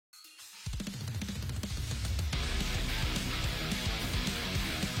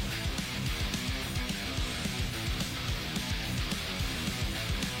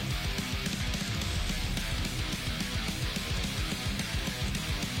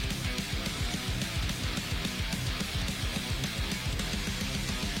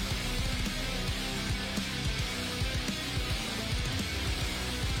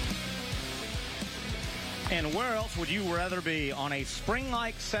And where else would you rather be on a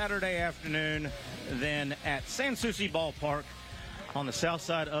spring-like Saturday afternoon than at San Souci Ballpark on the south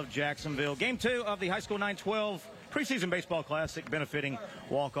side of Jacksonville? Game 2 of the High School 912 Preseason Baseball Classic benefiting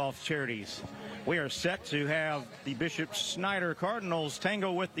walk-off charities. We are set to have the Bishop Snyder Cardinals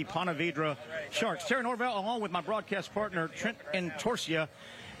tango with the Ponte Vedra Sharks. Terry Norvell along with my broadcast partner Trent Entorsia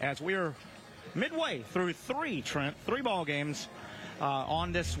as we are midway through three ball games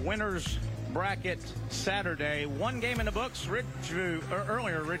on this winner's bracket Saturday. One game in the books.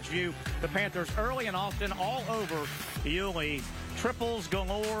 Ridgeview, the Panthers early and often all over Yulee. Triples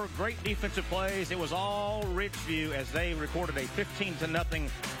galore, great defensive plays. It was all Ridgeview as they recorded a 15-0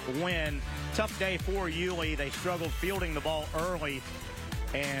 win. Tough day for Yulee. They struggled fielding the ball early,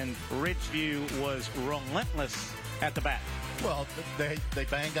 and Ridgeview was relentless at the bat. Well, they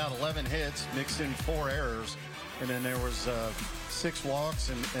banged out 11 hits, mixed in 4 errors, and then there was 6 walks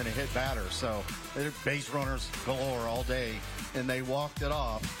and a hit batter. So they're base runners galore all day, and they walked it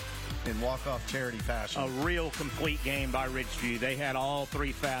off in walk-off charity fashion. A real complete game by Ridgeview. They had all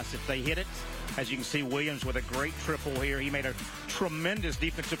 3 facets. They hit it. As you can see, Williams with a great triple here. He made a tremendous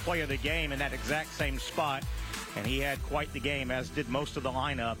defensive play of the game in that exact same spot. And he had quite the game, as did most of the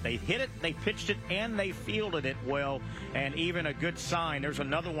lineup. They hit it, they pitched it, and they fielded it well. And even a good sign, there's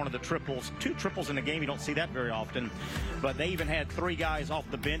another one of the triples. 2 triples in a game, you don't see that very often. But they even had 3 guys off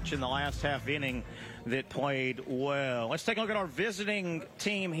the bench in the last half inning that played well. Let's take a look at our visiting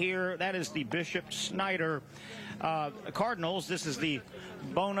team here. That is the Bishop Snyder Cardinals. This is the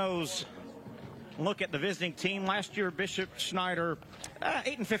Bonos look at the visiting team. Last year, Bishop Snyder,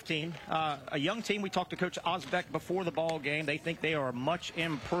 8-15. A young team. We talked to Coach Osbeck before the ball game. They think they are much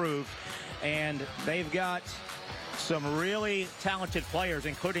improved, and they've got some really talented players,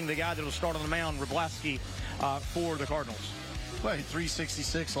 including the guy that will start on the mound, Rablaski, for the Cardinals. Well, he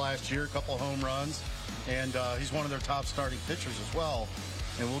 366 last year, a couple of home runs, and he's one of their top starting pitchers as well.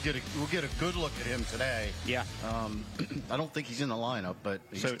 And we'll get a good look at him today. Yeah. I don't think he's in the lineup, but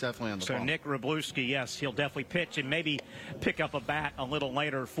he's definitely on the ball. So Nick Rabluski, yes, he'll definitely pitch and maybe pick up a bat a little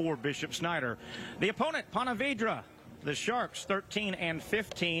later for Bishop Snyder. The opponent, Ponte Vedra. The Sharks,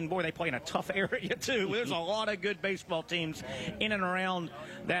 13-15. Boy, they play in a tough area, too. There's a lot of good baseball teams in and around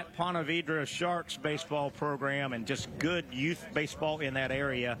that Ponte Vedra Sharks baseball program, and just good youth baseball in that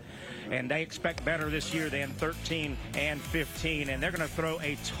area. And they expect better this year than 13-15. And they're going to throw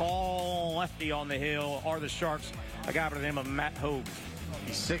a tall lefty on the hill, are the Sharks, a guy by the name of Matt Hogue.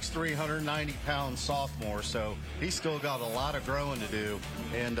 He's 6'3", 190-pound sophomore, so he's still got a lot of growing to do.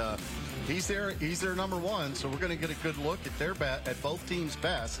 And he's their number 1, so we're going to get a good look at their at both teams'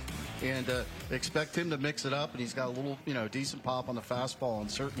 best, and expect him to mix it up. And he's got a little, decent pop on the fastball,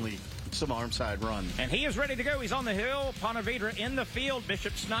 and certainly some arm side run. And he is ready to go. He's on the hill. Ponte Vedra in the field.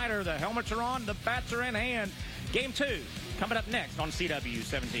 Bishop Snyder, the helmets are on, the bats are in hand. Game 2 coming up next on CW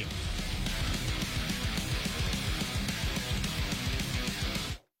 17.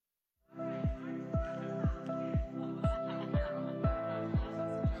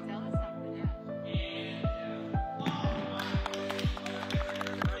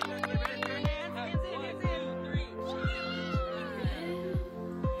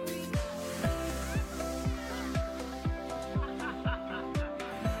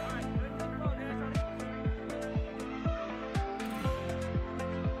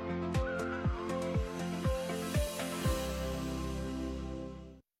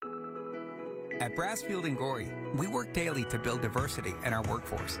 At Brassfield & Gorey, we work daily to build diversity in our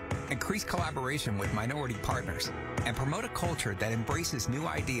workforce, increase collaboration with minority partners, and promote a culture that embraces new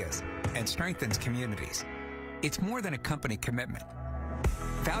ideas and strengthens communities. It's more than a company commitment.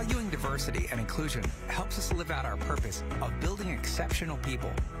 Valuing diversity and inclusion helps us live out our purpose of building exceptional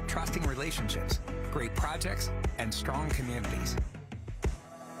people, trusting relationships, great projects, and strong communities.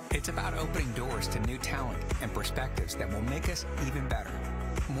 It's about opening doors to new talent and perspectives that will make us even better,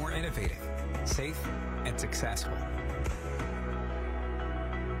 more innovative, safe, and successful.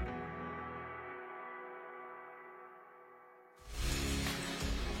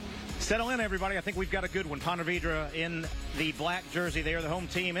 Settle in, everybody. I think we've got a good one. Ponte Vedra in the black jersey. They are the home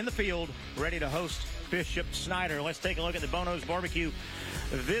team in the field, ready to host Bishop Snyder. Let's take a look at the Bono's Barbecue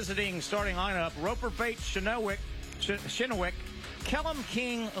visiting starting lineup. Roper, Bates, Chinowick, Kellum,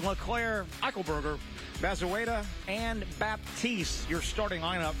 King, LeClaire, Eichelberger, Bazueta, and Baptiste, your starting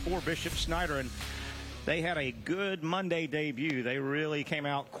lineup for Bishop Snyder. And they had a good Monday debut. They really came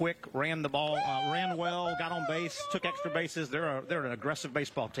out quick, ran the ball, ran well, got on base, took extra bases. They're an aggressive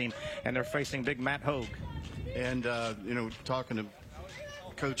baseball team, and they're facing big Matt Hogue. And, talking to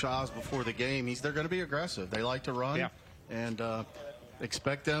Coach Oz before the game, they're going to be aggressive. They like to run. Yeah. And,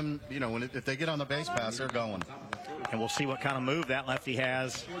 expect them, if they get on the base pass, they're going. And we'll see what kind of move that lefty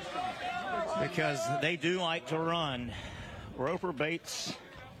has, because they do like to run. Roper, Bates,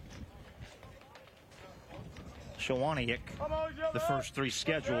 Shawaniak, the first three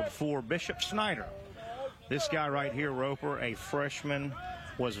scheduled for Bishop Snyder. This guy right here, Roper, a freshman,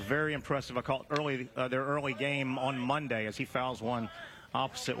 was very impressive. I caught their early game on Monday as he fouls one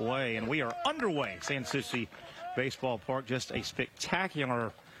opposite way. And we are underway, San Souci Baseball Park. Just a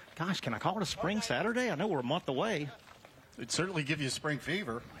spectacular, gosh, can I call it a spring Saturday? I know we're a month away. It'd certainly give you spring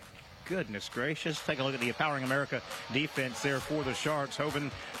fever. Goodness gracious. Take a look at the Empowering America defense there for the Sharks. Hoban,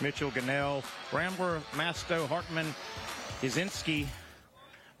 Mitchell, Gannell, Rambler, Masto, Hartman, Izinski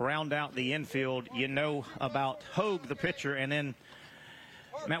round out the infield. You know about Hogue, the pitcher, and then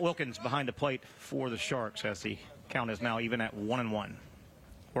Matt Wilkins behind the plate for the Sharks as the count is now even at 1-1.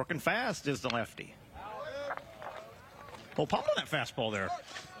 Working fast is the lefty. Well, pop on that fastball there.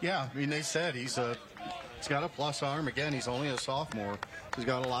 Yeah, I mean, they said he's got a plus arm. Again, he's only a sophomore. He's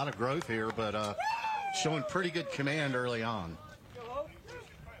got a lot of growth here, but showing pretty good command early on.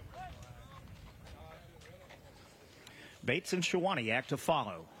 Bates and Shawaniak to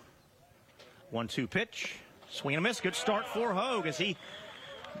follow. 1-2 pitch. Swing and a miss. Good start for Hogue as he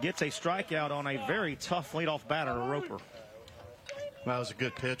gets a strikeout on a very tough leadoff batter, Roper. That was a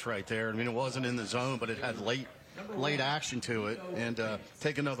good pitch right there. I mean, it wasn't in the zone, but it had late action to it. And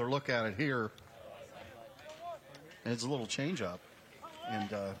take another look at it here. And it's a little changeup. And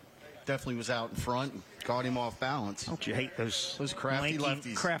definitely was out in front and caught him off balance. Don't you hate those crafty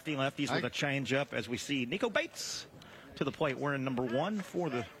lefties? Crafty lefties with a changeup as we see Nico Bates to the plate. We're in number 1 for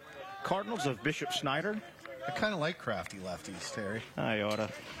the Cardinals of Bishop Snyder. I kind of like crafty lefties, Terry. I oughta.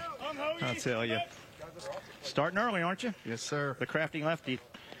 I'll tell you. Starting early, aren't you? Yes, sir. The crafty lefty,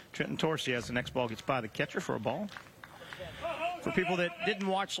 Trenton Torsi, as the next ball gets by the catcher for a ball. For people that didn't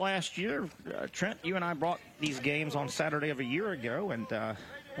watch last year, Trent, you and I brought these games on Saturday of a year ago, and I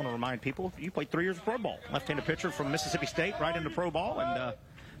want to remind people, you played 3 years of pro ball. Left-handed pitcher from Mississippi State, right into pro ball, and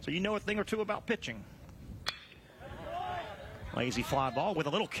so you know a thing or two about pitching. Lazy fly ball with a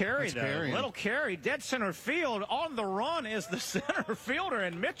little carry, though. Little carry, dead center field. On the run is the center fielder,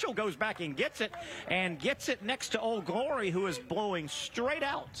 and Mitchell goes back and gets it next to Old Glory, who is blowing straight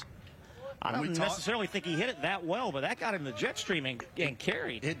out. I don't necessarily think he hit it that well, but that got him the jet stream and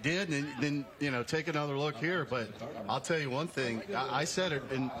carried. It did, and then, take another look here. But I'll tell you one thing. I said it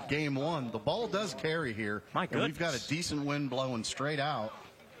in game 1. The ball does carry here. My goodness. And we've got a decent wind blowing straight out.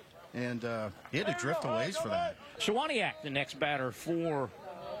 And he had to drift a ways for that. Shawaniak, the next batter for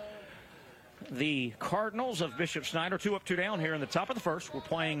the Cardinals of Bishop Snyder. 2 up, 2 down here in the top of the first. We're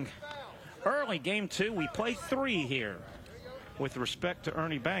playing early game 2. We play 3 here. With respect to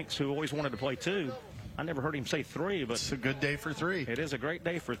Ernie Banks, who always wanted to play 2. I never heard him say 3, but it's a good day for 3. It is a great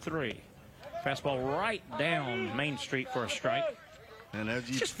day for 3. Fastball right down Main Street for a strike. And it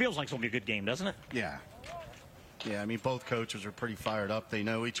just feels like it's going to be a good game, doesn't it? Yeah. Yeah, I mean, both coaches are pretty fired up. They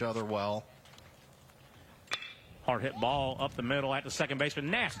know each other well. Hard hit ball up the middle at the second baseman.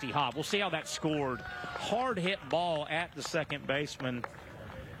 Nasty hop. We'll see how that scored. Hard hit ball at the second baseman.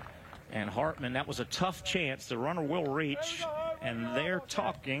 And Hartman, that was a tough chance. The runner will reach. And they're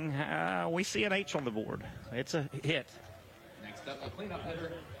talking. We see an H on the board. It's a hit. Next up, the cleanup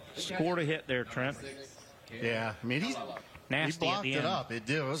hitter. Scored a hit there, Trent. Yeah, I mean, he blocked it up. It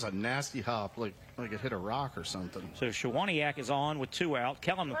did. It was a nasty hop, like it hit a rock or something. So Shawaniak is on with 2 out.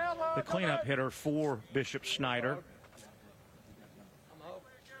 Kellum, the cleanup hitter for Bishop Snyder.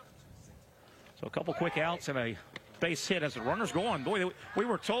 So a couple quick outs and a base hit as the runner's going. Boy, we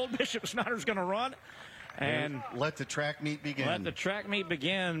were told Bishop Snyder's going to run. And let the track meet begin. Let the track meet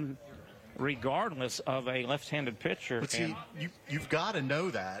begin, regardless of a left-handed pitcher. But see, you've got to know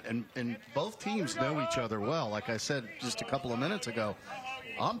that, and both teams know each other well. Like I said just a couple of minutes ago,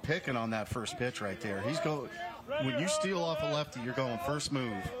 I'm picking on that first pitch right there. When you steal off a lefty, you're going first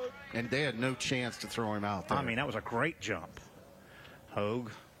move, and they had no chance to throw him out there. I mean, that was a great jump.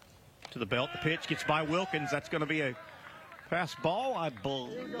 Hogue to the belt. The pitch gets by Wilkins. That's going to be a pass ball, I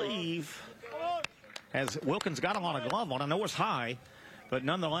believe, as Wilkins got him on a glove on. I know it's high, but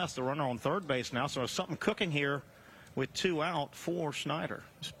nonetheless, the runner on third base now. So there's something cooking here with 2 out for Snyder.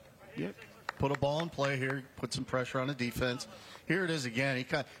 Yep. Put a ball in play here, put some pressure on the defense. Here it is again. He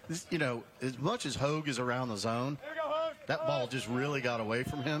as much as Hogue is around the zone, that ball just really got away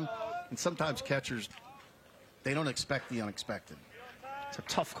from him. And sometimes catchers, they don't expect the unexpected. It's a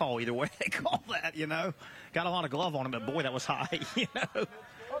tough call either way they call that, Got a lot of glove on him, but boy, that was high,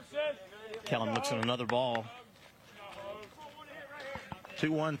 Kellum looks at another ball.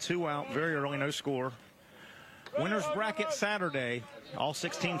 2-1, 2 out, very early, no score. Winners bracket Saturday. All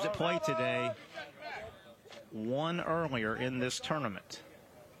 6 teams that play today won earlier in this tournament.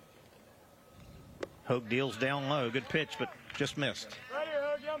 Hogue deals down low. Good pitch, but just missed.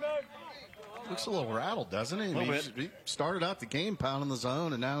 Looks a little rattled, doesn't he? He started out the game pounding the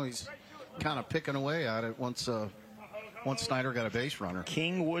zone, and now he's kind of picking away at it once Snyder got a base runner.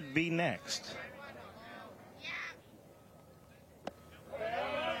 King would be next.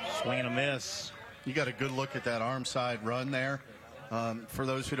 Swing and a miss. You got a good look at that arm side run there. For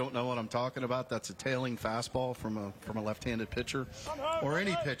those who don't know what I'm talking about, that's a tailing fastball from a left-handed pitcher, or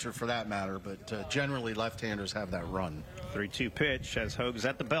any pitcher for that matter, but generally left-handers have that run. 3-2 pitch as Hogue's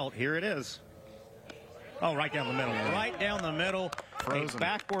at the belt. Here it is. Oh, right down the middle. Right down the middle. Frozen. A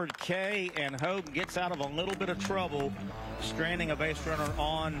backward K, and Hogue gets out of a little bit of trouble, stranding a base runner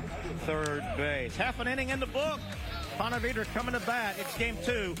on third base. Half an inning in the book. Ponte Vedra coming to bat. It's game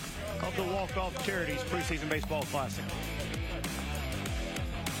 2 of the Walk-Off Charities Preseason Baseball Classic.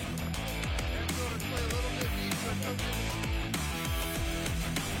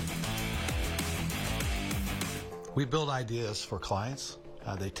 We build ideas for clients.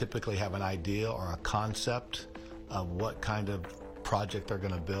 They typically have an idea or a concept of what kind of project they're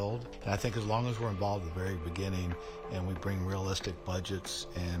going to build. And I think as long as we're involved at the very beginning and we bring realistic budgets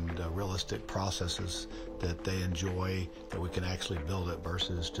and realistic processes that they enjoy, that we can actually build it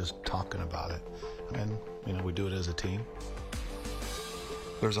versus just talking about it. And, we do it as a team.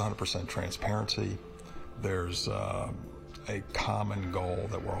 There's 100% transparency. There's a common goal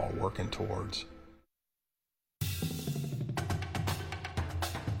that we're all working towards.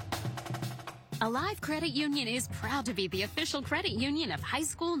 Alive Credit Union is proud to be the official credit union of High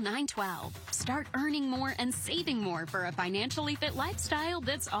School 912. Start earning more and saving more for a financially fit lifestyle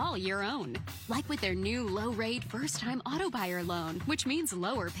that's all your own. Like with their new low-rate first-time auto buyer loan, which means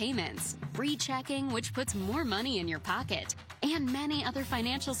lower payments, free checking, which puts more money in your pocket, and many other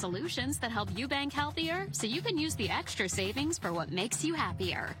financial solutions that help you bank healthier so you can use the extra savings for what makes you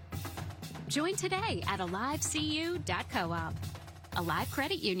happier. Join today at alivecu.coop. Alive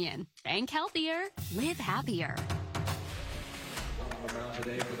Credit Union. Bank healthier, live happier.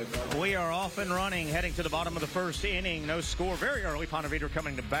 We are off and running, heading to the bottom of the first inning. No score. Very early. Ponte Vedra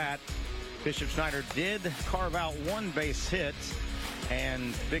coming to bat. Bishop Snyder did carve out 1 base hit.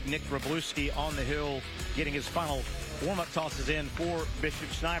 And big Nick Wroblewski on the hill getting his final warm-up tosses in for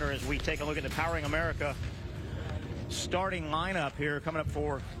Bishop Snyder as we take a look at the Powering America starting lineup here coming up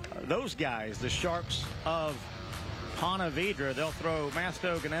for those guys, the Sharks of Ponte Vedra. They'll throw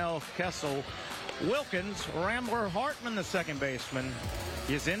Masto, Ganell, Kessel, Wilkins, Rambler, Hartman, the second baseman,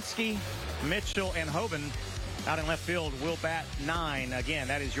 Yazinski, Mitchell, and Hoban out in left field will bat 9. Again,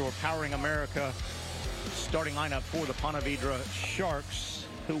 that is your Powering America starting lineup for the Ponte Vedra Sharks,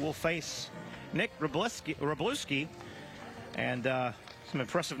 who will face Nick Wroblewski. And some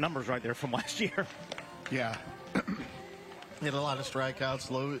impressive numbers right there from last year. Yeah. He had a lot of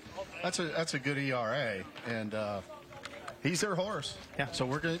strikeouts, low. That's a good ERA, and he's their horse. Yeah. So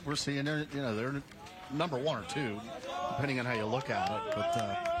we're seeing they're number 1 or 2, depending on how you look at it.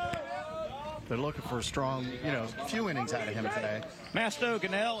 But they're looking for a strong, few innings out of him today. Masto,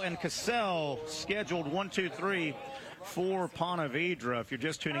 Ganell, and Cassell scheduled 1, 2, 3 for Ponte Vedra. If you're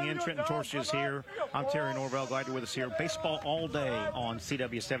just tuning in, Trenton Torch is here. I'm Terry Norvell. Glad you're with us here. Baseball all day on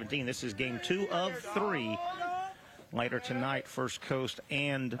CW17. This is game 2 of 3. Later tonight, First Coast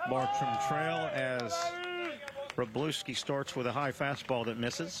and Bartram Trail as Wroblewski starts with a high fastball that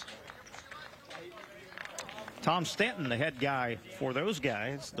misses. Tom Stanton, the head guy for those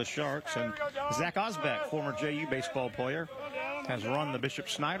guys, the Sharks, and Zach Osbeck, former JU baseball player, has run the Bishop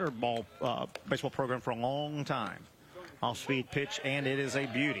Snyder baseball program for a long time. Off-speed pitch, and it is a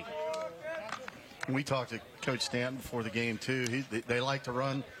beauty. We talked to Coach Stanton before the game, too. They like to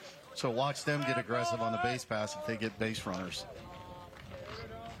run, so watch them get aggressive on the base pass if they get base runners.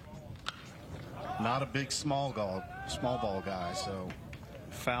 Not a big small ball guy, so.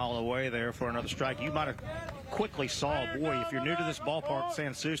 Foul away there for another strike. You might have quickly saw, boy, if you're new to this ballpark,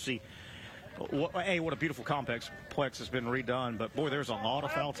 San Souci, what a beautiful complex has been redone, but boy, there's a lot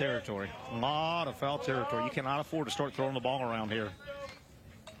of foul territory. A lot of foul territory. You cannot afford to start throwing the ball around here.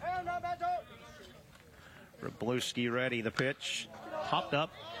 Wroblewski ready. The pitch popped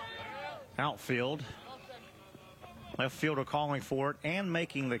up. Outfield. Left fielder calling for it and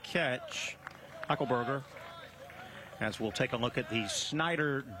making the catch. Eichelberger. As we'll take a look at the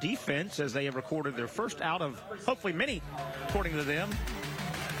Snyder defense as they have recorded their first out of hopefully many, according to them.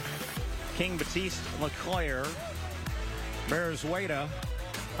 King, Batiste, LeClaire, Beresweda.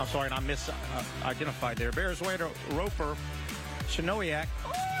 I'm sorry, and I misidentified there. Beresweda, Roper, Chinoyak,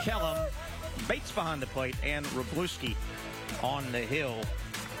 Kellum, Bates behind the plate, and Wroblewski on the hill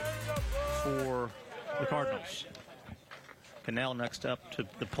for the Cardinals. Cannell next up to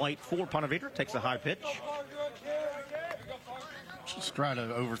the plate for Ponte Vedra. Takes a high pitch. Just try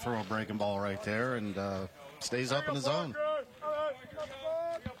to overthrow a breaking ball right there and stays up in the zone.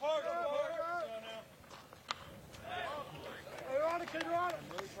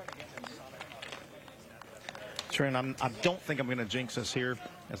 Trent, I don't think I'm going to jinx us here.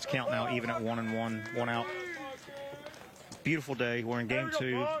 It's count now even at 1-1, 1 out. Beautiful day. We're in game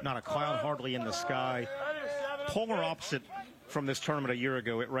 2. Not a cloud hardly in the sky. Polar opposite from this tournament a year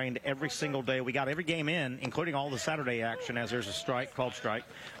ago. It rained every single day. We got every game in, including all the Saturday action, as there's a strike, called strike.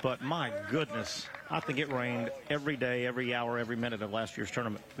 But my goodness, I think it rained every day, every hour, every minute of last year's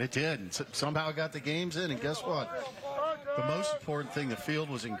tournament. It did. Somehow got the games in, and guess what? The most important thing, the field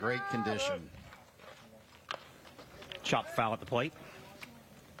was in great condition. Chop foul at the plate.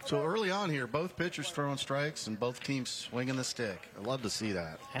 So early on here, both pitchers throwing strikes and both teams swinging the stick. I love to see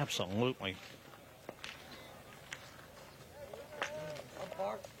that. Absolutely.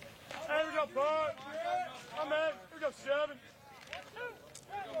 Hey, we got Bart. I'm in. We got 7.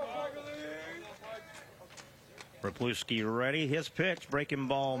 Rapluski ready. His pitch. Breaking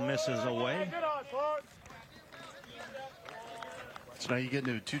ball misses away. Get on, Bart. So now you get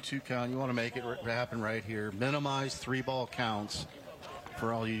into a 2-2 count. You want to make it happen right here. Minimize 3-ball counts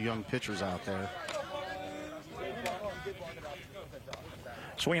for all you young pitchers out there.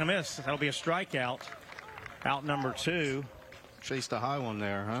 Swing and a miss. That'll be a strikeout. Out number 2. Chased a high one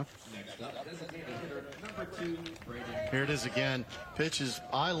there, huh? Here it is again. Pitch is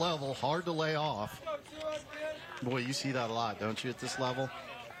eye level, hard to lay off. Boy, you see that a lot, don't you, at this level?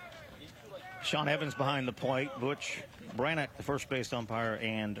 Sean Evans behind the plate. Butch Brannock, the first base umpire,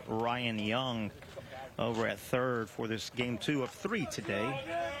 and Ryan Young over at third for this game 2 of 3 today.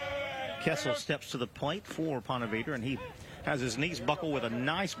 Kessel steps to the plate for Ponte Vedra, and he has his knees buckled with a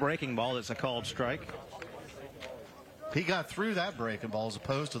nice breaking ball that's a called strike. He got through that breaking ball as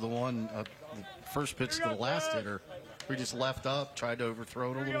opposed to the one, the first pitch to the last hitter. We just left up, tried to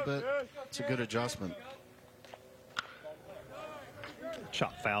overthrow it a little bit. It's a good adjustment.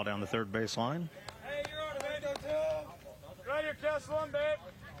 Chop foul down the third baseline. Hey, you're on it, man. Right here, Kessel, I'm back.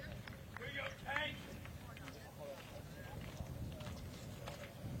 Here you go, Tank.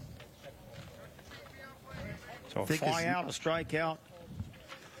 So a fly out, a strikeout,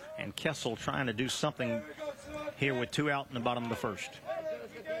 and Kessel trying to do something here with 2 out in the bottom of the first.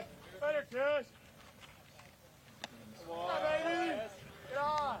 Right here, Kess. Come on, baby. Get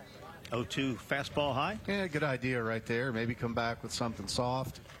on. 0-2 fastball high. Yeah, good idea right there. Maybe come back with something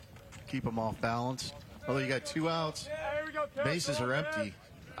soft. Keep them off balance. Although you got 2 outs, Hey, here we go, Kess. bases are empty.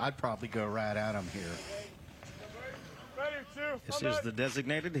 I'd probably go right at him here. Right here, 2. This is the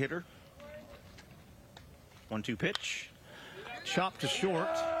designated hitter. 1-2 pitch. Chop to short.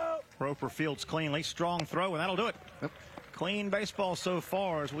 Roper fields cleanly. Strong throw, and that'll do it. Yep. Clean baseball so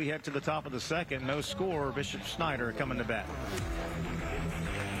far as we head to the top of the second. No score. Bishop Snyder coming to bat.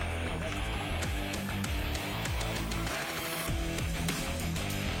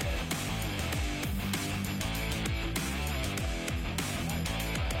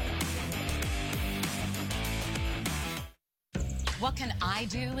 What can I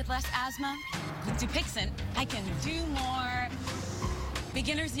do with less asthma? With Dupixent, I can do more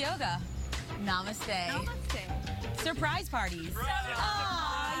beginner's yoga. Namaste. Namaste. Surprise parties.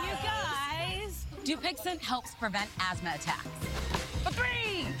 Aw, you guys. Dupixent helps prevent asthma attacks. For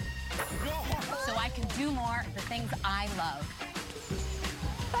 3! So I can do more of the things I love.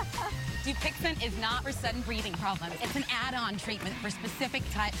 Dupixent is not for sudden breathing problems. It's an add-on treatment for specific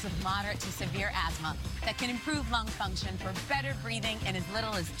types of moderate to severe asthma that can improve lung function for better breathing in as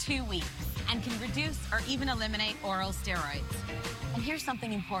little as 2 weeks and can reduce or even eliminate oral steroids. And here's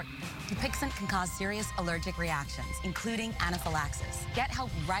something important. Dupixent can cause serious allergic reactions, including anaphylaxis. Get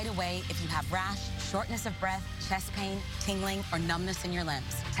help right away if you have rash, shortness of breath, chest pain, tingling, or numbness in your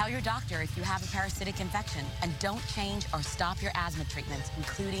limbs. Tell your doctor if you have a parasitic infection, and don't change or stop your asthma treatments,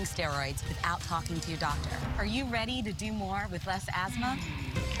 including steroids, without talking to your doctor. Are you ready to do more with less asthma?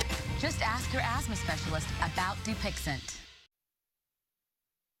 Just ask your asthma specialist about Dupixent.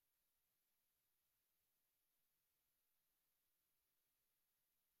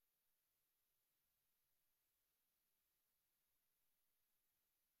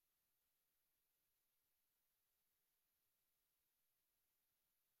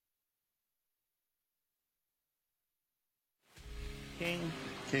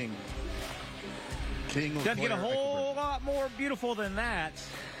 King. Doesn't get a whole lot more beautiful than that,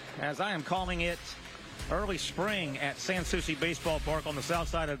 as I am calling it early spring at San Souci Baseball Park on the south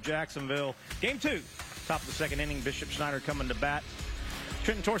side of Jacksonville. Game 2, Top of the second inning, Bishop Snyder coming to bat.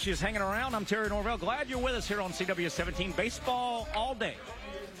 Trenton Torsi is hanging around. I'm Terry Norvell. Glad you're with us here on CW17. Baseball all day.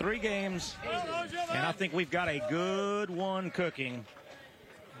 3 games. And I think we've got a good one cooking.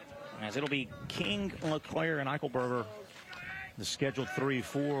 As it'll be King, LeClaire, and Eichelberger. The scheduled 3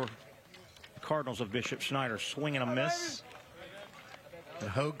 for the Cardinals of Bishop Snyder. Swing and a miss. And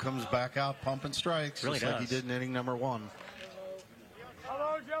Hogue comes back out pumping strikes. Really just does. like he did in inning number 1.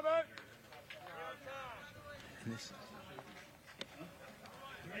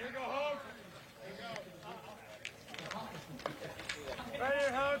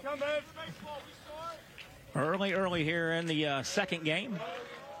 Early here in the second game.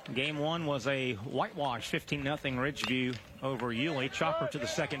 Game 1 was a whitewash, 15-0 Ridgeview over Yulee. Chopper to the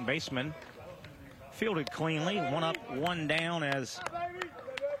second baseman. Fielded cleanly, 1 up, 1 down as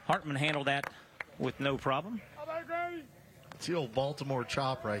Hartman handled that with no problem. It's the old Baltimore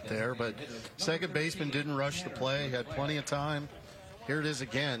chop right there, but second baseman didn't rush the play, had plenty of time. Here it is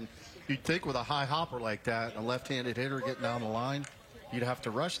again. You'd think with a high hopper like that, a left-handed hitter getting down the line, you'd have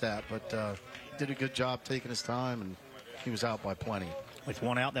to rush that, but did a good job taking his time, and he was out by plenty. With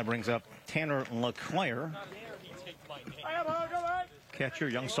 1 out, that brings up Tanner LeClaire. Catcher,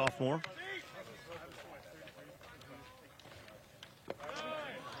 young sophomore.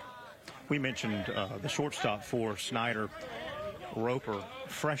 We mentioned the shortstop for Snyder, Roper,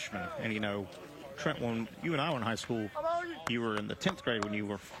 freshman. And, you know, Trent, when you and I were in high school, you were in the 10th grade when you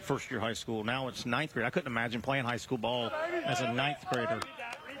were first year high school. Now it's 9th grade. I couldn't imagine playing high school ball as a 9th grader.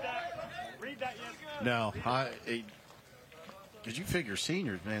 No, did you figure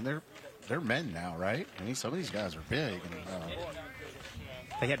seniors, man, they're men now, right? I mean, some of these guys are big. And,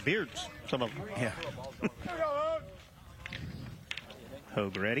 they had beards, some of them. Yeah.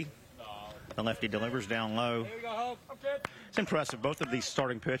 Hogue ready. The lefty delivers down low. It's impressive. Both of these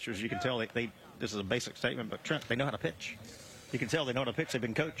starting pitchers, you can tell this is a basic statement, but Trent, they know how to pitch. You can tell they know how to pitch. They've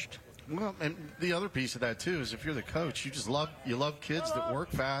been coached. Well, and the other piece of that too is if you're the coach, you love kids that work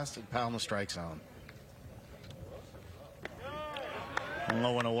fast and pound the strike zone.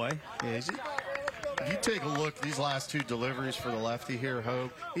 Low and away. Yeah, if you take a look at these last 2 deliveries for the lefty here,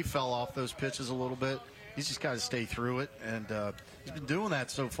 Hogue, he fell off those pitches a little bit. He's just got to stay through it, and he's been doing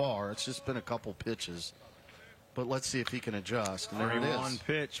that so far. It's just been a couple pitches. But let's see if he can adjust. And there it is. 1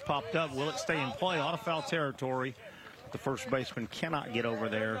 pitch popped up. Will it stay in play? A lot of foul territory. The first baseman cannot get over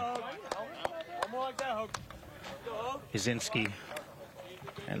there. Yazinski.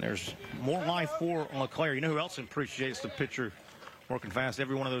 And there's more life for LeClaire. You know who else appreciates the pitcher working fast?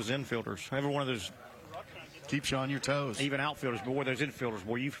 Every one of those infielders. Every one of those. Keeps you on your toes. Even outfielders, but boy, those infielders,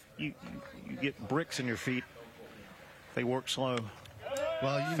 boy, you get bricks in your feet. They work slow.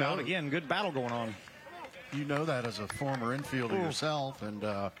 Well, you Fouled know, again, good battle going on. You know that as a former infielder yourself, and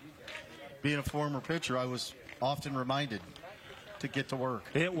being a former pitcher, I was often reminded to get to work.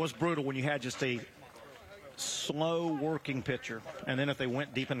 It was brutal when you had just a slow working pitcher, and then if they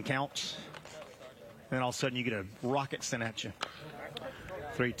went deep in counts, then all of a sudden you get a rocket sent at you.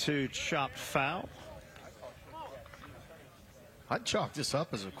 3-2 chopped foul. I'd chalk this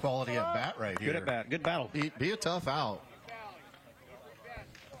up as a quality at bat right here. Good at bat, good battle. Be a tough out.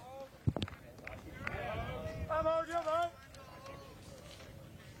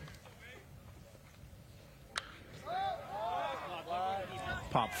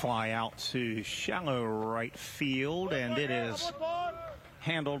 Pop fly out to shallow right field, and it is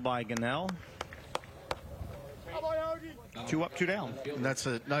handled by Gunnell. 2 up, 2 down. And that's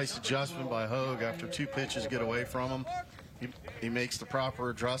a nice adjustment by Hogue after 2 pitches get away from him. He makes the proper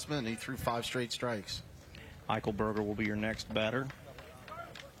adjustment, and he threw 5 straight strikes. Eichelberger will be your next batter.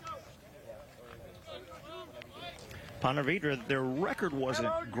 Ponte Vedra, their record wasn't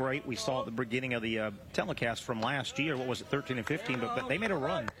great. We saw at the beginning of the telecast from last year. What was it, 13 and 15? But they made a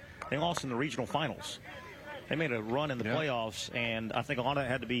run. They lost in the regional finals. They made a run in the playoffs, and I think a lot of that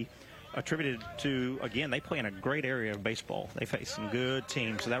had to be attributed to, again, they play in a great area of baseball. They face some good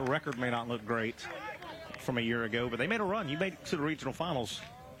teams. So that record may not look great from a year ago, but they made a run. You made it to the regional finals.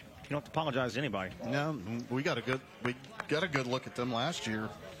 You don't have to apologize to anybody. No, we got a good look at them last year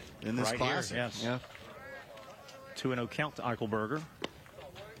in this classic. Here, yes. Yeah. 2-0 count to Eichelberger.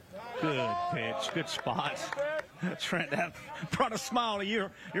 Good pitch, good spot. Trent, that brought a smile to your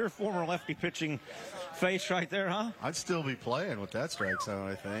former lefty pitching face right there, huh? I'd still be playing with that strike zone,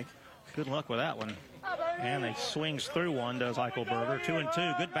 I think. Good luck with that one. And he swings through one, does Eichelberger.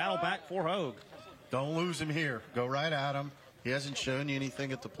 2-2. Good battle back for Hogue. Don't lose him here. Go right at him. He hasn't shown you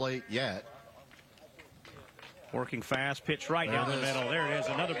anything at the plate yet. Working fast, pitch right down the middle. There it is,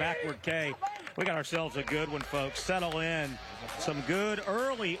 another backward K. We got ourselves a good one, folks. Settle in. Some good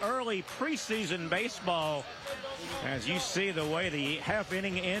early preseason baseball. As you see the way the half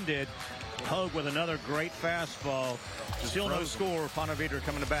inning ended, Hogue with another great fastball. Still no score. Ponte Vedra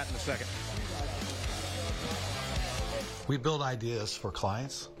coming to bat in the second. We build ideas for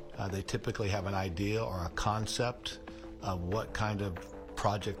clients. They typically have an idea or a concept of what kind of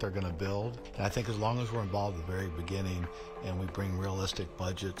project they're going to build. And I think as long as we're involved at the very beginning and we bring realistic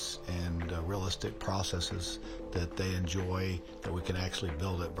budgets and realistic processes that they enjoy, that we can actually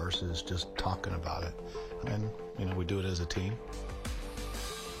build it versus just talking about it. And, you know, we do it as a team.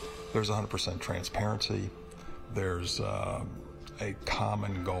 There's 100% transparency. There's a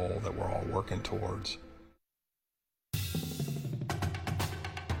common goal that we're all working towards.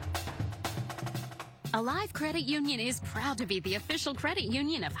 Alive Credit Union is proud to be the official credit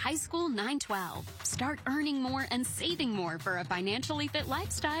union of High School 912. Start earning more and saving more for a financially fit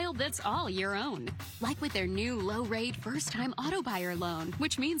lifestyle that's all your own. Like with their new low-rate first-time auto buyer loan,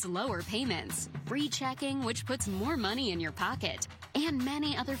 which means lower payments, free checking, which puts more money in your pocket, and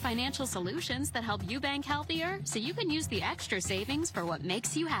many other financial solutions that help you bank healthier so you can use the extra savings for what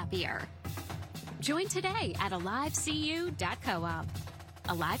makes you happier. Join today at alivecu.coop.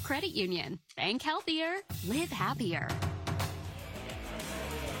 Alive Credit Union. Bank healthier, live happier.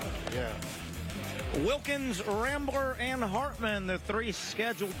 Yeah. Wilkins, Rambler, and Hartman, the three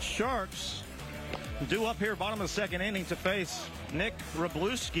scheduled Sharks, due up here bottom of the second inning to face Nick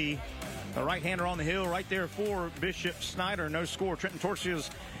Wroblewski, a right-hander on the hill right there for Bishop Snyder. No score. Trenton Torchia's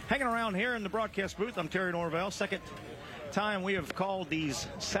hanging around here in the broadcast booth. I'm Terry Norvell. Second time we have called these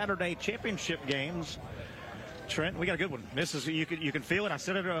Saturday championship games. Trent, we got a good one. You can feel it. I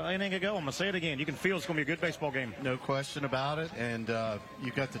said it an inning ago. I'm going to say it again. You can feel it's going to be a good baseball game. No question about it. And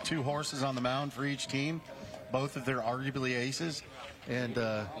you've got the two horses on the mound for each team. Both of their arguably aces. And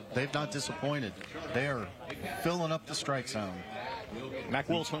they've not disappointed. They are filling up the strike zone. Mac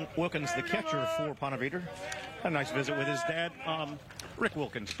Wilkins, the catcher for Ponte Vedra. Had a nice visit with his dad. Rick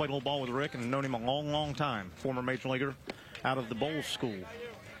Wilkins played a little ball with Rick and known him a long, long time. Former major leaguer out of the Bowles School.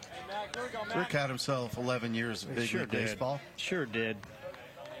 Rick had himself 11 years of big league baseball. Sure did.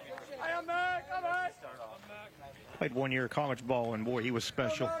 Played 1 year college ball, and boy, he was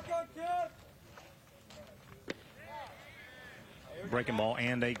special. Breaking ball,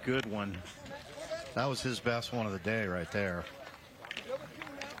 and a good one. That was his best one of the day right there.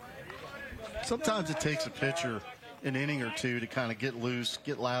 Sometimes it takes a pitcher an inning or two to kind of get loose,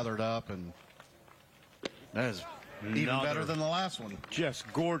 get lathered up, and that is even better than the last one.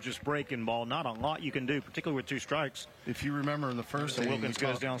 Just gorgeous breaking ball. Not a lot you can do, particularly with two strikes. If you remember in the first inning, Wilkins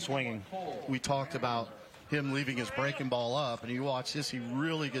goes down swinging. We talked about him leaving his breaking ball up, and you watch this, he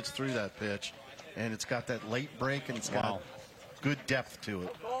really gets through that pitch, and it's got that late break, and it's got good depth to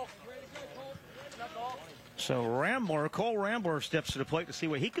it. So Cole Rambler steps to the plate to see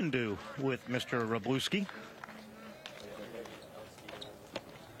what he can do with Mr. Wroblewski.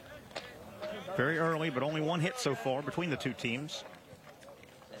 Very early, but only one hit so far between the two teams.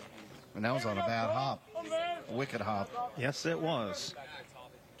 And that was on a bad hop, a wicked hop. Yes, it was.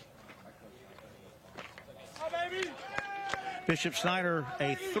 Bishop Snyder,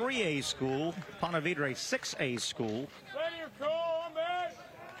 a 3A school. Ponte Vedra, a 6A school.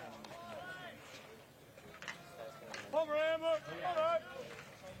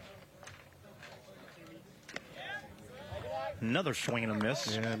 Another swing and a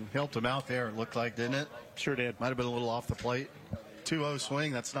miss. And helped him out there, it looked like, didn't it? Sure did. Might have been a little off the plate. 2-0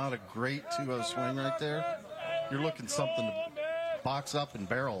 swing. That's not a great 2-0 swing right there. You're looking something to box up and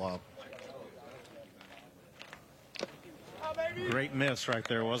barrel up. Great miss right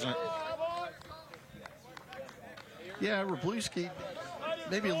there, wasn't it? Yeah, Wroblewski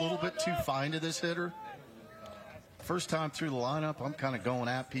maybe a little bit too fine to this hitter. First time through the lineup, I'm kind of going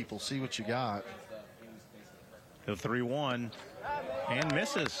at people, see what you got. The 3-1 and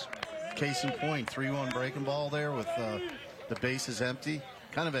misses. Case in point, 3-1 breaking ball there with the bases empty.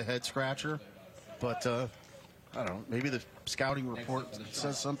 Kind of a head scratcher, but I don't know, maybe the scouting report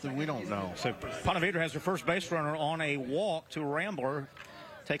says something we don't know. So Ponte Vedra has their first base runner on a walk to Rambler.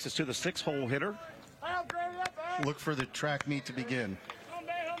 Takes us to the 6-hole hitter. Look for the track meet to begin.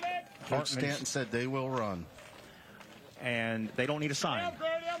 Coach Stanton said they will run. And they don't need a sign.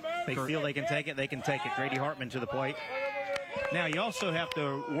 They feel they can take it, they can take it. Grady Hartman to the plate. Now, you also have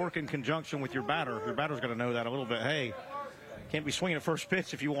to work in conjunction with your batter. Your batter's got to know that a little bit. Hey, can't be swinging at first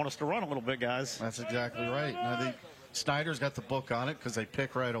pitch if you want us to run a little bit, guys. That's exactly right. Now, Snyder's got the book on it because they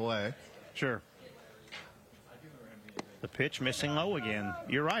pick right away. Sure. The pitch missing low again.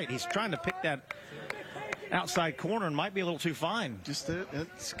 You're right. He's trying to pick that outside corner and might be a little too fine. Just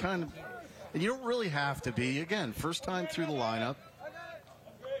it's kind of And you don't really have to be. Again, first time through the lineup.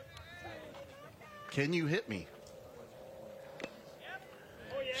 Can you hit me?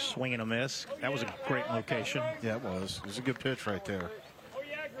 Swing and a miss. That was a great location. Yeah, it was. It was a good pitch right there.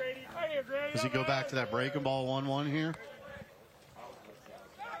 Does he go back to that breaking ball 1-1 here?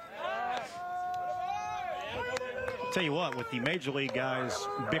 Tell you what, with the major league guys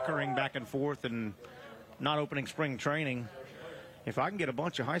bickering back and forth and not opening spring training, if I can get a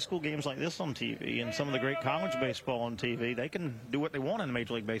bunch of high school games like this on TV and some of the great college baseball on TV, they can do what they want in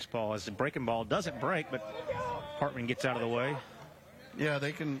Major League Baseball. As the breaking ball doesn't break, but Hartman gets out of the way. Yeah,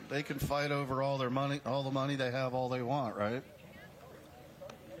 they can fight over all their money, all the money they have, all they want, right?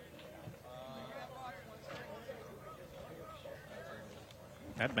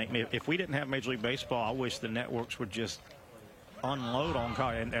 That'd make me, if we didn't have Major League Baseball, I wish the networks would just unload on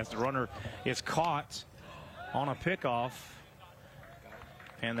Kyle. And as the runner is caught on a pickoff,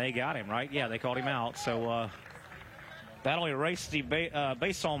 and they got him, right? Yeah, they called him out. So that'll erase the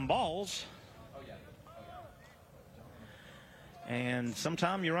base on balls. And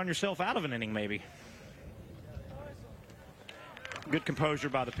sometime you run yourself out of an inning, maybe. Good composure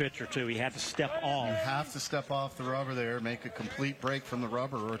by the pitcher, too. He had to step off. You have to step off the rubber there, make a complete break from the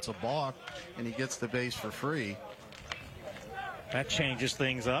rubber, or it's a balk, and he gets the base for free. That changes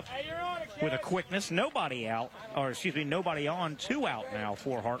things up with a quickness. Nobody out, or excuse me, nobody on, 2 out now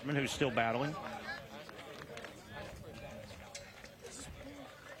for Hartman, who's still battling.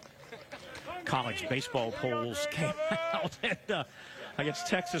 College baseball polls came out, and against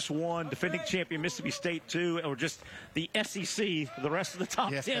Texas 1, defending champion Mississippi State 2, or just the SEC, the rest of the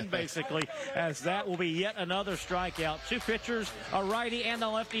top 10 basically, as that will be yet another strikeout. 2 pitchers, a righty and a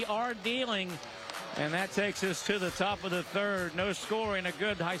lefty, are dealing, and that takes us to the top of the 3rd. No scoring, a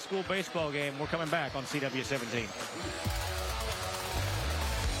good high school baseball game. We're coming back on CW 17.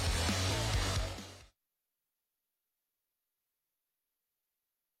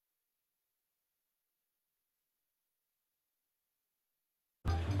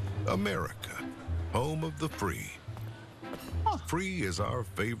 America, home of the free. Free is our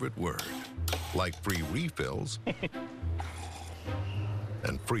favorite word, like free refills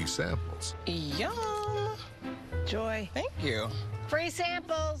and free samples. Yum! Joy, thank you. Free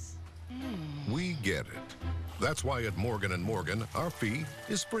samples. We get it. That's why at Morgan & Morgan, our fee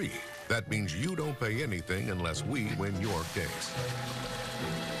is free. That means you don't pay anything unless we win your case.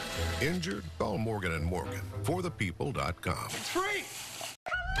 Injured? Call Morgan & Morgan. ForThePeople.com. It's free!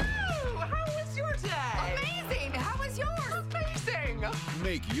 Hello! How was your day? Amazing! How was yours? Amazing!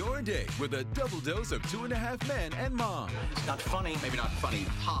 Make your day with a double dose of 2.5 Men and Mom. It's not funny, maybe not funny,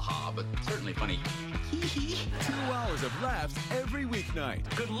 ha-ha, but certainly funny. 2 hours of laughs every weeknight.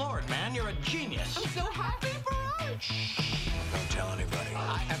 Good Lord, man, you're a genius. I'm so happy for us! Don't tell anybody.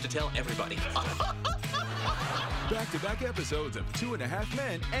 I have to tell everybody. Back-to-back episodes of 2.5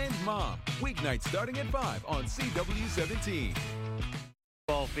 Men and Mom. Weeknights starting at 5 on CW 17.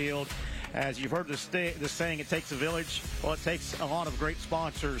 Ball field. As you've heard the saying, it takes a village. Well, it takes a lot of great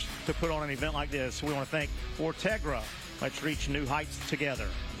sponsors to put on an event like this. We want to thank Fortegra. Let's reach new heights together.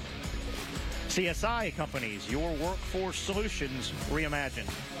 CSI Companies, your workforce solutions reimagined.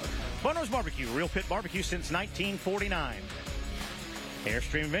 Bunner's Barbecue, Real Pit Barbecue since 1949.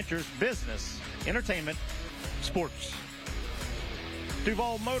 Airstream Ventures, business, entertainment, sports.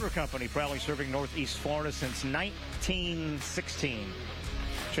 Duval Motor Company, proudly serving Northeast Florida since 1916.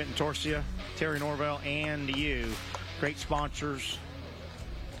 Trenton Torsia, Terry Norvell, and you. Great sponsors.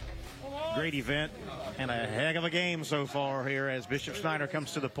 Great event. And a heck of a game so far here as Bishop Snyder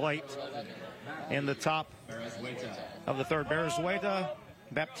comes to the plate in the top of the 3rd. Berezueta,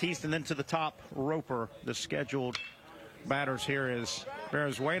 Baptiste, and then to the top, Roper. The scheduled batters here is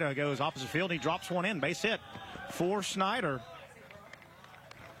Berezueta goes opposite field. He drops one in. Base hit for Snyder.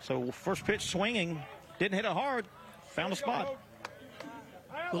 So first pitch swinging. Didn't hit it hard. Found a spot.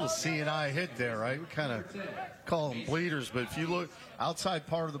 Little C&I hit there, right? We kind of call them bleeders, but if you look outside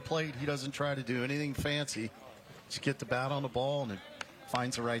part of the plate, he doesn't try to do anything fancy. Just get the bat on the ball, and it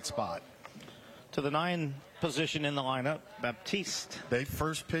finds the right spot. To the 9 position in the lineup, Baptiste. They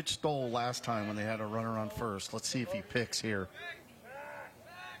first pitch stole last time when they had a runner on first. Let's see if he picks here.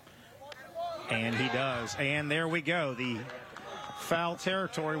 And he does. And there we go. The foul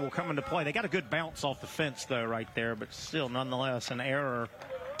territory will come into play. They got a good bounce off the fence, though, right there, but still, nonetheless, an error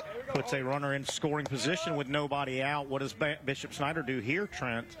puts a runner in scoring position with nobody out. What does Bishop Snyder do here,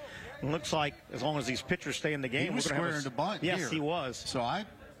 Trent? It looks like as long as these pitchers stay in the game, he was squaring the bunt. Yes, here. he was. So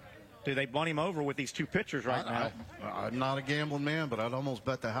do they bunt him over with these 2 pitchers right now? I'm not a gambling man, but I'd almost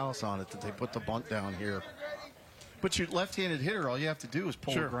bet the house on it that they put the bunt down here. But your left-handed hitter, all you have to do is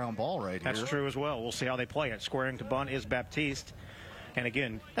pull a ground ball right here. That's true as well. We'll see how they play it. Squaring to bunt is Baptiste. And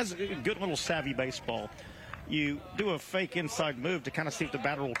again, that's a good little savvy baseball. You do a fake inside move to kind of see if the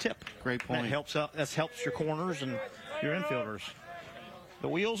batter will tip. Great point. That helps your corners and your infielders. The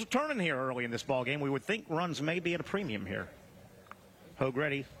wheels are turning here early in this ball game. We would think runs may be at a premium here. Hogue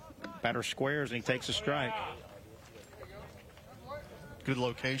ready. Batter squares, and he takes a strike. Good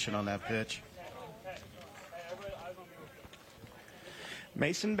location on that pitch.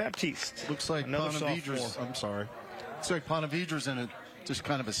 Mason Baptiste. Looks like Pontevedra's. I'm sorry. Looks like Pontevedra's in just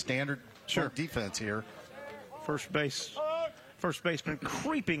kind of a standard defense here. First baseman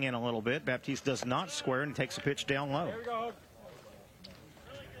creeping in a little bit. Baptiste does not square and takes a pitch down low.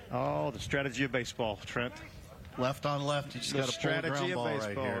 Oh, the strategy of baseball, Trent. Left on left. You just got to pull a ground ball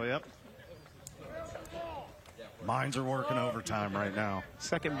right here. Yep. Minds are working overtime right now.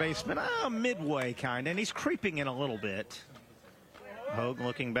 Second baseman, midway kind, and he's creeping in a little bit. Hogue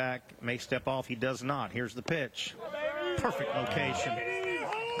looking back, may step off. He does not. Here's the pitch. Perfect location.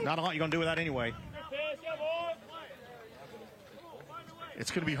 Not a lot you're going to do with that anyway.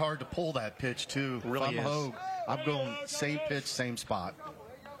 It's going to be hard to pull that pitch, too. Really if I'm Hogue, I'm going same pitch, same spot.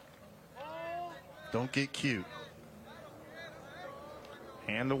 Don't get cute.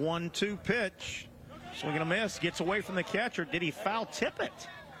 And the 1-2 pitch. Swing and a miss. Gets away from the catcher. Did he foul tip it?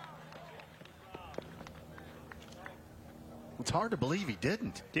 It's hard to believe he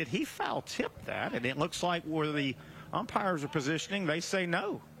didn't. Did he foul tip that? And it looks like where the umpires are positioning, they say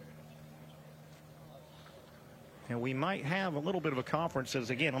no. And we might have a little bit of a conference. As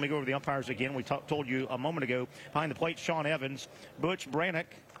again, let me go over the umpires again. We told you a moment ago. Behind the plate, Sean Evans, Butch Brannick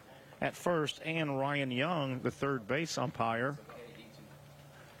at first, and Ryan Young, the third base umpire.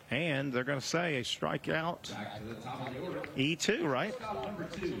 And they're going to say a strikeout. E2, right?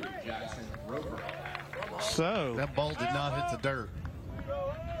 So that ball did not hit the dirt.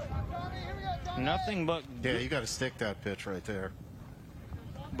 Nothing but yeah, you got to stick that pitch right there.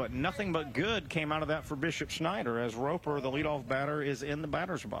 But nothing but good came out of that for Bishop Snyder, as Roper, the leadoff batter, is in the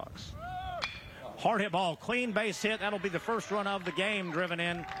batter's box. Hard hit ball, clean base hit. That'll be the first run of the game, driven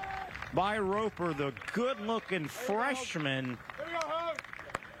in by Roper, the good-looking freshman,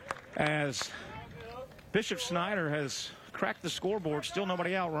 as Bishop Snyder has cracked the scoreboard. Still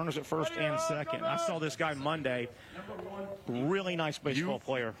nobody out. Runners at first and second. I saw this guy Monday. Really nice baseball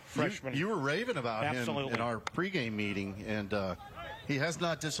player, freshman. You were raving about Absolutely. him in our pregame meeting, and he has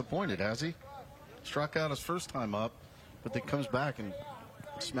not disappointed, has he? Struck out his first time up, but then comes back and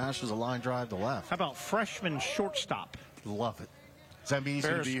smashes a line drive to left. How about freshman shortstop? Love it. Does that mean he's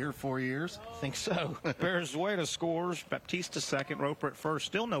going to be here 4 years? I think so. Bearzueta scores. Baptiste second. Roper at first.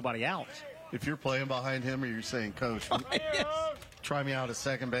 Still nobody out. If you're playing behind him, or you're saying, Coach, yes. Try me out at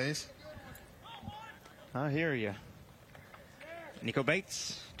second base? I hear you. Nico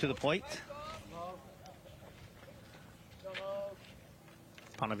Bates to the plate.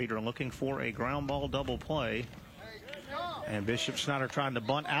 Ponte looking for a ground ball double play. And Bishop Snyder trying to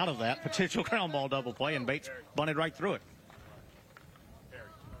bunt out of that potential ground ball double play, and Bates bunted right through it.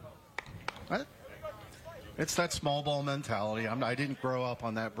 It's that small ball mentality. I didn't grow up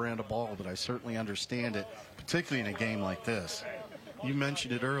on that brand of ball, but I certainly understand it, particularly in a game like this. You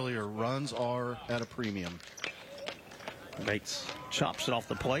mentioned it earlier, runs are at a premium. Bates chops it off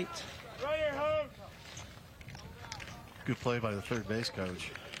the plate. Good play by the third base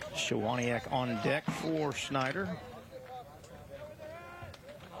coach. Shawaniak on deck for Snyder.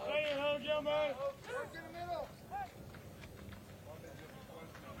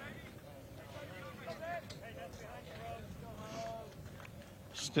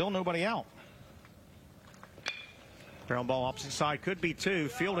 Still nobody out. Ground ball opposite side, could be two.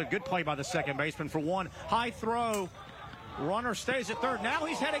 Fielded, good play by the second baseman for one. High throw. Runner stays at third. Now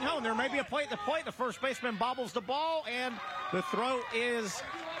he's heading home. There may be a play at the plate. The first baseman bobbles the ball, and the throw is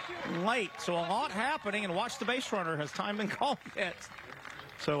late. So a lot happening, and watch the base runner. Has time been called yet?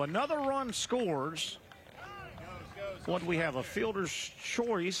 So another run scores. What do we have? A fielder's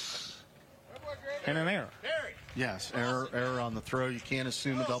choice and an error. Yes, error on the throw. You can't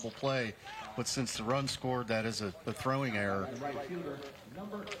assume a double play, but since the run scored, that is a throwing error.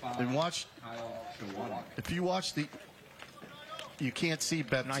 And watch, if you watch you can't see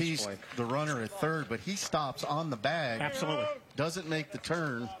Baptiste, nice the runner at third, but he stops on the bag. Absolutely. Doesn't make the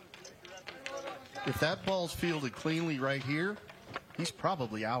turn. If that ball's fielded cleanly right here, he's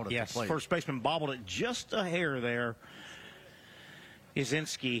probably out at the plate. First baseman bobbled it just a hair there.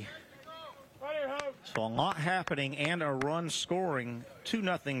 Izinski. So a lot happening and a run scoring.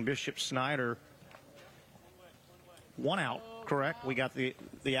 2-0 Bishop Snyder. One out. correct? We got the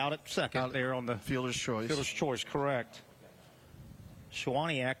out at second there on the fielder's choice. Fielder's choice, correct.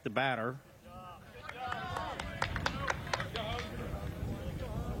 Schwaniak, the batter.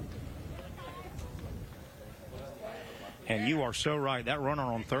 And you are so right. That runner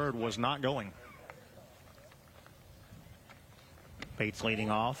on third was not going. Bates leading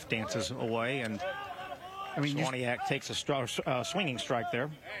off, dances away, and Schwaniak takes a swinging strike there.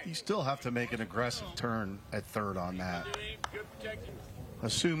 You still have to make an aggressive turn at third on that.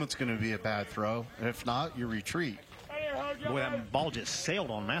 Assume it's going to be a bad throw. And if not, you retreat. Boy, that ball just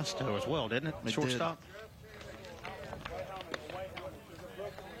sailed on Masto as well, didn't it? It Shortstop. Did.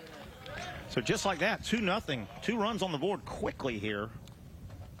 So just like that, 2-0. 2 runs on the board quickly here.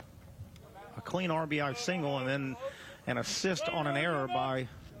 A clean RBI single and then an assist on an error by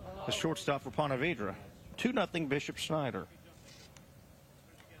the shortstop for Ponte Vedra. 2-0 Bishop Snyder.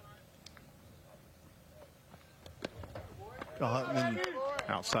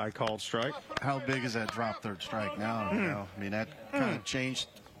 Outside called strike. How big is that drop third strike now? You know, I mean, that kind of changed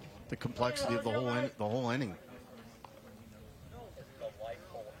the complexity of the whole inning.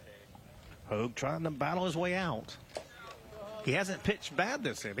 Hogue trying to battle his way out. He hasn't pitched bad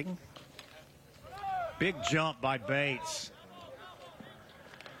this inning. Big jump by Bates.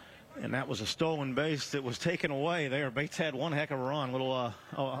 And that was a stolen base that was taken away there. Bates had one heck of a run,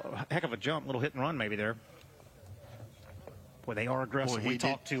 heck of a jump, little hit and run maybe there. Boy, they are aggressive. We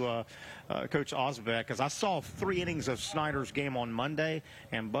talked to Coach Osbeck, because I saw 3 innings of Snyder's game on Monday,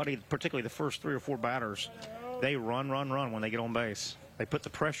 and Buddy, particularly the first 3 or 4 batters, they run when they get on base. They put the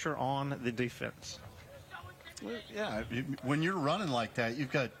pressure on the defense. Yeah, when you're running like that,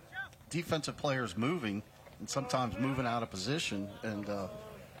 you've got defensive players moving and sometimes moving out of position, and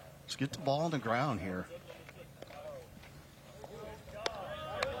just get the ball on the ground here.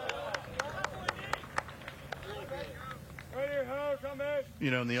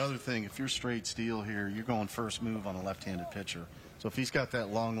 You know, and the other thing, if you're straight steal here, you're going first move on a left-handed pitcher. So if he's got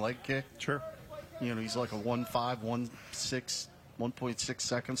that long leg kick, sure, you know, he's like a 1.6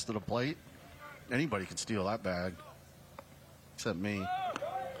 seconds to the plate. Anybody can steal that bag, except me.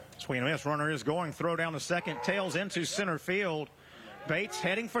 Swing and miss. Runner is going. Throw down the second. Tails into center field. Bates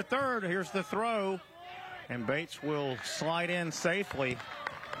heading for third. Here's the throw. And Bates will slide in safely.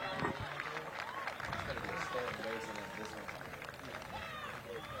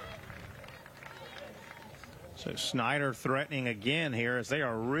 So Snyder threatening again here as they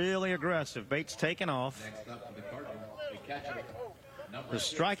are really aggressive. Bates taking off. The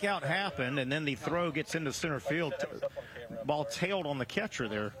strikeout happened, and then the throw gets into center field. Ball tailed on the catcher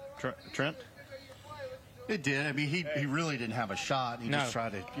there, Trent. It did. I mean, he really didn't have a shot. He just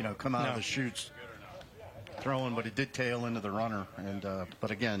tried to, you know, come out of the chutes throwing, but it did tail into the runner. And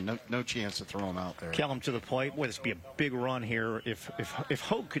but again, no chance to throw him out there. Kellum to the plate. Boy, this would be a big run here if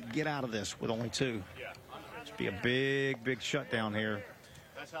Hogue could get out of this with only 2. This would be a big shutdown here.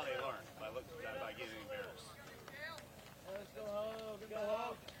 That's how they learn, by getting embarrassed.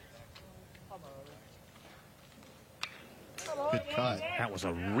 Good cut. That was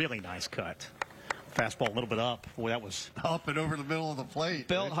a really nice cut. Fastball a little bit up. Boy, that was up and over the middle of the plate.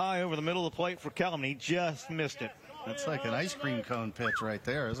 Belt high over the middle of the plate for Kellum. He just missed it. That's like an ice cream cone pitch right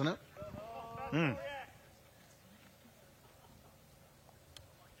there, isn't it?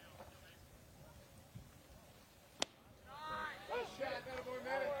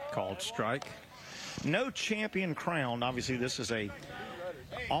 Called strike. No champion crowned. Obviously, this is a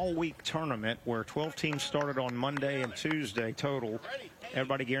all-week tournament where 12 teams started on Monday and Tuesday total.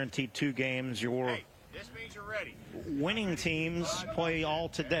 Everybody guaranteed 2 games. Your winning teams play all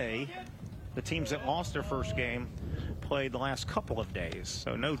today. The teams that lost their first game played the last couple of days.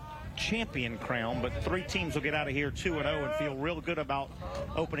 So no champion crown, but 3 teams will get out of here 2-0 and feel real good about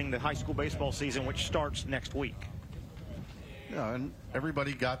opening the high school baseball season, which starts next week. Yeah, and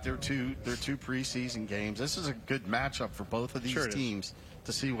everybody got their two preseason games. This is a good matchup for both of these teams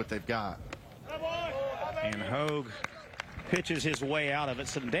to see what they've got. And Hogue pitches his way out of it.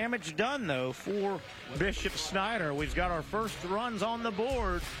 Some damage done, though, for Bishop Snyder. We've got our first runs on the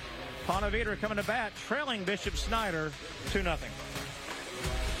board. Ponte Vedra coming to bat, trailing Bishop Snyder 2-0.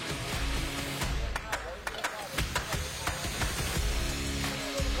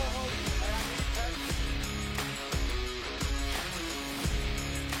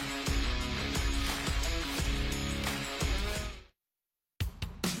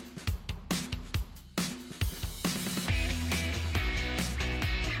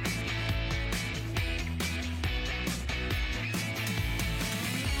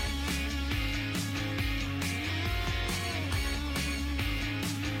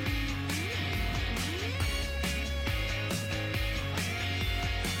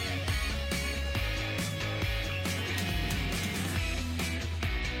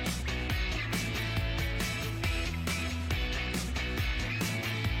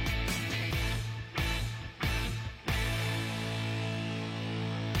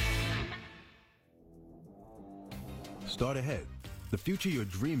 start ahead. The future you're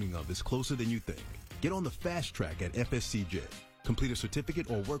dreaming of is closer than you think. Get on the fast track at FSCJ. Complete a certificate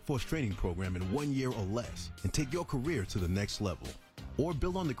or workforce training program in 1 year or less and take your career to the next level. Or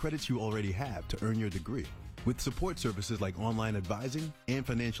build on the credits you already have to earn your degree. With support services like online advising and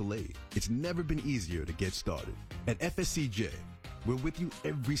financial aid, it's never been easier to get started. At FSCJ, we're with you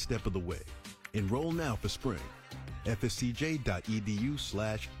every step of the way. Enroll now for spring.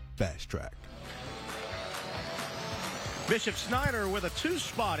 fscj.edu/fasttrack. Bishop Snyder with a 2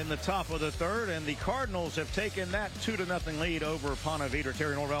 spot in the top of the third, and the Cardinals have taken that 2-0 lead over Ponte Vedra.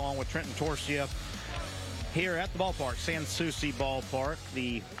 Terry Norvell on with Trenton Torsia here at the ballpark, San Souci Ballpark.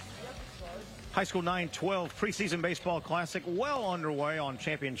 The High School 9-12 preseason baseball classic well underway on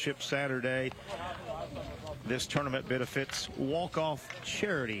Championship Saturday. This tournament benefits walk-off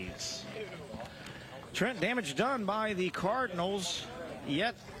charities. Trent, damage done by the Cardinals,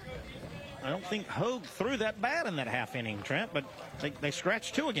 yet I don't think Hogue threw that bad in that half inning, Trent, but they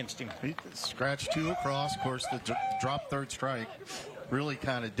scratched 2 against him. He scratched 2 across. Of course, the drop third strike really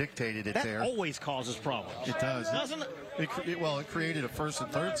kind of dictated it there. That always causes problems. It does. Doesn't it? It created a first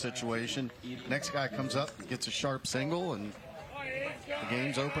and third situation. Next guy comes up, gets a sharp single, and the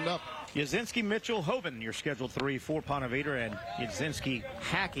game's opened up. Yastrzemski, Mitchell, Hoban, your scheduled 3 for Ponte Vedra, and Yastrzemski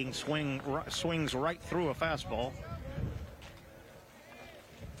hacking swings right through a fastball.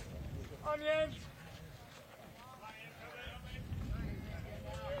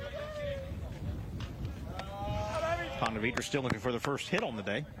 Ponte Vedra still looking for the first hit on the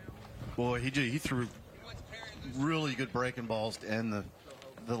day. Boy, he threw really good breaking balls to end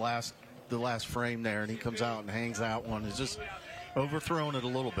the last frame there, and he comes out and hangs out one. He's just overthrown it a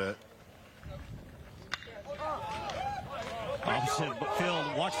little bit. Opposite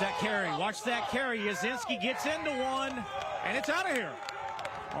field. Watch that carry. Watch that carry. Yastrzemski gets into one, and it's out of here.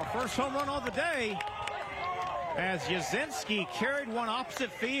 Our first home run of the day, as Yastrzemski carried one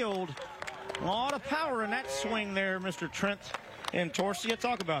opposite field. A lot of power in that swing there, Mr. Trent and Torsia.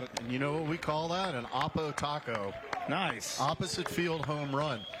 Talk about it. And you know what we call that? An oppo taco. Nice. Opposite field home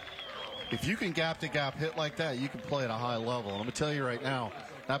run. If you can gap-to-gap hit like that, you can play at a high level. And I'm going to tell you right now,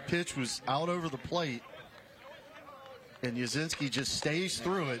 that pitch was out over the plate, and Yastrzemski just stays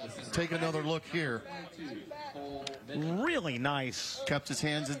through it. Take another look here. Really nice. Kept his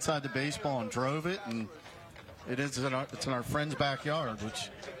hands inside the baseball and drove it, and it's in our friend's backyard,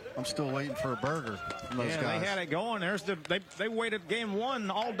 which I'm still waiting for a burger from those guys. They had it going. They waited game 1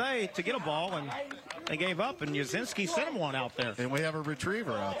 all day to get a ball, and they gave up, and Yastrzemski sent him one out there. And we have a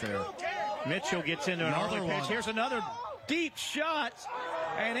retriever out there. Mitchell gets into an early pitch. Here's another deep shot,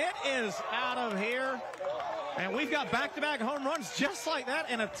 and it is out of here. And we've got back-to-back home runs just like that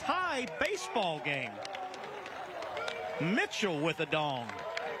in a tied baseball game. Mitchell with a dong.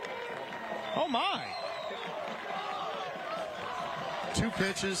 Oh, my. 2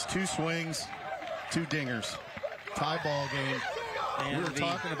 pitches, 2 swings, 2 dingers. Tie ball game. And we were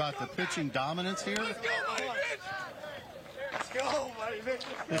talking about the pitching dominance here. Let's go, buddy.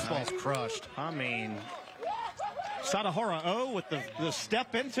 This ball's crushed. I mean, Sadahara O with the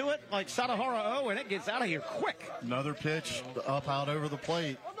step into it, like Sadahara O, and it gets out of here quick. Another pitch up out over the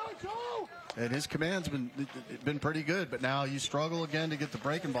plate. And his command's been pretty good, but now you struggle again to get the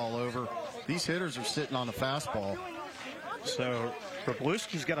breaking ball over. These hitters are sitting on a fastball. So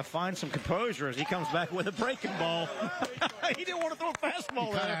Wroblewski's got to find some composure as he comes back with a breaking ball. He didn't want to throw a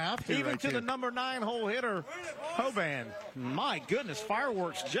fastball there. Even to the number 9 hole hitter, Hoban. My goodness,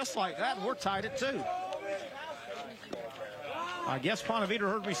 fireworks just like that, and we're tied at 2. I guess Ponte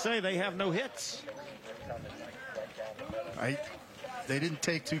Vedra heard me say they have no hits. They didn't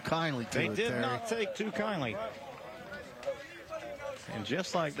take too kindly to it. They did not take too kindly. And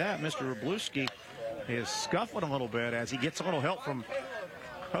just like that, Mr. Wroblewski is scuffling a little bit as he gets a little help from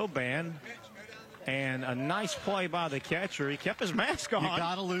Hoban. And a nice play by the catcher. He kept his mask on. You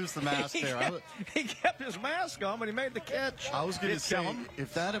got to lose the mask there. He kept his mask on, but he made the catch. I was going to say,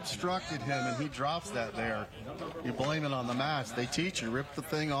 if that obstructed him and he drops that there, you blame it on the mask. They teach you, rip the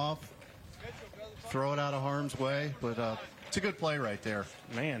thing off, throw it out of harm's way. But it's a good play right there.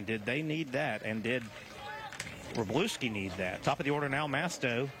 Man, did they need that, and did Wroblewski need that. Top of the order now,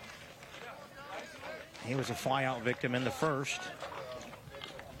 Masto. He was a flyout victim in the first.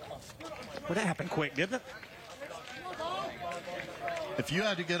 Well, that happened quick, didn't it? If you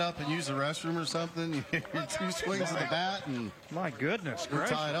had to get up and use the restroom or something, you're 2 swings of the bat, and my goodness, we're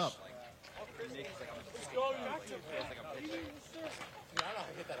tied up.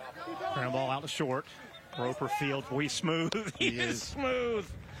 Ground ball out to short. Roper field, boy, smooth. He is smooth.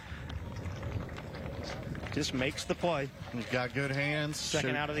 Just makes the play. He's got good hands.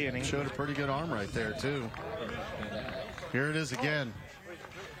 Second out of the inning. Showed a pretty good arm right there, too. Here it is again.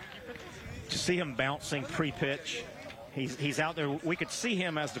 To see him bouncing pre-pitch. He's out there. We could see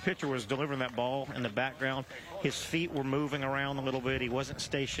him as the pitcher was delivering that ball in the background. His feet were moving around a little bit. He wasn't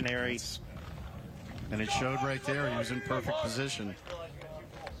stationary. And it showed right there. He was in perfect position.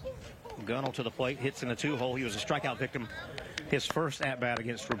 Gunnell to the plate, hits in the 2-hole. He was a strikeout victim. His first at-bat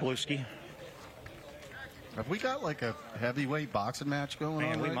against Wroblewski. Have we got like a heavyweight boxing match going on?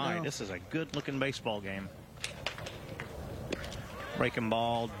 Man, we right might. now? This is a good-looking baseball game. Breaking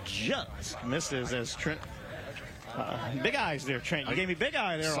ball just misses as Trent. Big eyes there, Trent. You gave me big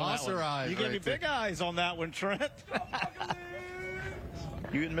eye there on that Saucer one. eyes You gave right me big eyes on that one, Trent.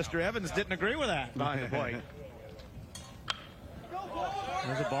 You and Mr. Evans didn't agree with that behind the plate.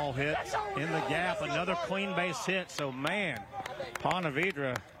 There's a ball hit in the gap. Another clean base hit. So, man, Ponte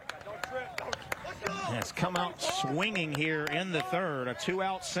Vedra has come out swinging here in the third. A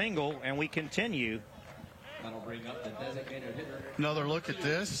 2-out single, and we continue. That'll bring up the designated hitter. Another look at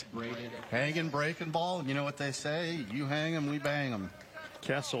this. Hanging, breaking ball. You know what they say? You hang them, we bang them.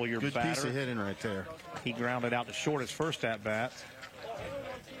 Kessel, your good batter. Piece of hitting right there. He grounded out to short his first at-bat.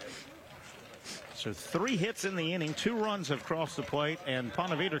 So 3 hits in the inning. 2 runs have crossed the plate, and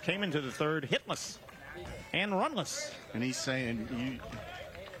Ponte Vedra came into the third hitless and runless. And he's saying,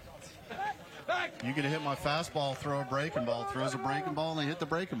 you gonna hit my fastball, throw a breaking ball. Throws a breaking ball, and they hit the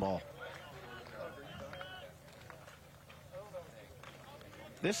breaking ball.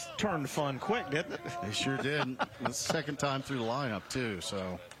 This turned fun quick, didn't it? They sure did. That's the second time through the lineup, too,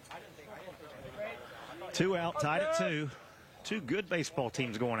 so. 2 out, tied at 2. 2 good baseball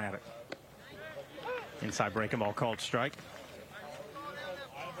teams going at it. Inside breaking ball called strike.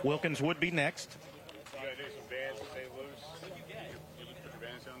 Wilkins would be next. You gotta do some bands to stay loose. You just put your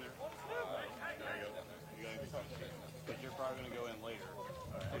bands down there. There you go. But you're probably gonna go in later.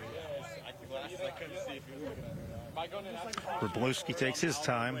 I couldn't see if you were looking at it. Wroblewski takes his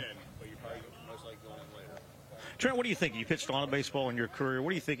time. Trent, what do you think? You pitched a lot of baseball in your career. What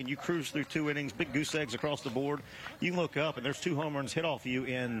are you thinking? You cruise through 2 innings, big goose eggs across the board. You look up, and there's 2 home runs hit off you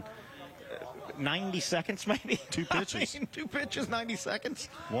in 90 seconds, maybe? 2 pitches. 2 pitches, 90 seconds.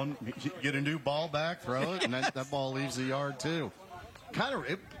 One, get a new ball back, throw it, and that ball leaves the yard, too.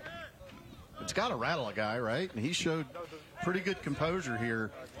 It's got to rattle a guy, right? And he showed pretty good composure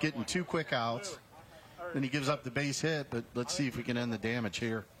here, getting 2 quick outs. Then he gives up the base hit, but let's see if we can end the damage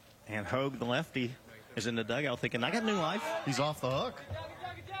here. And Hogue, the lefty, is in the dugout thinking, I got new life. He's off the hook.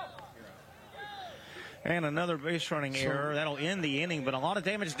 And another base running error. That'll end the inning, but a lot of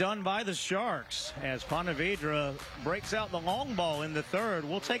damage done by the Sharks as Ponte Vedra breaks out the long ball in the third.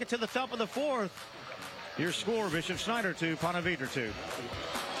 We'll take it to the top of the 4th. Your score, Bishop Snyder 2, Ponte Vedra 2.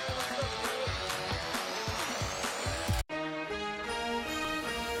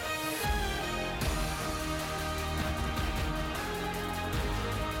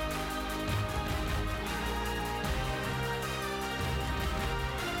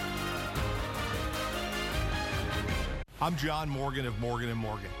 I'm John Morgan of Morgan &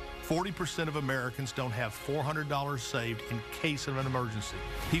 Morgan. 40% of Americans don't have $400 saved in case of an emergency.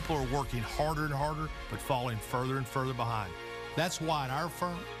 People are working harder and harder, but falling further and further behind. That's why at our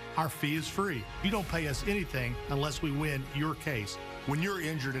firm, our fee is free. You don't pay us anything unless we win your case. When you're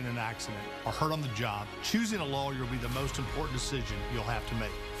injured in an accident or hurt on the job, choosing a lawyer will be the most important decision you'll have to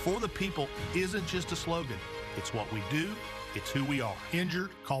make. For the people isn't just a slogan. It's what we do. It's who we are. Injured?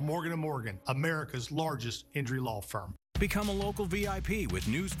 Call Morgan & Morgan, America's largest injury law firm. Become a local VIP with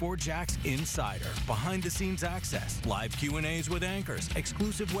News4JAX Insider. Behind-the-scenes access, live Q&As with anchors,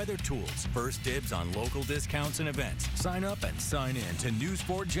 exclusive weather tools, first dibs on local discounts and events. Sign up and sign in to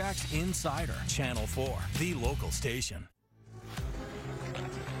News4JAX Insider, Channel 4, the local station.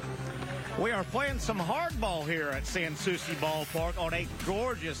 We are playing some hardball here at San Souci Ballpark on a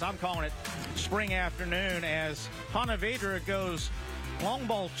gorgeous, I'm calling it, spring afternoon as Ponte Vedra goes long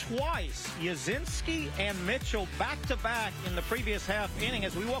ball twice. Yazinski and Mitchell back-to-back in the previous half inning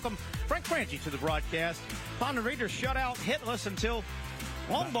as we welcome Frank Franchi to the broadcast. Ponte Vedra shut out hitless until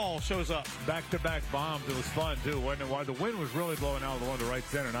long ball shows up. Back-to-back bombs. It was fun, too, wasn't it? While the wind was really blowing out the one to right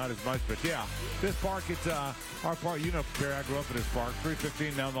center, not as much. But, yeah, this park, it's our park. You know, Barry, I grew up at this park.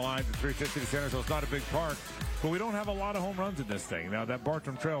 315 down the lines and 350 to center, so it's not a big park. But we don't have a lot of home runs in this thing. Now, that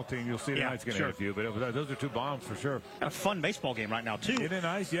Bartram Trail team, you'll see tonight's going to hit a few. But those are 2 bombs for sure. And a fun baseball game right now, too. Isn't it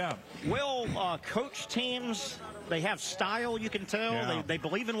nice? Yeah. Well, coach teams, they have style, you can tell. Yeah. They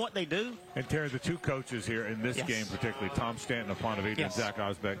believe in what they do. And, Terry, the 2 coaches here in this game particularly, Tom Stanton of Ponte Vedra and Zach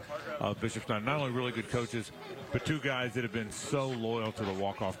Osbeck of Bishop Snyder, not only really good coaches, but 2 guys that have been so loyal to the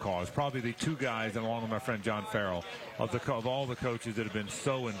walk-off cause. Probably the 2 guys, and along with my friend John Farrell, of all the coaches that have been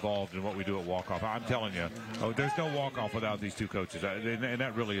so involved in what we do at walk-off. I'm telling you, there's no walk-off without these two coaches, and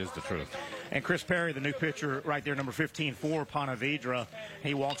that really is the truth. And Chris Perry, the new pitcher right there, number 15 for Ponte Vedra,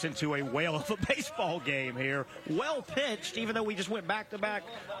 he walks into a whale of a baseball game here. Well pitched, even though we just went back-to-back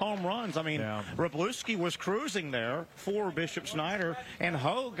home runs. I mean, Wroblewski was cruising there for Bishop Snyder, and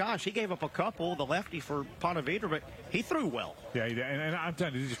gosh, he gave up a couple, the lefty for Ponte Vedra, but he threw well. Yeah, and I'm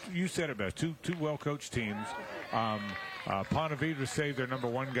telling you, you said it best. Two well-coached teams. Ponte Vedra saved their number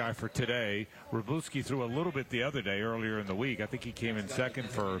one guy for today. Wroblewski threw a little bit the other day, earlier in the week. I think he came in second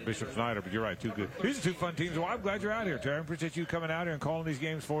for Bishop Snyder, but you're right, two good. These are two fun teams. Well, I'm glad you're out here, Terry. I appreciate you coming out here and calling these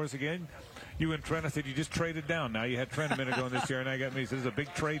games for us again. You and Trent, I said you just traded down. Now you had Trent a minute ago this year, and I got me. So this is a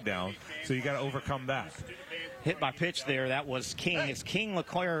big trade down, so you got to overcome that. Hit by pitch there. That was King. It's King,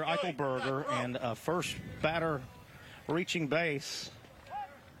 LeClaire, Eichelberger, and first batter reaching base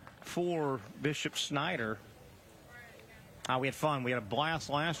for Bishop Snyder. We had fun. We had a blast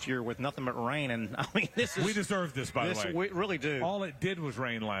last year with nothing but rain, and I mean, we deserved this, by the way. We really do. All it did was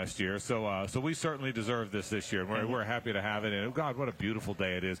rain last year, so we certainly deserve this year. We're happy to have it, and God, what a beautiful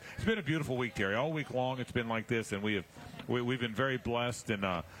day it is. It's been a beautiful week, Terry. All week long, it's been like this, and we've been very blessed,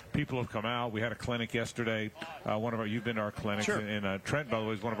 and people have come out. We had a clinic yesterday. You've been to our clinics, sure. and Trent, by the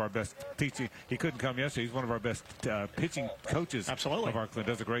way, is one of our best teaching. He couldn't come yesterday. He's one of our best pitching coaches. Absolutely. Of our clinic.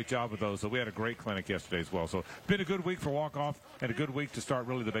 Does a great job with those. So we had a great clinic yesterday as well. So it's been a good week for walk-off and a good week to start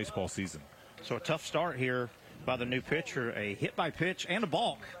really the baseball season. So a tough start here by the new pitcher. A hit by pitch and a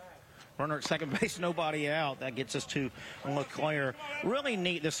balk. Runner at second base, nobody out. That gets us to LeClaire. Really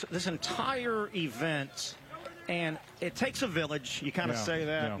neat, this entire event. And it takes a village, you kind of say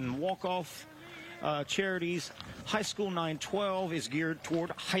that, and walk-off charities. High School 912 is geared toward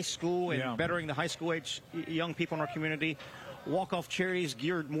high school and bettering the high school age young people in our community. Walk-off charities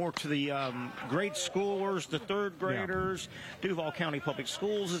geared more to the grade schoolers, the third graders. Duval County Public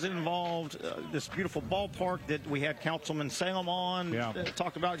Schools is involved. This beautiful ballpark that we had Councilman Salem on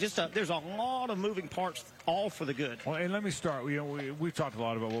talked about. There's a lot of moving parts, all for the good. Well, and let me start. We've talked a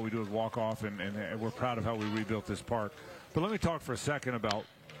lot about what we do with walk-off, and we're proud of how we rebuilt this park. But let me talk for a second about.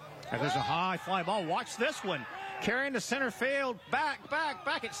 There's a high fly ball. Watch this one. Carrying to center field. Back.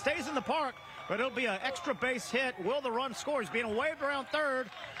 It stays in the park. But it'll be an extra base hit. Will the run score? He's being waved around third.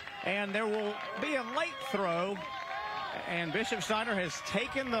 And there will be a late throw. And Bishop Snyder has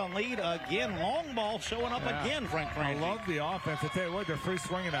taken the lead again. Long ball showing up again, Frank Frankie. I love the offense. I tell you what, they're free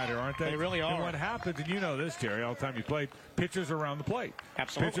swinging out here, aren't they? They really are. And what happens, and you know this, Terry, all the time you played, pitchers around the plate.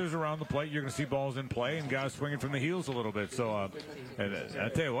 Absolutely. Pitchers around the plate, you're going to see balls in play and guys swinging from the heels a little bit. So, and I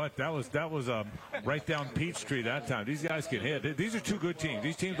tell you what, that was right down Peachtree that time. These guys get hit. These are two good teams.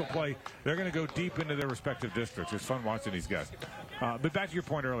 These teams will play. They're going to go deep into their respective districts. It's fun watching these guys. But back to your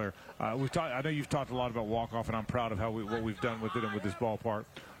point earlier, I know you've talked a lot about walk-off, and I'm proud of what we've done with it and with this ballpark.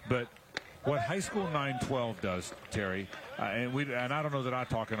 But what High School 912 does, Terry, and I don't know that I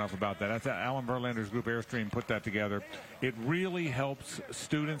talk enough about that. That's Alan Verlander's group, Airstream, put that together. It really helps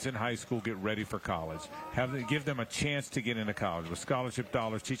students in high school get ready for college. Give them a chance to get into college with scholarship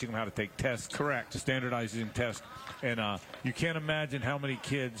dollars, teaching them how to take tests. Correct. Standardizing tests. And you can't imagine how many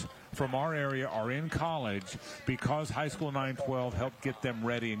kids from our area are in college because High School 912 helped get them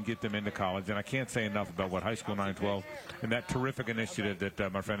ready and get them into college. And I can't say enough about what High School 912 and that terrific initiative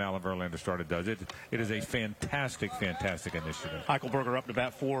that my friend Alan Verlander started does. It is a fantastic initiative. Eichelberger up to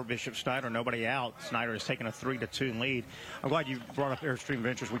bat for Bishop Snyder. Nobody out. Snyder has taken a 3-2 lead. I'm glad you brought up Airstream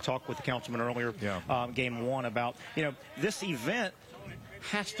Ventures. We talked with the councilman earlier, game one, about, this event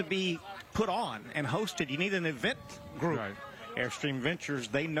has to be put on and hosted. You need an event group. Right. Airstream Ventures,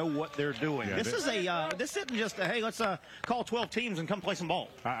 they know what they're doing. This isn't just a, hey, let's call 12 teams and come play some ball.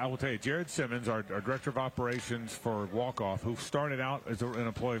 I will tell you, Jared Simmons, our director of operations for Walk-Off, who started out as an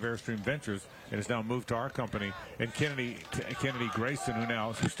employee of Airstream Ventures and has now moved to our company, and Kennedy Grayson,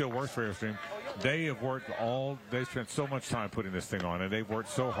 who still works for Airstream, they spent so much time putting this thing on, and they've worked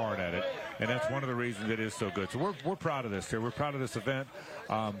so hard at it, and that's one of the reasons it is so good. So we're proud of this, Terry. We're proud of this event.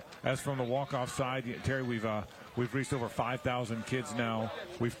 As from the walk-off side, Terry, we've reached over 5,000 kids now.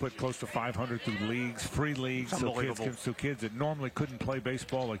 We've put close to 500 through leagues, free leagues, so kids that normally couldn't play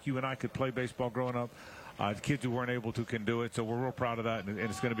baseball, like you and I could play baseball growing up, kids who weren't able to can do it. So we're real proud of that, and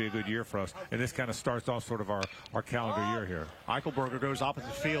it's going to be a good year for us. And this kind of starts off sort of our calendar year here. Eichelberger goes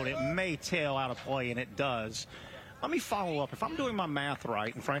opposite field. It may tail out of play, and it does. Let me follow up. If I'm doing my math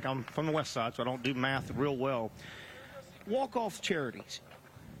right, and Frank, I'm from the west side, so I don't do math real well. Walk-off charities.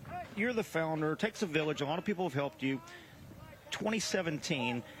 You're the founder. It takes a village. A lot of people have helped you.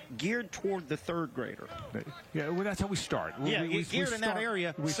 2017, geared toward the third grader. Yeah, well, that's how we start. Geared in that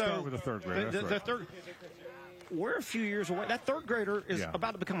area. We start with the third grader. we're a few years away. That third grader is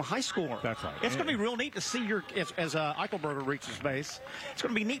about to become a high schooler. That's right. It's going to be real neat to see as Eichelberger reaches base, it's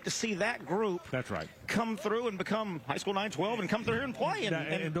going to be neat to see that group. That's right. Come through and become high school 9-12 and come through here and play.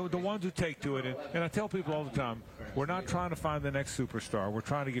 And the ones who take to it, and I tell people all the time, we're not trying to find the next superstar. We're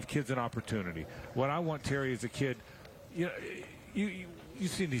trying to give kids an opportunity. What I want, Terry, as a kid, you've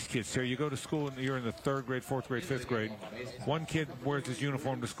seen these kids, Terry. You go to school and you're in the 3rd grade, 4th grade, 5th grade. One kid wears his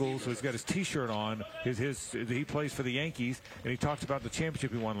uniform to school, so he's got his T-shirt on. He plays for the Yankees, and he talks about the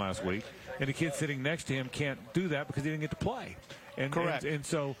championship he won last week. And the kid sitting next to him can't do that because he didn't get to play. Correct. And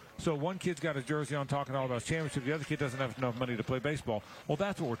so one kid's got his jersey on talking all about championship. The other kid doesn't have enough money to play baseball. Well,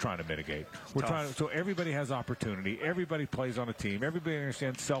 that's what we're trying to mitigate. So everybody has opportunity. Everybody plays on a team. Everybody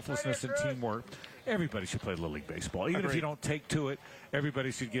understands selflessness and teamwork. Everybody should play Little League Baseball. Even if you don't take to it,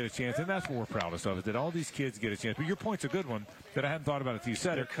 everybody should get a chance. And that's what we're proudest of, is that all these kids get a chance. But your point's a good one that I hadn't thought about until you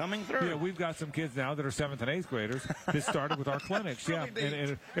said They're coming through. Yeah, we've got some kids now that are 7th and 8th graders that started with our clinics. Yeah,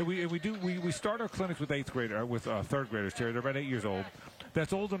 and we start our clinics with 8th grader, with 3rd graders, Terry. They're about 8 years old.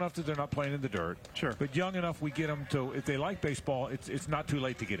 That's old enough that they're not playing in the dirt. Sure. But young enough, we get them to, if they like baseball, it's not too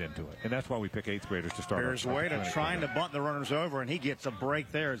late to get into it. And that's why we pick 8th graders to start. There's Vedra trying to bunt the runners over, and he gets a break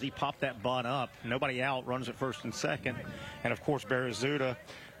there as he popped that bunt up. Nobody out, runs at 1st and 2nd. And, of course, Barazuda,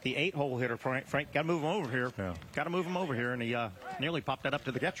 the 8-hole hitter, Frank, got to move him over here. Yeah. Got to move him over here, and he nearly popped that up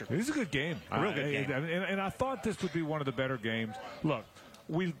to the catcher. This is a good game. A real good game. And I thought this would be one of the better games. Look,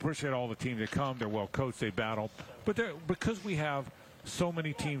 we appreciate all the teams that come. They're well coached. They battle. But because we have so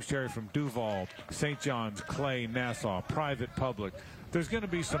many teams, Terry, from Duval, St. John's, Clay, Nassau, private, public, there's going to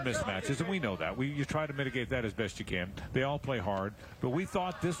be some mismatches, and we know that. You try to mitigate that as best you can. They all play hard, but we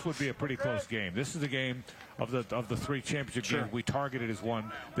thought this would be a pretty close game. This is a game of the 3 championship games we targeted as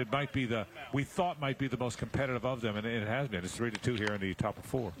one that we thought might be the most competitive of them, and it has been. It's 3-2 here in the top of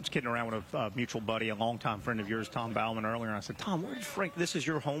 4. I was kidding around with a mutual buddy, a longtime friend of yours, Tom Bauman, earlier, and I said, Tom, where did Frank, this is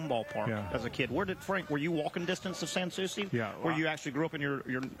your home ballpark as a kid. Where did Frank, were you walking distance of San Souci? Yeah. Where you actually grew up in your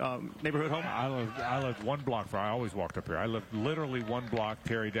neighborhood home? I lived 1 block I always walked up here. I lived literally 1 block,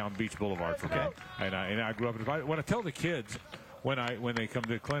 Terry, down Beach Boulevard from here. And I grew up. What I tell the kids when they come to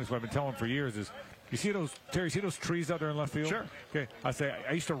the clinics, what I've been telling them for years is, you see those, Terry, see those trees out there in left field? Sure. Okay. I say,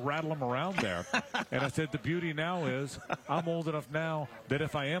 I used to rattle them around there. And I said, the beauty now is I'm old enough now that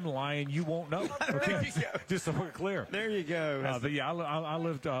if I am lying, you won't know. Okay. Just so we're clear. There you go. But yeah, I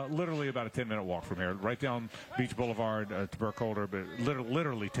lived literally about a 10-minute walk from here, right down Beach Boulevard to Burkholder, but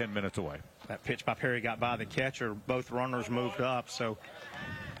literally 10 minutes away. That pitch by Perry got by the catcher. Both runners moved up. So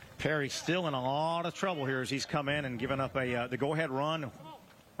Perry still in a lot of trouble here as he's come in and given up the go-ahead run.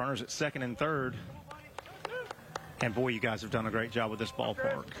 Runners at 2nd and 3rd. And, boy, you guys have done a great job with this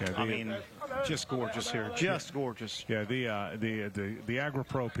ballpark. Yeah, I mean, just gorgeous here. Just gorgeous. Yeah, the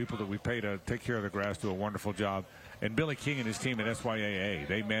AgriPro people that we pay to take care of the grass do a wonderful job. And Billy King and his team at SYAA,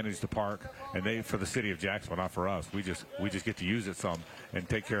 they manage the park, and they, for the city of Jacksonville, not for us. We just get to use it some and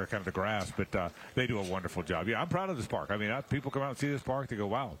take care of kind of the grass. But they do a wonderful job. Yeah, I'm proud of this park. I mean, people come out and see this park, they go,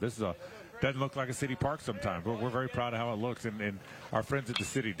 wow, this is doesn't look like a city park sometimes. We're very proud of how it looks. And our friends at the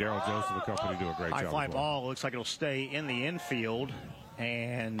city, Daryl Joseph, the company, do a great job. High fly ball looks like it'll stay in the infield.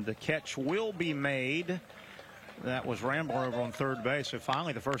 And the catch will be made. That was Rambler over on 3rd base. So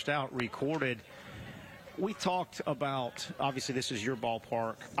finally the first out recorded. We talked about, obviously this is your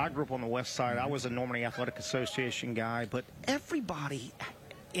ballpark. I grew up on the west side. I was a Normandy Athletic Association guy. But everybody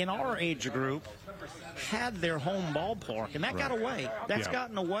in our age group had their home ballpark, and that got away. That's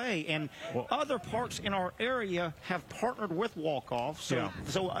gotten away, and other parks in our area have partnered with walk-off, so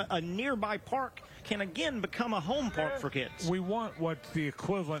a nearby park can again become a home park for kids. We want what's the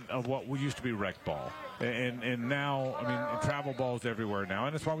equivalent of what we used to be rec ball, and now, I mean, travel balls everywhere now,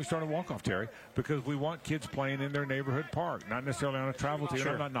 and that's why we started walk-off, Terry, because we want kids playing in their neighborhood park, not necessarily on a travel team.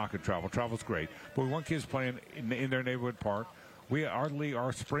 I'm not knocking travel. Travel's great, but we want kids playing in their neighborhood park.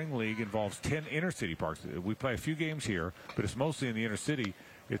 Our spring league involves 10 inner city parks. We play a few games here, but it's mostly in the inner city.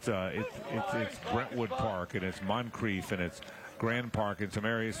 It's Brentwood Park, and it's Moncrief, and it's Grand Park, and some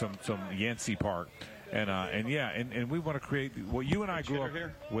areas, some Yancey Park, and we want to create what you and I grew up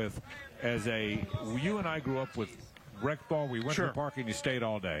with you and I grew up with rec ball. We went to the park and you stayed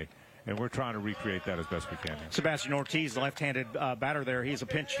all day. And we're trying to recreate that as best we can. Sebastian Ortiz, the left-handed batter there, he's a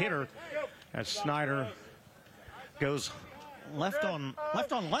pinch hitter as Snyder goes left on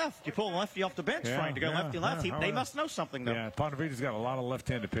left. You pull a lefty off the bench, Frank, to go lefty-left. They must know something, though. Yeah, Ponte Vedra's got a lot of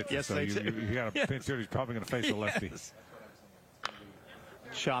left-handed pitches. Yes, so they do. You got a pinch hitter, he's probably going to face a lefty.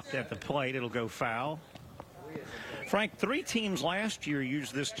 Chopped at the plate. It'll go foul. Frank, 3 teams last year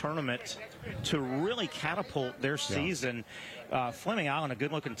used this tournament to really catapult their season. Fleming Island, a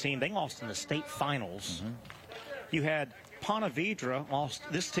good-looking team, they lost in the state finals. you had Ponte Vedra lost.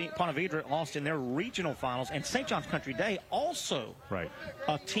 This team, Ponte Vedra, lost in their regional finals, and St. John's Country Day also,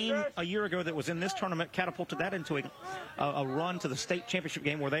 a team a year ago that was in this tournament, catapulted that into a run to the state championship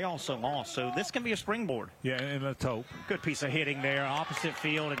game where they also lost. So this can be a springboard. Yeah, and let's hope. Good piece of hitting there, opposite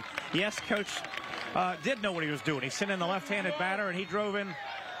field, and yes, Coach did know what he was doing. He sent in the left-handed batter, and he drove in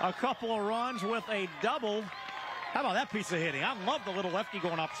a couple of runs with a double. How about that piece of hitting? I love the little lefty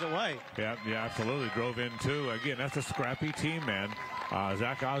going opposite way. Yeah, absolutely. Drove in, too. Again, that's a scrappy team, man.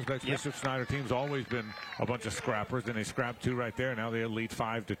 Zach Osbeck's Bishop Snyder team's always been a bunch of scrappers, and they scrapped 2 right there. Now they lead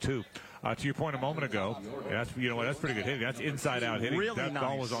 5-2. To your point a moment ago, that's pretty good hitting. That's inside-out hitting. Really that nice.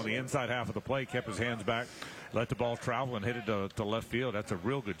 ball was on the inside half of the plate, kept his hands back, let the ball travel, and hit it to left field. That's a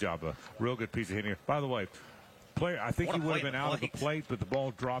real good job, a real good piece of hitting. By the way, I think he would have been out of the plate, but the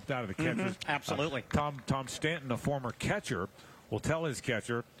ball dropped out of the catcher's. Absolutely. Tom Stanton, a former catcher, will tell his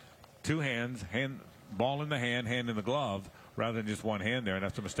catcher, 2 hands, ball in the hand in the glove, rather than just one hand there, and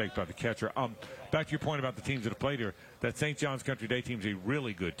that's a mistake by the catcher. Back to your point about the teams that have played here, that St. John's Country Day team is a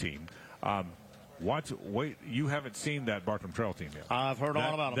really good team. Wait, you haven't seen that Bartram Trail team yet. I've heard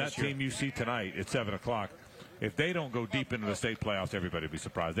all about them that this year. team you see tonight at 7 o'clock. If they don't go deep into the state playoffs, everybody will be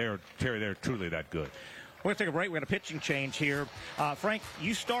surprised. They're truly that good. We're going to take a break. We got a pitching change here. Frank,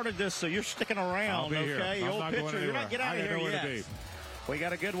 you started this, so you're sticking around, I'll be okay? Here. Old pitcher, you're not getting out of here yet. We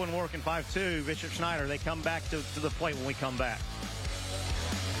got a good one working, 5-2. Bishop Snyder, they come back to the plate when we come back.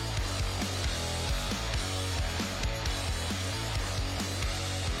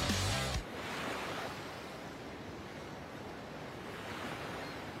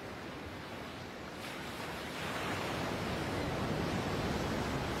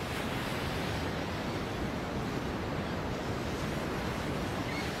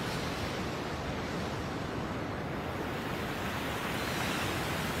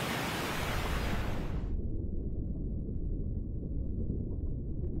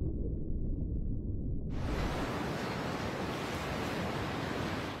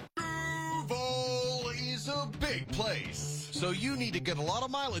 Big place. So you need to get a lot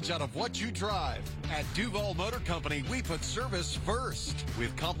of mileage out of what you drive. At Duval Motor Company, we put service first.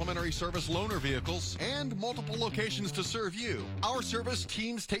 With complimentary service loaner vehicles and multiple locations to serve you, our service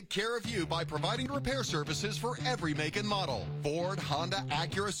teams take care of you by providing repair services for every make and model. Ford, Honda,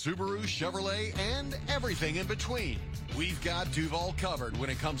 Acura, Subaru, Chevrolet, and everything in between. We've got Duval covered when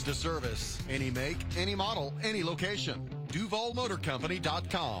it comes to service. Any make, any model, any location.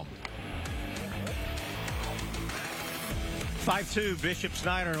 DuvalMotorCompany.com. 5-2, Bishop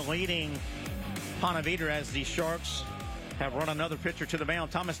Snyder leading Ponte Vedra as the Sharks have run another pitcher to the mound.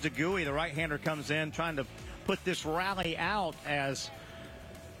 Thomas DeGuy, the right-hander, comes in trying to put this rally out as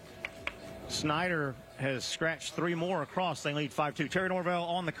Snyder has scratched 3 more across. They lead 5-2. Terry Norvell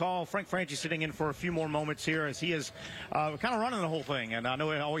on the call. Frank Franchi sitting in for a few more moments here as he is kind of running the whole thing. And I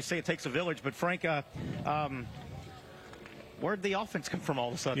know I always say it takes a village, but Frank, where'd the offense come from all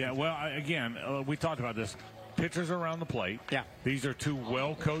of a sudden? Yeah, well, again, we talked about this. Pitchers around the plate. Yeah. These are 2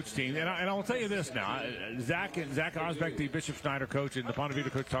 well-coached teams. And I will tell you this now. Zach Osbeck, the Bishop Snyder coach, and the Ponte Vedra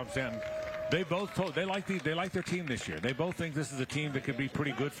coach, Tom Stanton, they both told they like their team this year. They both think this is a team that could be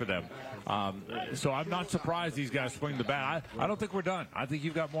pretty good for them. So I'm not surprised these guys swing the bat. I don't think we're done. I think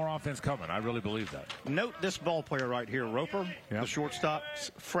you've got more offense coming. I really believe that. Note this ball player right here, Roper, the shortstop,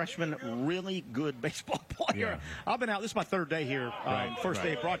 freshman, really good baseball player. Yeah. I've been out. This is my 3rd day here, first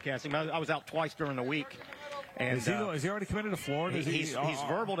day of broadcasting. I was out twice during the week. And is he already committed to Florida? He's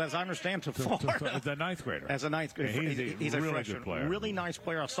verbaled, as I understand, to Florida. As a 9th grader. As a 9th grader. Yeah, he's a really freshman. Good player. Really nice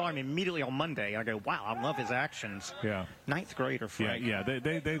player. I saw him immediately on Monday, and I go, wow, I love his actions. Yeah. 9th grader, Frank. Yeah.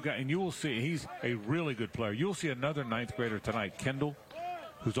 They've got, and you will see, he's a really good player. You'll see another 9th grader tonight, Kendall,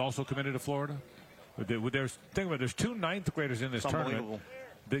 who's also committed to Florida. There's 2 9th graders in this tournament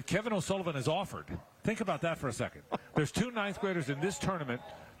that Kevin O'Sullivan has offered. Think about that for a second. There's 2 9th graders in this tournament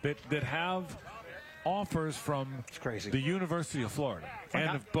that have offers from the University of Florida and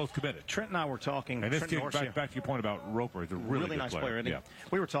have both committed. Trent and I were talking. And this kid, back to your point about Roper, is a really nice player. Yeah.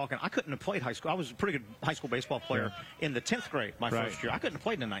 We were talking. I couldn't have played high school. I was a pretty good high school baseball player in the 10th grade my first year. I couldn't have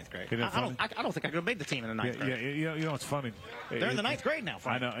played in the 9th grade. I don't think I could have made the team in the 9th grade. Yeah, you know what's funny? They're in the 9th grade now,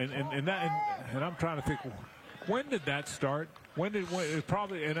 Frank. I know, and I'm trying to think, when did that start? When it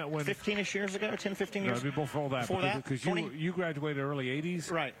probably when 15-ish years ago, 10, 15 years. No, before that. Because you graduated early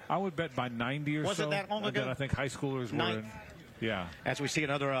 80s. Right. I would bet by 90 or so. Was it that long ago? I think high schoolers were in. Yeah. As we see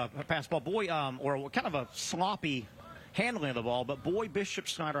another pass ball, or kind of a sloppy handling of the ball, but boy, Bishop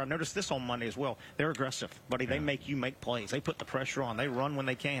Snyder, I noticed this on Monday as well. They're aggressive, buddy. They make you make plays. They put the pressure on. They run when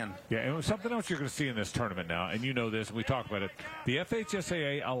they can. Yeah, and something else you're going to see in this tournament now, and you know this, and we talk about it. The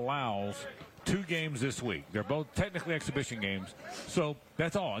FHSAA allows 2 games this week. They're both technically exhibition games, so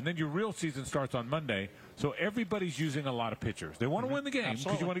that's all. And then your real season starts on Monday, so everybody's using a lot of pitchers. They want to win the game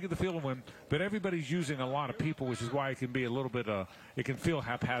because you want to get the feel of win, but everybody's using a lot of people, which is why it can be a little bit, it can feel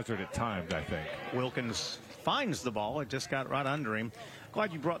haphazard at times, I think. Wilkins finds the ball. It just got right under him.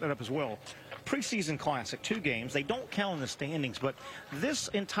 Glad you brought that up as well. Preseason Classic, 2 games. They don't count in the standings, but this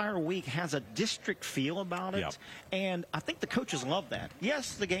entire week has a district feel about it, and I think the coaches love that.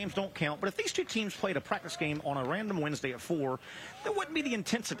 Yes, the games don't count, but if these 2 teams played a practice game on a random Wednesday at 4, there wouldn't be the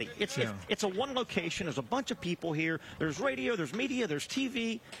intensity. It's a one location. There's a bunch of people here. There's radio, there's media, there's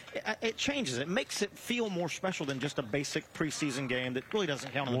TV. It changes. It makes it feel more special than just a basic preseason game that really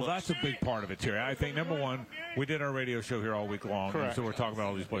doesn't count in the books. Well, that's a big part of it, Terry. I think, number one, we did our radio show here all week long, and so we're talking about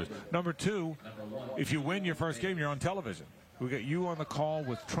all these players. Number 2, if you win your first game, you're on television. We got you on the call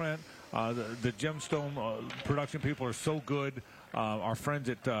with Trent. The Gemstone production people are so good. Our friends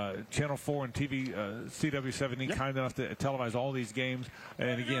at Channel 4 and TV, CW17, kind enough to televise all these games.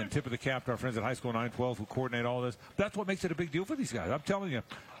 And again, tip of the cap to our friends at High School 912 who coordinate all this. That's what makes it a big deal for these guys. I'm telling you,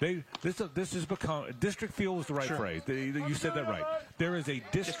 this has become, district feel is the right phrase. You said that right. There is a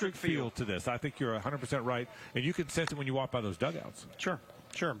district feel to this. I think you're 100% right. And you can sense it when you walk by those dugouts. Sure.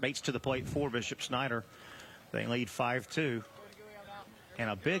 Bates to the plate for Bishop Snyder. They lead 5-2. And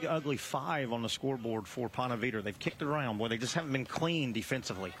a big, ugly 5 on the scoreboard for Ponte Vedra. They've kicked it around. Boy, they just haven't been clean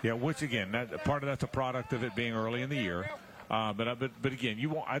defensively. Yeah, which, again, part of that's a product of it being early in the year. But again,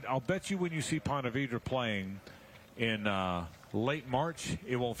 I'll bet you when you see Ponte Vedra playing in late March,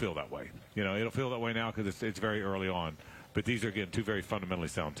 it won't feel that way. You know, it'll feel that way now because it's very early on. But these are, again, 2 very fundamentally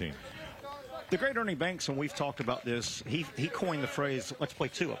sound teams. The great Ernie Banks, and we've talked about this, he coined the phrase, let's play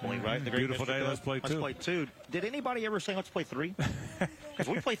 2, I believe, right? The Beautiful day, let's play 2. Let's play 2. Did anybody ever say let's play 3? Because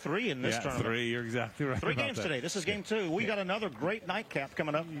we play 3 in this tournament. 3, you're exactly right. 3 games today. This is game 2. We got another great nightcap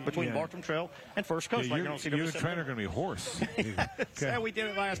coming up between Bartram Trail and First Coast. You and Trent are going to be hoarse. Yeah, we did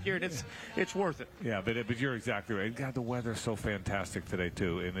it last year, and it's worth it. Yeah, but you're exactly right. God, the weather's so fantastic today,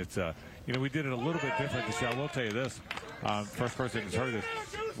 too. And it's, we did it a little bit different this year. I will tell you this. First person who's heard this.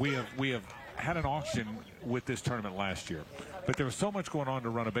 We have had an auction with this tournament last year, but there was so much going on to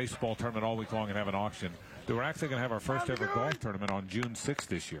run a baseball tournament all week long and have an auction that we're actually going to have our first ever golf tournament on June 6th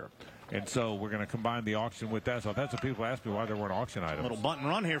this year. And so we're going to combine the auction with that. So that's what people ask me why there weren't auction items. A little bunt and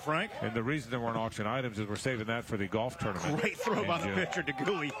run here, Frank. And the reason there weren't auction items is we're saving that for the golf tournament. Great throw by the pitcher to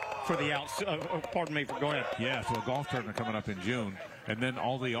Gooley for the outs. Pardon me for going ahead. Yeah, so a golf tournament coming up in June. And then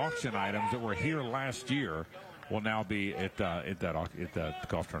all the auction items that were here last year will now be at the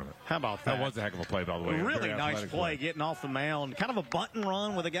golf tournament. How about that? That was a heck of a play, by the way. Really nice play, getting off the mound. Kind of a bunt and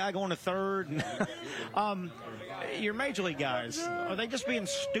run with a guy going to third. Your Major League guys, are they just being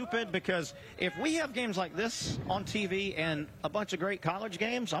stupid? Because if we have games like this on TV and a bunch of great college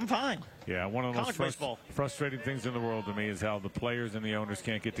games, I'm fine. Yeah, one of the most frustrating things in the world to me is how the players and the owners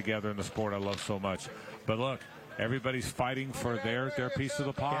can't get together in the sport I love so much. But look, everybody's fighting for their piece of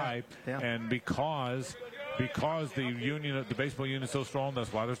the pie, and because the union, the baseball union is so strong,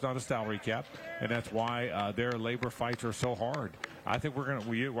 that's why there's not a salary cap, and that's why their labor fights are so hard. I think we're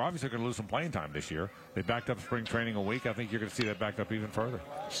obviously going to lose some playing time this year. They backed up spring training a week. I think you're going to see that backed up even further.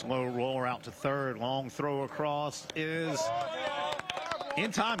 Slow roller out to third. Long throw across is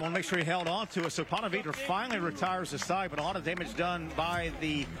in time. Want to make sure he held on to it. So Ponte Vedra finally retires the side, but a lot of damage done by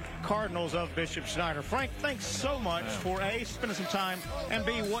the Cardinals of Bishop Snyder. Frank, thanks so much for A, spending some time, and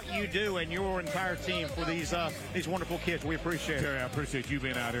B, what you do and your entire team for these wonderful kids. We appreciate it. Terry, I appreciate you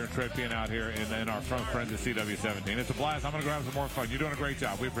being out here and Trent being out here and our friends at CW17. It's a blast. I'm going to go have some more fun. You're doing a great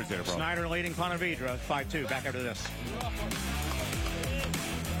job. We appreciate it, bro. Snyder leading Ponte Vedra 5-2. Back after this.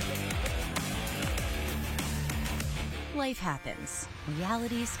 Life happens.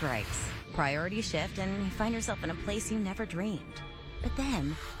 Reality strikes. Priorities shift, and you find yourself in a place you never dreamed. But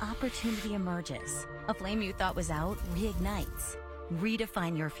then, opportunity emerges. A flame you thought was out reignites.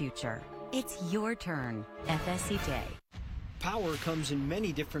 Redefine your future. It's your turn. FSCJ. Power comes in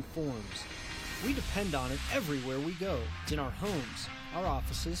many different forms. We depend on it everywhere we go. It's in our homes, our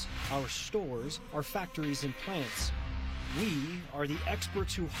offices, our stores, our factories and plants. We are the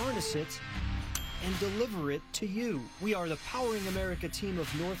experts who harness it and deliver it to you. We are the Powering America team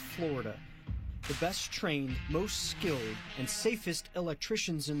of North Florida. The best trained, most skilled, and safest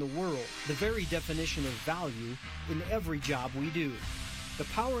electricians in the world. The very definition of value in every job we do. The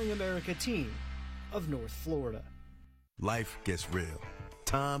Powering America team of North Florida. Life gets real.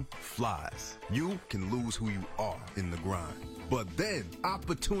 Time flies. You can lose who you are in the grind. But then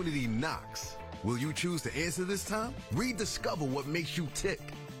opportunity knocks. Will you choose to answer this time? Rediscover what makes you tick.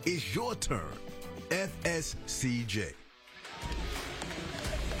 It's your turn. FSCJ.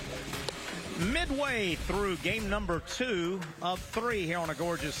 midway through game number 2 of 3 here on a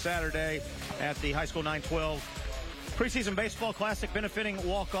gorgeous Saturday at the High School 912 Preseason Baseball Classic benefiting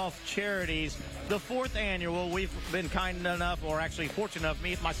walk-off charities. The 4th annual. We've been kind enough, or actually fortunate enough,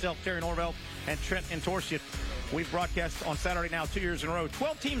 me, myself, Terry Norvell, and Trent Entorcia. We've broadcast on Saturday now 2 years in a row.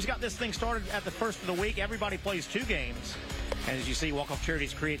 12 teams got this thing started at the first of the week. Everybody plays 2 games. And as you see, Walk-Off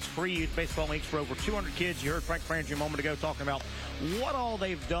Charities creates free youth baseball leagues for over 200 kids. You heard Frank Frangie a moment ago talking about what all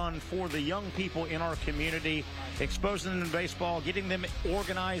they've done for the young people in our community, exposing them to baseball, getting them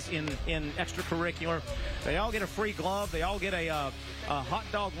organized in extracurricular. They all get a free glove. They all get a hot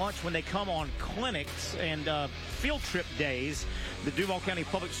dog lunch when they come on clinics and field trip days. The Duval County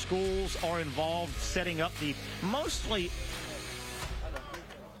Public Schools are involved setting up the mostly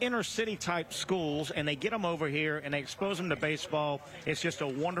inner city type schools, and they get them over here and they expose them to baseball. It's just a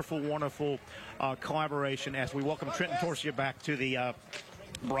wonderful, wonderful collaboration as we welcome Trent Entorcia back to the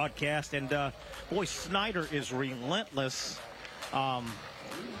broadcast. And boy, Snyder is relentless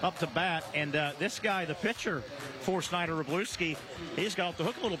up to bat. And this guy, the pitcher for Snyder, Wroblewski, he's got off the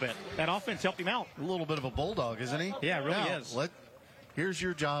hook a little bit. That offense helped him out. A little bit of a bulldog, isn't he? Yeah, it really is. Here's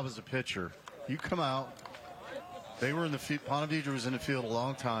your job as a pitcher. You come out. They were in the field. Ponte Vedra was in the field a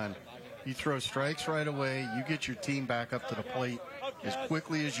long time. You throw strikes right away. You get your team back up to the plate as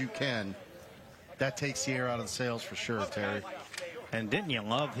quickly as you can. That takes the air out of the sails for sure, Terry. And didn't you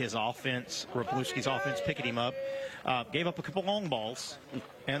love his offense, Wroblewski's offense, picking him up? Gave up a couple long balls,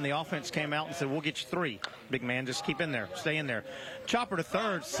 and the offense came out and said, we'll get you 3. Big man, just keep in there. Stay in there. Chopper to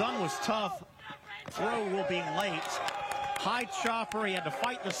third. Sun was tough. Throw will be late. High chopper. He had to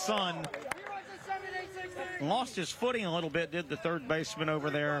fight the sun. Lost his footing a little bit, did the third baseman over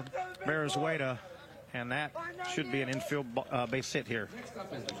there, Barazueta, and that should be an infield base hit here.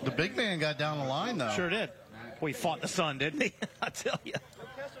 The big man got down the line, though. Sure did. Well, he fought the sun, didn't he? I tell you.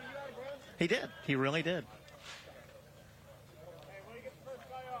 He did. He really did.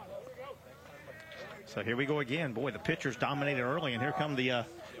 So here we go again. Boy, the pitchers dominated early, and here come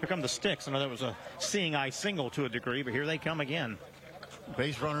the sticks. I know that was a seeing eye single to a degree, but here they come again.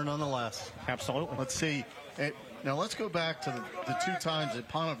 Base runner nonetheless. Absolutely. Let's see. Now let's go back to the 2 times that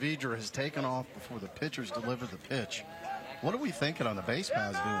Ponte Vedra has taken off before the pitchers deliver the pitch. What are we thinking on the base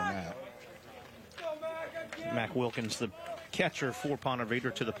paths doing that? Mac Wilkins, the catcher for Ponte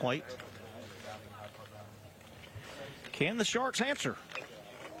Vedra, to the plate. Can the Sharks answer?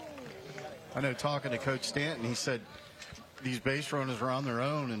 I know talking to Coach Stanton, he said these base runners are on their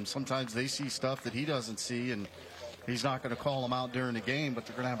own, and sometimes they see stuff that he doesn't see, and he's not going to call them out during the game, but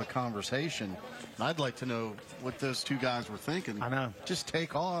they're going to have a conversation. And I'd like to know what those 2 guys were thinking. I know. Just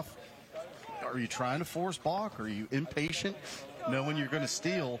take off. Are you trying to force balk? Are you impatient, knowing you're going to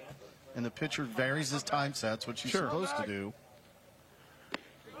steal? And the pitcher varies his time sets, which he's supposed to do.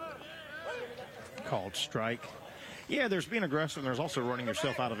 Called strike. Yeah, there's being aggressive, and there's also running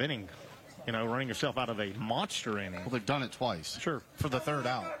yourself out of inning. You know, running yourself out of a monster inning. Well, they've done it twice. Sure. For the 3rd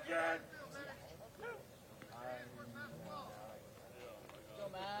out.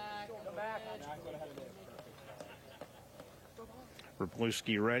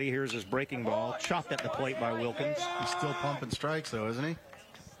 Wroblewski ready. Here's his breaking ball. Chopped at the plate by Wilkins. He's still pumping strikes, though, isn't he?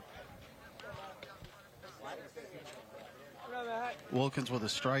 Wilkins with a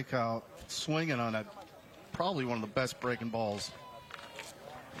strikeout, swinging on it. Probably one of the best breaking balls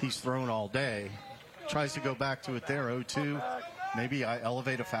he's thrown all day. Tries to go back to it there, 0-2. Maybe I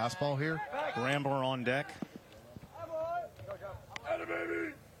elevate a fastball here. Rambler on deck.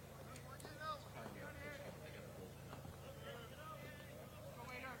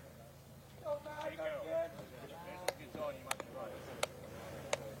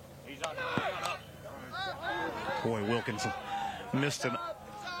 Boy, Wilkins missed an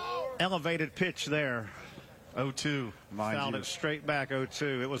elevated pitch there. 0-2, mind Fouled you. it straight back,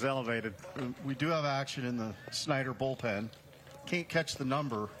 0-2. It was elevated. We do have action in the Snyder bullpen. Can't catch the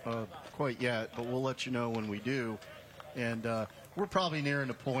number quite yet, but we'll let you know when we do. And we're probably nearing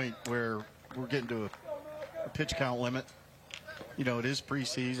the point where we're getting to a pitch count limit. You know, it is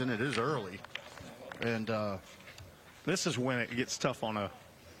preseason. It is early. And this is when it gets tough on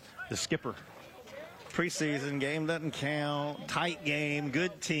the skipper. Preseason game doesn't count. Tight game,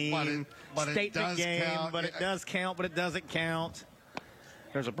 good team. But it Statement does game, count. but it does count, but it doesn't count.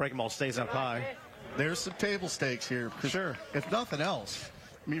 There's a breaking ball, stays up high. There's some table stakes here. Sure. If nothing else,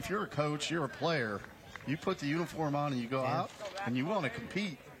 I mean, if you're a coach, you're a player, you put the uniform on and you go out and you want to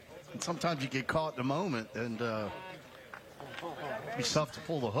compete. And sometimes you get caught in the moment, and it's tough to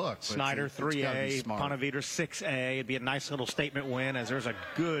pull the hook. Snyder 3A, Ponte Vedra 6A. It'd be a nice little statement win as there's a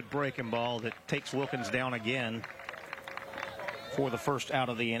good breaking ball that takes Wilkins down again. for the first out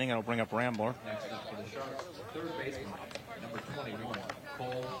of the inning. It'll bring up Rambler. Next up for the Sharks, third baseman, number 21,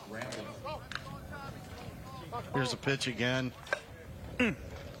 Cole Rambler. Here's a pitch again.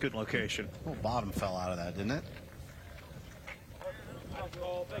 Good location. Well, bottom fell out of that, didn't it?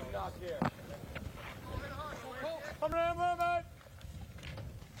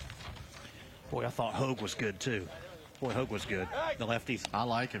 Boy, I thought Hogue was good, too. Boy, Hogue was good. The lefties. I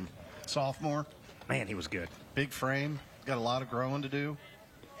like him. Sophomore. Man, he was good. Big frame. Got a lot of growing to do.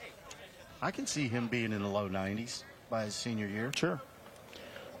 I can see him being in the low 90s by his senior year. Sure.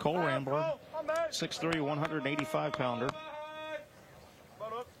 Cole Rambler, 6'3", 185-pounder.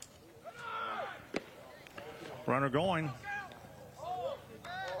 Runner going.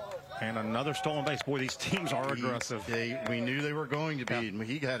 And another stolen base. Boy, these teams are aggressive. We knew they were going to be. Yeah.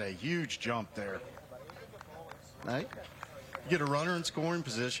 He had a huge jump there. Right? You get a runner in scoring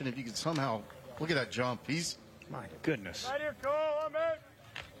position. If you could somehow look at that jump, he's. My goodness.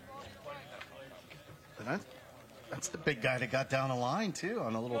 That's the big guy that got down the line, too,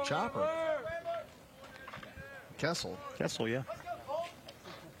 on a little chopper. Kessel, yeah.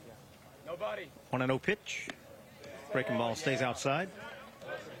 1-0 pitch. Breaking ball stays outside.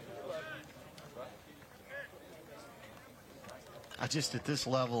 At this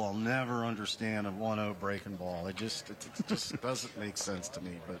level, I'll never understand a 1-0 breaking ball. It just doesn't make sense to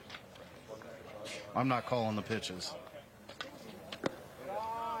me, but I'm not calling the pitches.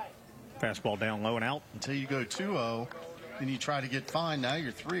 Fastball down low and out. Until you go 2-0, then you try to get fine. Now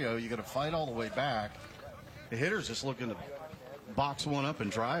you're 3-0. You got to fight all the way back. The hitter's just looking to box one up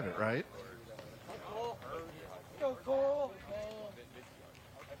and drive it, right?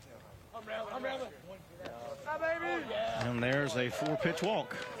 And there's a 4-pitch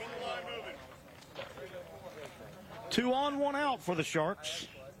walk. 2 on, 1 out for the Sharks.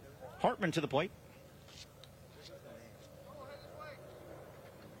 Hartman to the plate.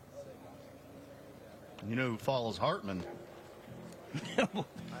 You know who follows Hartman?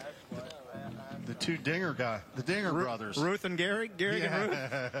 The two Dinger the Dinger brothers. Ruth and Gary? Gary and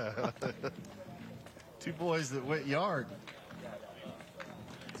Ruth? Two boys that went yard.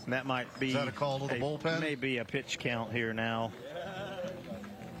 And that might be. Is that a call to the bullpen? Maybe a pitch count here now.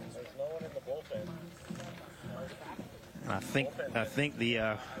 I think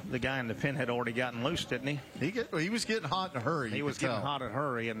the guy in the pen had already gotten loose, didn't he? He was getting hot in a hurry. He was getting hot in a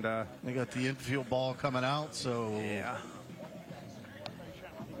hurry, and they got the infield ball coming out, so yeah.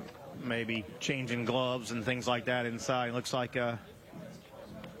 Maybe changing gloves and things like that inside. It looks like,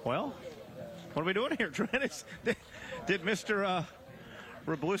 well, what are we doing here, Trent? Did Mr.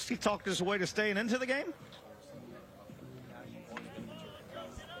 Wroblewski talk his way to staying into the game?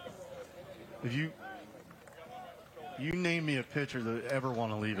 If you name me a pitcher that ever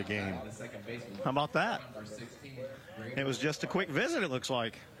want to leave a game. How about that? It was just a quick visit, it looks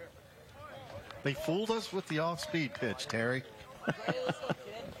like. They fooled us with the off-speed pitch, Terry.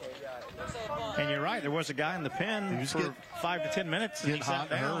 And you're right, there was a guy in the pen for 5 to 10 minutes, and he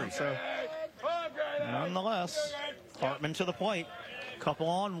sat down. So, nonetheless, Hartman to the plate. Couple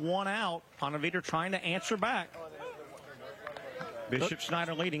on, 1 out. Ponte trying to answer back. Bishop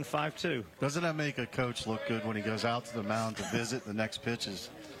Snyder leading 5-2. Doesn't that make a coach look good when he goes out to the mound to visit? The next pitch is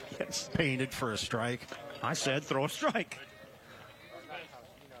painted for a strike. I said throw a strike.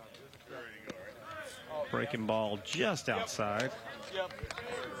 Breaking ball just outside.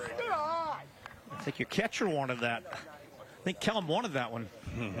 I think your catcher wanted that. I think Kellum wanted that one.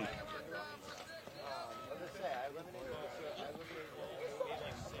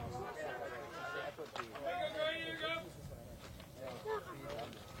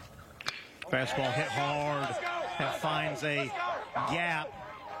 Fastball hit hard. That finds a gap.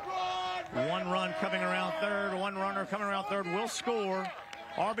 1 run coming around third. 1 runner coming around third will score.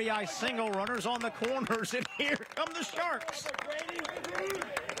 RBI single. Runners on the corners. And here come the Sharks.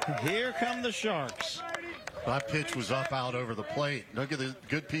 Here come the Sharks. That pitch was up out over the plate. Look at the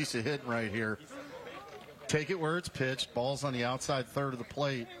good piece of hitting right here. Take it where it's pitched. Ball's on the outside third of the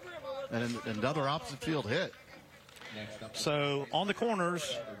plate. And another opposite field hit. So on the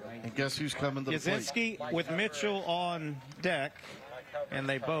corners, and guess who's coming to the plate? Yazinski with Mitchell on deck, and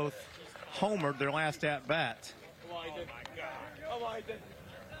they both homered their last at bat.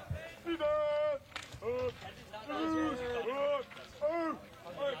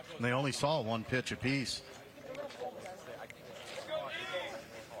 And they only saw 1 pitch apiece.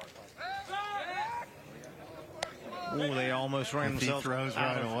 Ooh, they almost ran themselves. He throws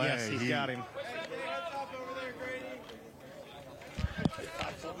right away. Yes, he's got him.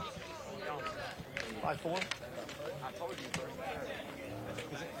 5-4? I told you.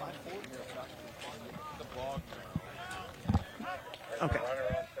 Is it 5-4? The blog. Okay.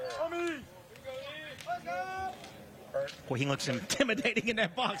 Well, he looks intimidating in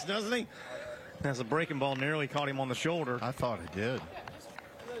that box, doesn't he? As the breaking ball nearly caught him on the shoulder. I thought it did.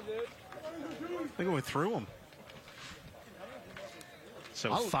 I think it went through him.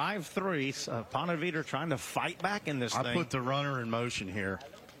 So 5-3. Ponte Vedra trying to fight back in this thing. I put the runner in motion here.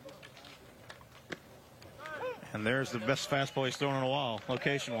 And there's the best fastball he's thrown in a while,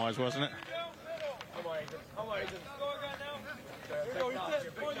 location-wise, wasn't it?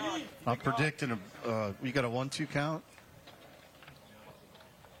 I'm predicting you got a 1-2 count.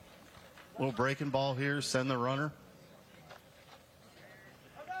 Little breaking ball here. Send the runner.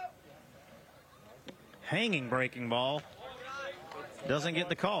 Hanging breaking ball. Doesn't get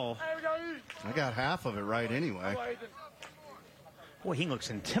the call. I got half of it right anyway. Boy, he looks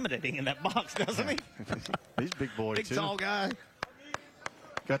intimidating in that box, doesn't he? He's a big boy, big too. Tall guy.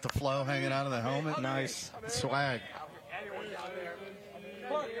 Got the flow hanging out of the helmet. Nice. Swag.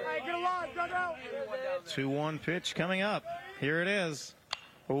 2-1 pitch coming up. Here it is.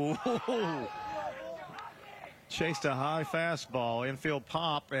 Ooh. Chased a high fastball, infield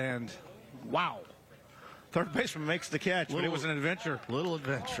pop, and wow. Third baseman makes the catch, but it was an adventure. Little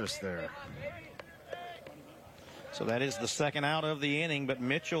adventurous there. So that is the second out of the inning, but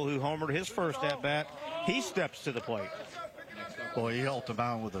Mitchell, who homered his first at-bat, he steps to the plate. Boy, he helped him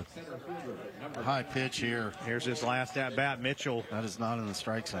out with a high pitch here. Here's his last at-bat, Mitchell. That is not in the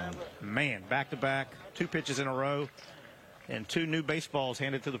strike zone. Man, back-to-back, 2 pitches in a row, and 2 new baseballs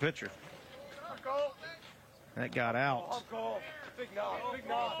handed to the pitcher. That got out.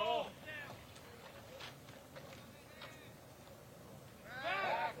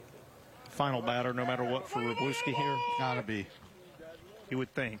 Final batter, no matter what, for Wroblewski here. Gotta be. You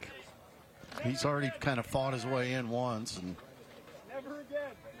would think. He's already kind of fought his way in once, and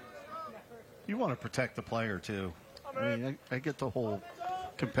you want to protect the player too. I mean, I get the whole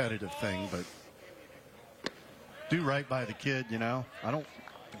competitive thing, but do right by the kid. You know, I don't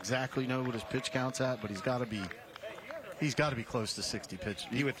exactly know what his pitch count's at, but he's got to be close to 60 pitches.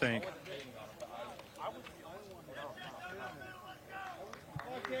 You would think.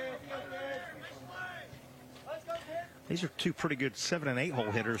 These are 2 pretty good 7 and 8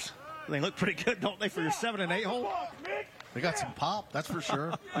 hole hitters. They look pretty good, don't they, for your 7 and 8 hole? They got some pop, that's for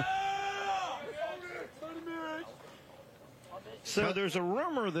sure. So there's a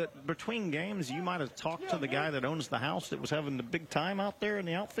rumor that between games you might have talked to the guy that owns the house that was having the big time out there in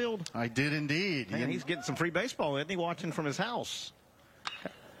the outfield. I did indeed. Man, he's getting some free baseball, isn't he, watching from his house?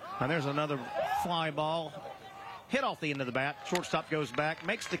 And there's another fly ball. Hit off the end of the bat. Shortstop goes back,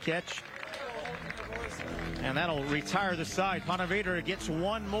 makes the catch. And that'll retire the side. Ponte Vedra gets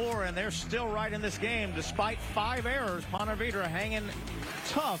 1 more, and they're still right in this game. Despite 5 errors, Ponte Vedra hanging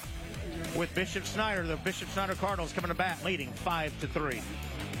tough with Bishop Snyder. The Bishop Snyder Cardinals coming to bat, leading 5-3.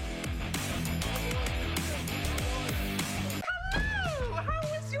 Hello! How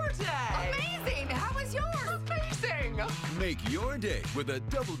was your day? Amazing! How was yours? Amazing! Make your day with a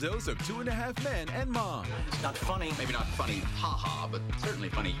double dose of 2.5 Men and Mom. It's not funny. Maybe not funny, ha-ha, but certainly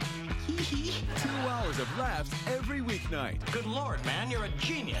funny. 2 hours of laughs every weeknight. Good Lord, man, you're a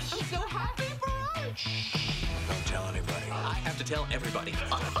genius. I'm so happy for us! Don't tell anybody. I have to tell everybody.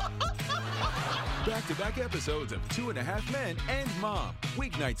 Back-to-back episodes of 2.5 Men and Mom.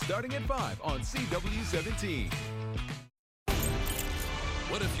 Weeknights starting at 5 on CW17.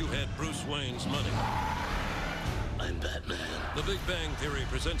 What if you had Bruce Wayne's money? I'm Batman. The Big Bang Theory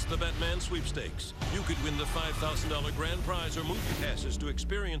presents the Batman Sweepstakes. You could win the $5,000 grand prize or movie passes to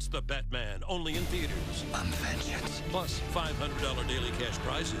experience the Batman, only in theaters. I'm vengeance. Plus $500 daily cash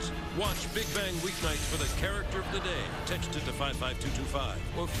prizes. Watch Big Bang weeknights for the character of the day. Text it to 55225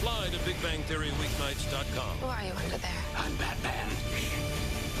 or fly to BigBangTheoryWeeknights.com. Who are you under there? I'm Batman.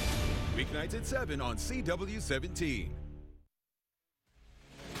 Weeknights at 7 on CW17.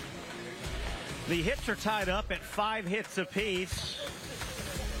 The hits are tied up at 5 hits apiece,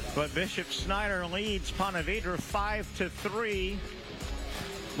 but Bishop Snyder leads Ponte Vedra 5-3.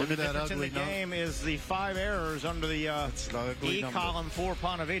 Look at that difference ugly in the game is the 5 errors under the E column for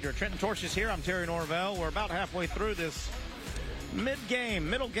Ponte Vedra. Trenton Torch is here. I'm Terry Norvell. We're about halfway through this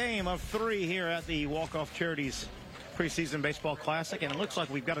middle game of 3 here at the Walk-Off Charities Preseason Baseball Classic, and it looks like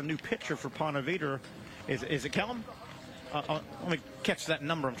we've got a new pitcher for Ponte Vedra. Is it Kellum? Let me catch that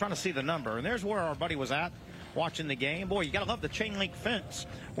number. I'm trying to see the number. And there's where our buddy was at watching the game. Boy, you got to love the chain link fence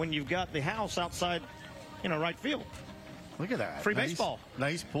when you've got the house outside, right field. Look at that. Free baseball.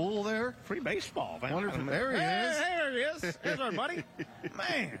 Nice pool there. Free baseball. Man. There he is. There he is. There's our buddy.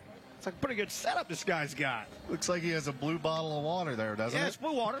 Man, it's like a pretty good setup this guy's got. Looks like he has a blue bottle of water there, doesn't it? Yeah, it's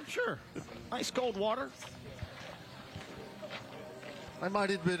blue water. Sure. Nice cold water. I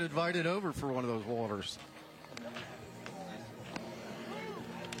might have been invited over for one of those waters.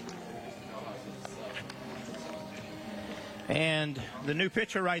 And the new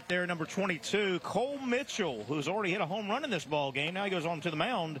pitcher right there, number 22, Cole Mitchell, who's already hit a home run in this ball game. Now he goes on to the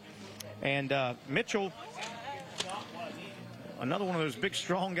mound. And Mitchell, another one of those big,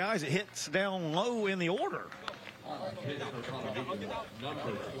 strong guys that hits down low in the order. Number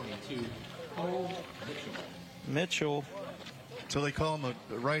 22, Cole Mitchell. So they call him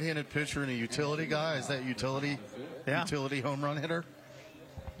a right-handed pitcher and a utility guy? Is that utility home run hitter?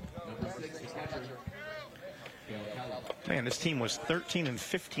 Man, this team was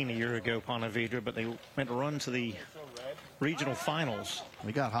 13-15 a year ago, Ponte Vedra, but they went to run to the regional finals.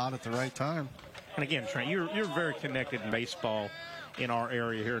 We got hot at the right time. And again, Trent, you're very connected in baseball in our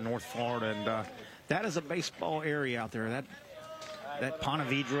area here in North Florida, and that is a baseball area out there. That Ponte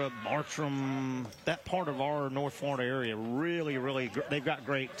Vedra, Bartram, that part of our North Florida area, really, they've got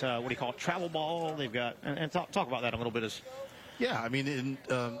great, what do you call it, travel ball. They've got, and talk about that a little bit. Yeah, I mean,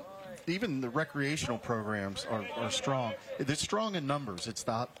 even the recreational programs are strong. They're strong in numbers. It's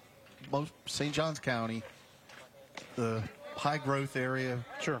the most St. Johns County, the high growth area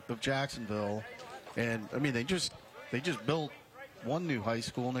of Jacksonville, and I mean they just built one new high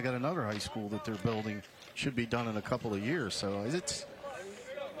school and they got another high school that they're building. Should be done in a couple of years. So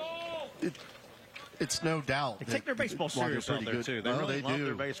it's no doubt. They take their baseball serious out there, too. They really love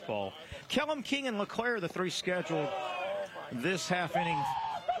their baseball. Kellum, King, and LeClaire, the three scheduled this half inning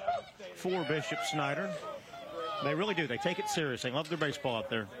for Bishop Snyder. They really do. They take it serious. They love their baseball out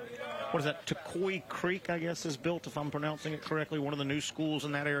there. What is that? Tacoy Creek, I guess, is built, if I'm pronouncing it correctly. One of the new schools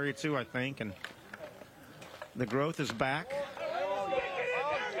in that area, too, I think. And the growth is back.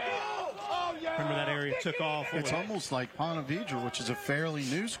 Remember that area took off. It's almost like Ponte Vedra, which is a fairly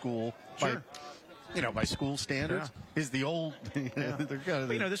new school by school standards. Is the old.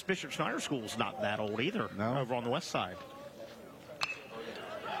 This Bishop Snyder school is not that old either. No. Over on the west side.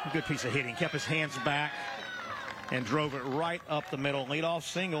 Good piece of hitting. Kept his hands back and drove it right up the middle. Leadoff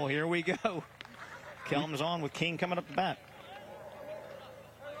single. Here we go. Kellum's on with King coming up the bat.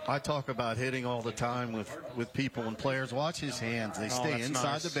 I talk about hitting all the time with people and players. Watch his hands. They stay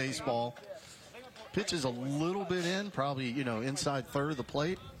inside the baseball. Pitches a little bit in, probably, inside third of the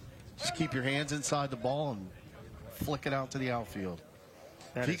plate. Just keep your hands inside the ball and flick it out to the outfield.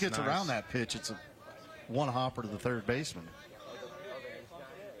 If he gets around that pitch, it's a one hopper to the third baseman.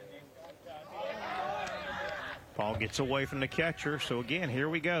 Ball gets away from the catcher. So, again, here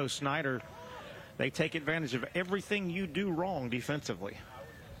we go. Snyder, they take advantage of everything you do wrong defensively.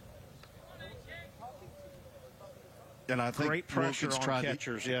 And I think great pressure Wilkins on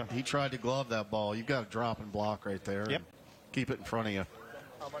catchers, he tried to glove that ball. You've got to drop and block right there. Yep. Keep it in front of you.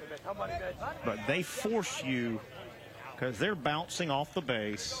 But they force you, because they're bouncing off the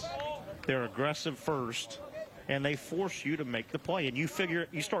base. They're aggressive first, and they force you to make the play. And you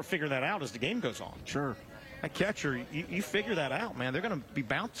start figuring that out as the game goes on. Sure. That catcher, you figure that out, man. They're going to be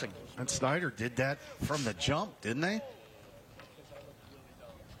bouncing. And Snyder did that from the jump, didn't they?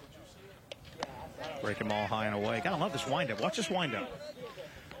 Break him all high and away. Gotta love this windup. Watch this windup.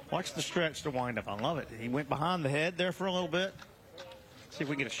 Watch the stretch to wind up. I love it. He went behind the head there for a little bit. See if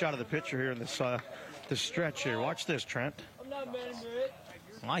we can get a shot of the pitcher here in this stretch here. Watch this, Trent.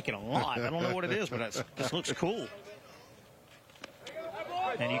 I like it a lot. I don't know what it is, but it just looks cool.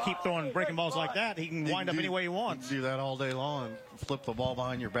 And you keep throwing breaking balls like that, he can wind up any way he wants. You can do that all day long. Flip the ball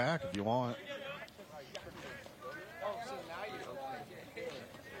behind your back if you want.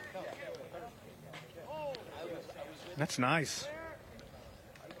 That's nice.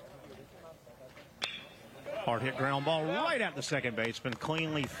 Hard hit ground ball right at the second baseman.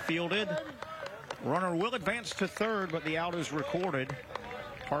 Cleanly fielded. Runner will advance to third, but the out is recorded.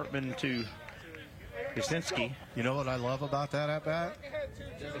 Hartman to Jasinski. You know what I love about that at bat?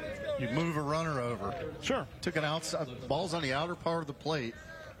 You move a runner over. Sure. Took an outside. Ball's on the outer part of the plate.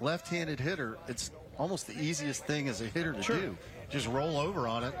 Left-handed hitter. It's almost the easiest thing as a hitter to do. Just roll over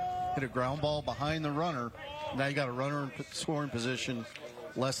on it. Hit a ground ball behind the runner. Now you got a runner in scoring position,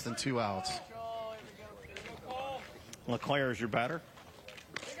 less than 2 outs. LeClaire is your batter.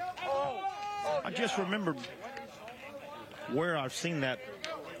 I just remembered where I've seen that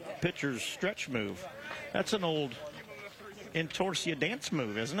pitcher's stretch move. That's an old Intorsia dance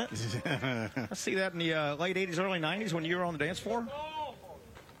move, isn't it? I see that in the late 80s, early 90s when you were on the dance floor.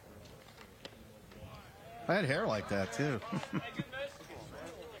 I had hair like that, too.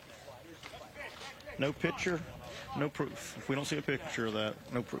 No picture, no proof. If we don't see a picture of that,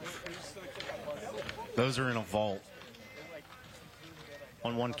 no proof. Those are in a vault.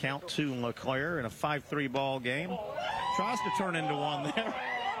 On one count to LeClaire in a 5-3 ball game. Tries to turn into one there.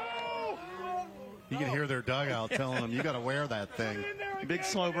 You can hear their dugout telling them, you got to wear that thing. Big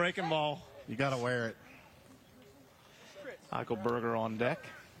slow breaking ball. You got to wear it. Eichelberger on deck.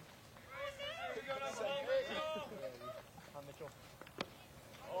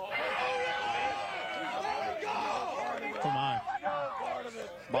 Come on.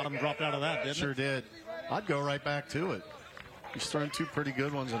 Bottom dropped out of that, didn't Sure it? did. I'd go right back to it. He's thrown 2 pretty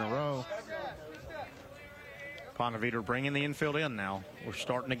good ones in a row. Ponte bringing the infield in now. We're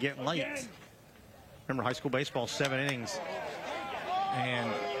starting to get late. Remember, high school baseball, 7 innings.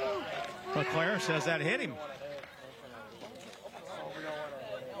 And LeClaire says that hit him.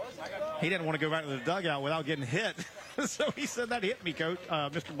 He didn't want to go back to the dugout without getting hit. So he said, that hit me, Coach,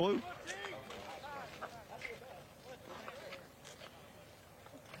 Mr. Blue.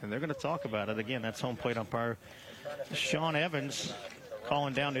 And they're going to talk about it. Again, that's home plate umpire Sean Evans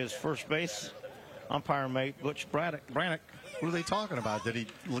calling down to his first base umpire mate, Butch Brannick. What are they talking about? Did he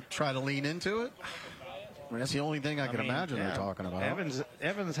try to lean into it? I mean, that's the only thing I can imagine they're talking about.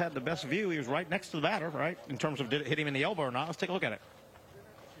 Evans had the best view. He was right next to the batter, right, in terms of did it hit him in the elbow or not. Let's take a look at it.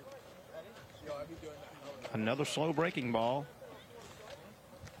 Another slow breaking ball.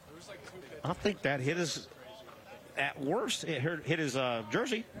 I think that hit his, at worst, it hit his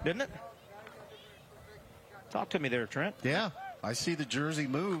jersey, didn't it? Talk to me there, Trent. Yeah, I see the jersey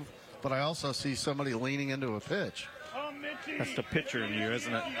move, but I also see somebody leaning into a pitch. That's the pitcher in you,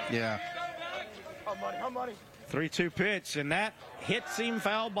 isn't it? Yeah. 3-2 pitch, and that hits him,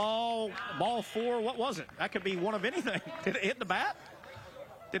 foul ball, ball 4. What was it? That could be one of anything. Did it hit the bat?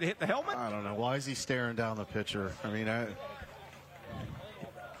 Did it hit the helmet? I don't know. Why is he staring down the pitcher? I mean, yeah,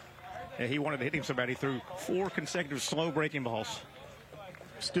 he wanted to hit him so bad he threw 4 consecutive slow breaking balls.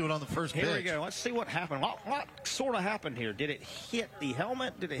 Let's do it on the first pitch. Here we go. Let's see what happened. What sort of happened here? Did it hit the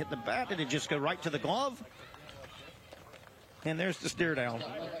helmet? Did it hit the bat? Did it just go right to the glove? And there's the steer down.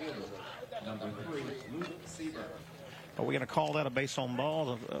 Are we going to call that a base on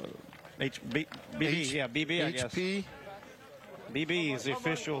ball? BB, I guess. HP. BB is the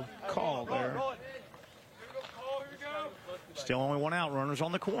official call there. Still only 1 out. Runners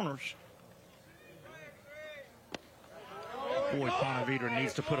on the corners. Boy, Ponte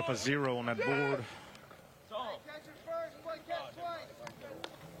needs to put up a 0 on that board.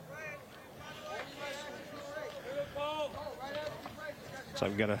 So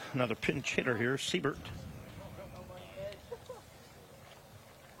we've got another pinch hitter here, Siebert.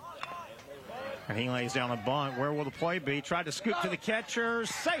 And he lays down a bunt. Where will the play be? Tried to scoop to the catcher.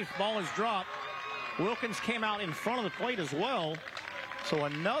 Safe. Ball is dropped. Wilkins came out in front of the plate as well. So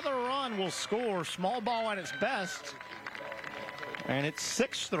another run will score. Small ball at its best. And it's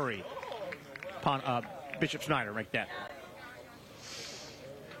 6-3. Bishop Snyder make that.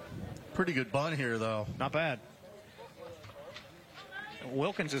 Pretty good bunt here, though. Not bad.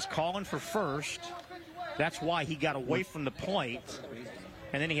 Wilkins is calling for first. That's why he got away from the plate.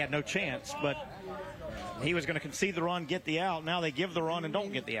 And then he had no chance. But he was going to concede the run, get the out. Now they give the run and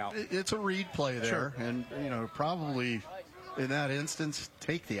don't get the out. It's a read play there. Sure. And, probably in that instance,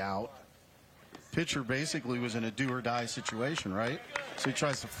 take the out. Pitcher basically was in a do-or-die situation, right? So he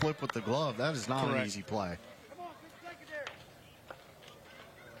tries to flip with the glove. That is not an easy play.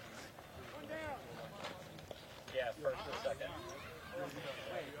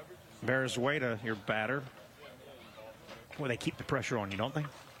 Valenzuela, your batter. Well, they keep the pressure on you, don't they?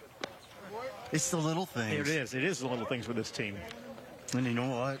 It's the little things. It is. It is the little things with this team. And you know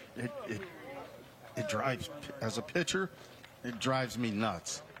what? It drives, as a pitcher, it drives me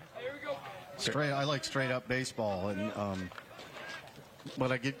nuts. I like straight-up baseball, and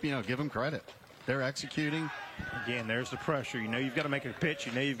but I give them credit. They're executing. Again, there's the pressure. You know you've got to make a pitch.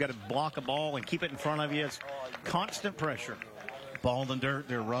 You know you've got to block a ball and keep it in front of you. It's constant pressure. Ball in the dirt,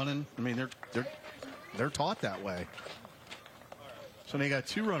 they're running. I mean, they're taught that way. So they got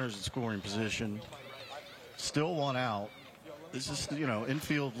 2 runners in scoring position. Still 1 out. This is,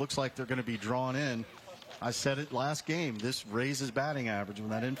 infield looks like they're going to be drawn in. I said it last game. This raises batting average when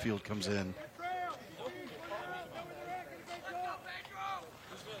that infield comes in.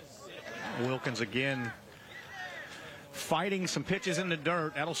 Wilkins again fighting some pitches in the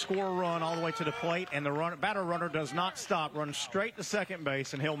dirt. That'll score a run all the way to the plate, and the batter runner does not stop. Runs straight to second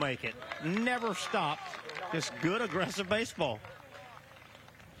base, and he'll make it. Never stopped. Just good, aggressive baseball.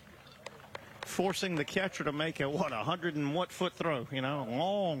 Forcing the catcher to make a 100 and what foot throw?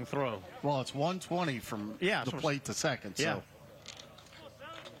 Long throw. Well, it's 120 from the plate to second. So. Yeah.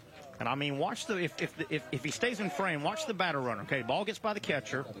 And I mean, watch if he stays in frame, watch the batter runner. Okay, ball gets by the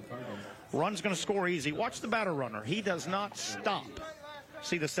catcher. Run's going to score easy. Watch the batter runner. He does not stop.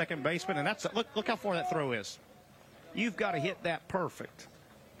 See the second baseman, and look how far that throw is. You've got to hit that perfect.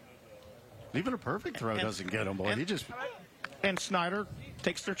 Even a perfect throw doesn't get him, boy. And Snyder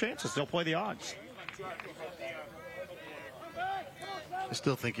takes their chances. They'll play the odds. I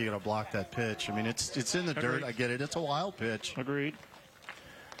still think you got to block that pitch. I mean, it's in the dirt. I get it. It's a wild pitch. Agreed.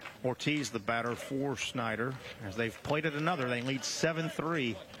 Ortiz, the batter for Snyder. As they've played it another, they lead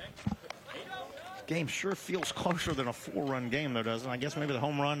 7-3. Game sure feels closer than a 4-run game, though, doesn't it? I guess maybe the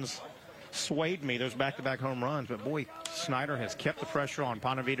home runs swayed me, those back-to-back home runs. But, boy, Snyder has kept the pressure on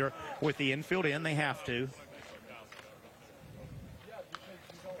Ponte Vedra with the infield in. They have to.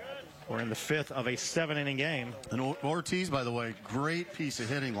 We're in the 5th of a 7-inning game. And Ortiz, by the way, great piece of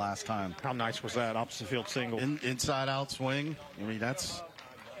hitting last time. How nice was that? Opposite field single. Inside-out swing. I mean, that's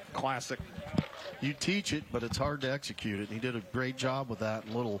classic. You teach it, but it's hard to execute it. He did a great job with that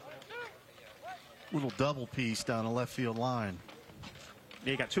little double piece down the left field line.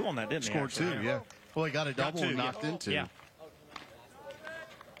 Yeah, he got 2 on that, didn't he? Scored 2, yeah. Well, he got a double and knocked into. Yeah.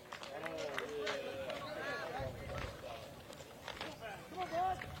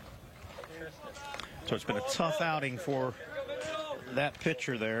 So it's been a tough outing for that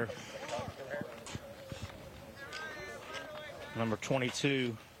pitcher there. Number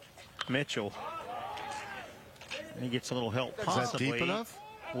 22, Mitchell. And he gets a little help possibly. Is that deep enough?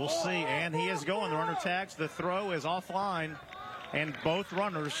 We'll see. And he is going. The runner tags. The throw is offline. And both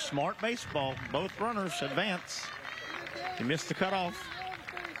runners, smart baseball, both runners advance. He missed the cutoff.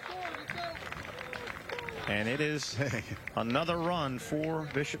 And it is another run for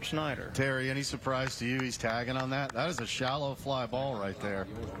Bishop Snyder. Terry, any surprise to you he's tagging on that? That is a shallow fly ball right there.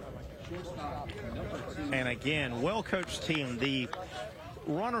 And again, well-coached team. The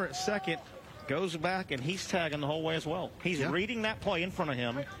runner at second goes back, and he's tagging the whole way as well. He's reading that play in front of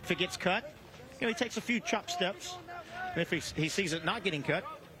him. If it gets cut, he takes a few chop steps. And if he sees it not getting cut,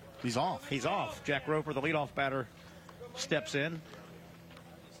 he's off. He's off. Jack Roper, the leadoff batter, steps in.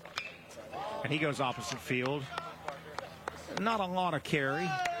 And he goes opposite field. Not a lot of carry.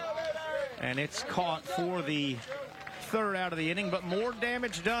 And it's caught for the 3rd out of the inning, but more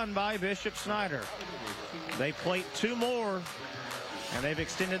damage done by Bishop Snyder. They plate 2 more, and they've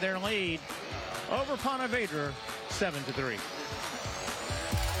extended their lead over Ponte Vedra, 7-3.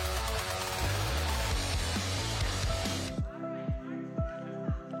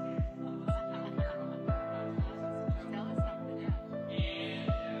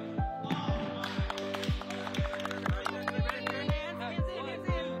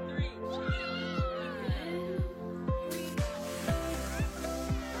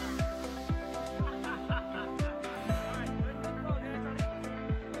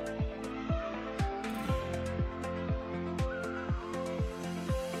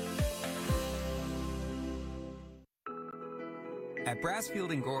 At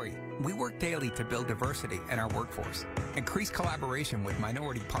Brassfield & Gorey, we work daily to build diversity in our workforce, increase collaboration with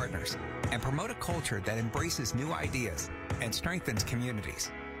minority partners, and promote a culture that embraces new ideas and strengthens communities.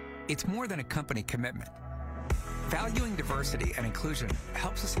 It's more than a company commitment. Valuing diversity and inclusion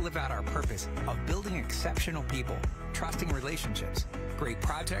helps us live out our purpose of building exceptional people, trusting relationships, great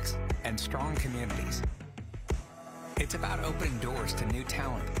projects, and strong communities. It's about opening doors to new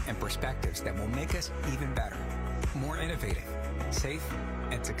talent and perspectives that will make us even better, more innovative, safe,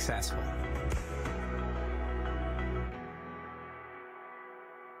 and successful.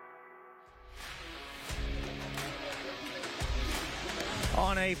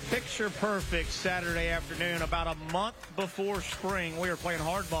 On a picture-perfect Saturday afternoon, about a month before spring, we are playing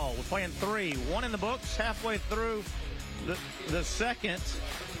hardball. We're playing 3, 1 in the books, halfway through the second.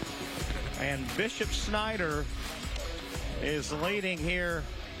 And Bishop Snyder is leading here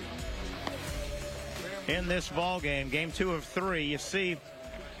in this ball game. Game 2 of 3. You see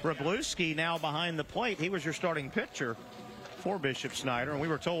Wroblewski now behind the plate. He was your starting pitcher for Bishop Snyder, and we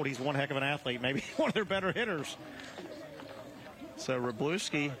were told he's one heck of an athlete, maybe one of their better hitters. So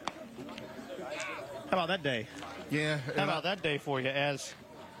Wroblewski, how about that day? Yeah. How about that day for you, as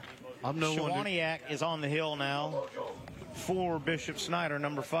Shawaniak is on the hill now for Bishop Snyder,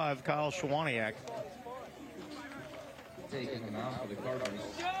 number 5, Kyle Shawaniak. Taking him out for the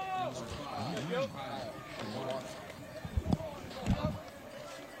Cardinals.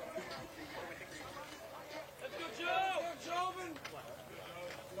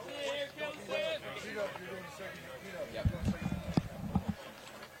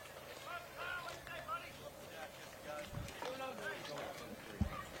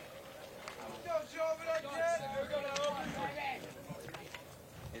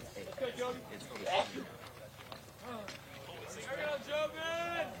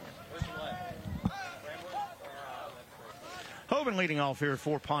 Corbin leading off here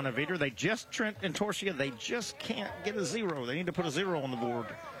for Ponte Vedra. Trent and Torsia, they just can't get a 0. They need to put a 0 on the board.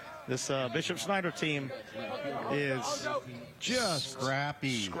 This Bishop Snyder team is just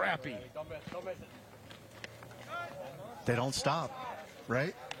scrappy. They don't stop,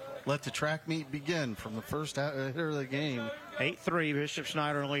 right? Let the track meet begin from the first hitter of the game. 8-3, Bishop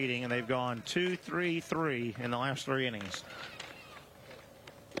Snyder leading, and they've gone 2-3-3 in the last 3 innings.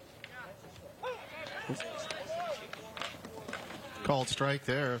 Called strike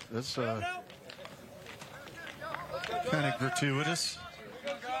there. That's kind of gratuitous.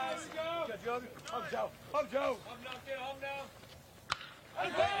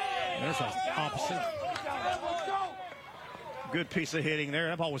 There's an opposite. Good piece of hitting there.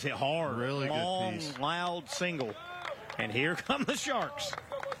 That ball was hit hard. Really long, good piece. Loud single. And here come the Sharks.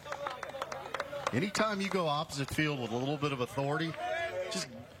 Anytime you go opposite field with a little bit of authority, just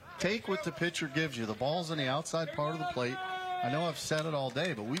take what the pitcher gives you. The ball's on the outside part of the plate. I know I've said it all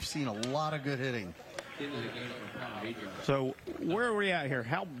day, but we've seen a lot of good hitting. So where are we at here?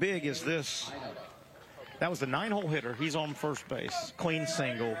 How big is this? That was the 9-hole hitter. He's on first base. Clean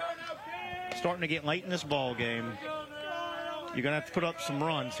single. Starting to get late in this ball game. You're going to have to put up some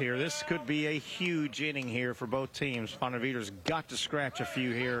runs here. This could be a huge inning here for both teams. Ponte Vedra's got to scratch a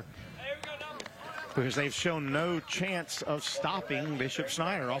few here because they've shown no chance of stopping Bishop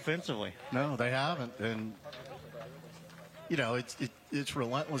Snyder offensively. No, they haven't. And, you know, it's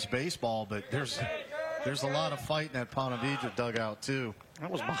relentless baseball, but there's a lot of fight in that Ponte Vedra dugout, too. That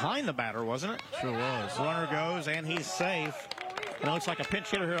was behind the batter, wasn't it? Sure was. Runner goes, and he's safe. And it looks like a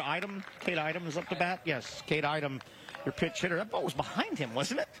pinch hitter here. Kate Item is up to bat. Yes, Kate Item, your pitch hitter. That ball was behind him,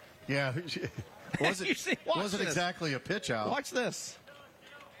 wasn't it? Yeah. Wasn't exactly a pitch out. Watch this.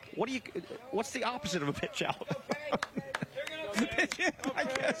 What's the opposite of a pitch out? Pitch in, I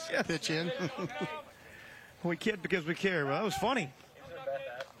guess. Yes. Pitch in. We kid because we care. Well, that was funny.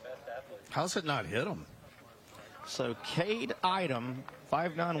 How's it not hit him? So Cade Item,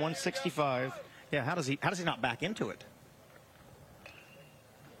 5'9", 165. Yeah, how does he not back into it?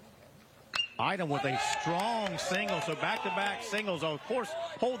 Item with a strong single, so back-to-back singles. Oh, of course,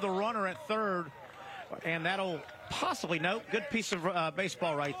 hold the runner at third, and that'll possibly, no, good piece of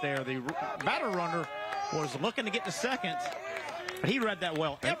baseball right there. The batter runner was looking to get to second. He read that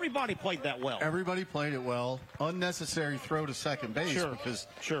well. Everybody played that well. Everybody played it well. Unnecessary throw to second base because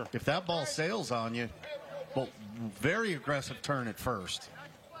if that ball sails on you, well, very aggressive turn at first.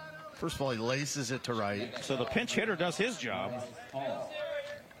 First of all, he laces it to right. So the pinch hitter does his job.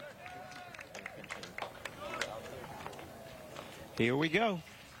 Here we go.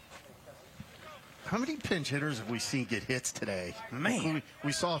 How many pinch hitters have we seen get hits today? Man.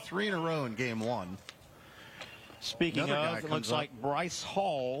 We saw 3 in a row in game 1. Speaking of, it looks like Bryce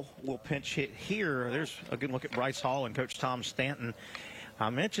Hall will pinch hit here. There's a good look at Bryce Hall and Coach Tom Stanton. I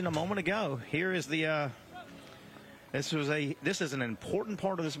mentioned a moment ago, here is the this is an important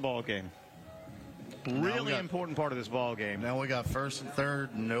part of this ball game. Really important part of this ball game. Now we got first and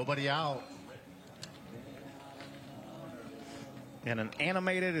third, nobody out. And an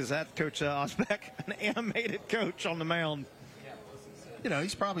animated, is that Coach Osbeck? An animated coach on the mound. You know,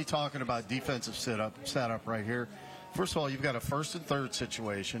 he's probably talking about defensive setup right here. First of all, you've got a first and third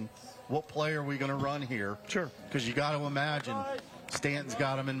situation. What play are we going to run here? Sure. Because you got to imagine Stanton's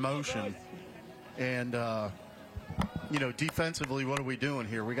got him in motion. And, you know, defensively, what are we doing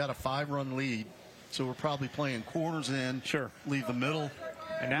here? We got a 5-run lead, so we're probably playing corners in. Sure. Leave the middle.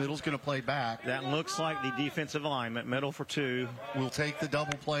 And middle's going to play back. That looks like the defensive alignment. Middle for 2. We'll take the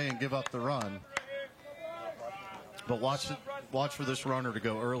double play and give up the run. But watch for this runner to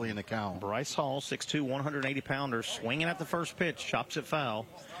go early in the count. Bryce Hall, 6'2", 180-pounder, swinging at the first pitch, chops it foul.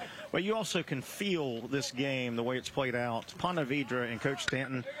 But you also can feel this game, the way it's played out. Ponte Vedra and Coach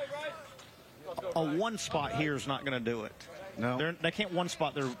Stanton, a one spot here is not going to do it. No. They can't one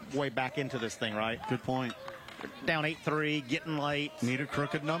spot their way back into this thing, right? Good point. Down 8-3, getting late. Need a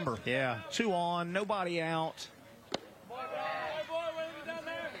crooked number. Yeah, 2 on, nobody out.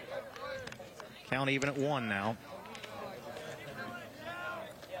 Count even at 1 now.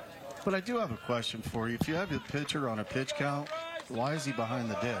 But I do have a question for you. If you have your pitcher on a pitch count, why is he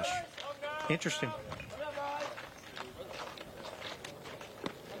behind the dish? Interesting.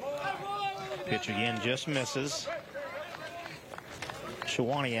 Pitch again just misses.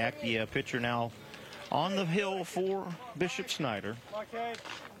 Shawaniak, the pitcher now on the hill for Bishop Snyder.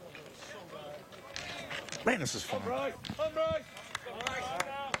 Man, this is fun.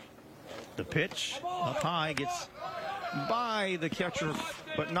 The pitch up high gets by the catcher,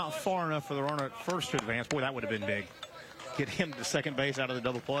 but not far enough for the runner at first to advance. Boy, that would have been big. Get him to second base out of the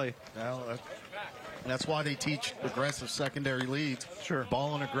double play. Well, And that's why they teach aggressive secondary leads. Sure.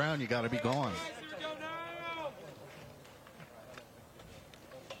 Ball on the ground, you got to be gone.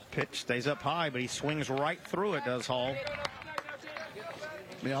 Pitch stays up high, but he swings right through it, does Hall.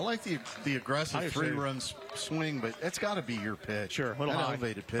 I mean, I like the aggressive three-run swing, but it's got to be your pitch. Sure, that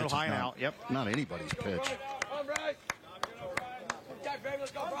elevated pitch. Little high and out, yep. Not anybody's pitch.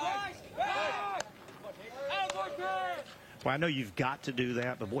 Well, I know you've got to do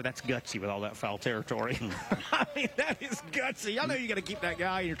that, but boy, that's gutsy with all that foul territory. I mean, that is gutsy. I know you got to keep that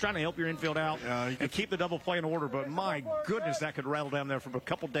guy, and you're trying to help your infield out and keep the double play in order, but my goodness, that could rattle down there for a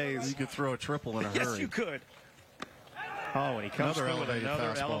couple days. You could throw a triple in a hurry. Yes, you could. Oh, and he comes through with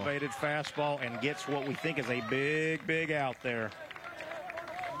another elevated fastball and gets what we think is a big, big out there.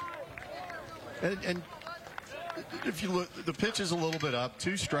 And if you look, the pitch is a little bit up.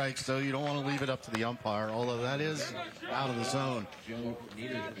 2 strikes, so you don't want to leave it up to the umpire, although that is out of the zone.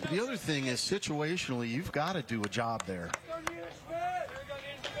 But the other thing is, situationally, you've got to do a job there.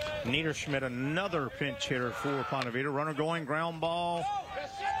 Niederschmidt, another pinch hitter for Ponte Vedra. Runner going, ground ball.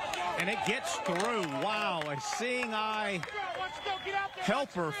 And it gets through. Wow, a seeing eye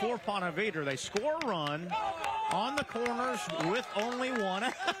helper for Ponte Vedra. They score a run on the corners with only one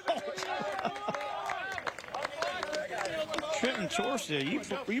out. Trenton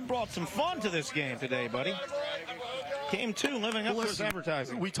Chorsia, you brought some fun to this game today, buddy. Game 2, living up to his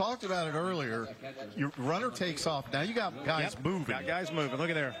advertising. We talked about it earlier. Your runner takes off. Now you got guys moving. Got guys moving.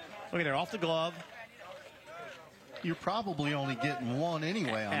 Look at there. Look at there. Off the glove. You're probably only getting one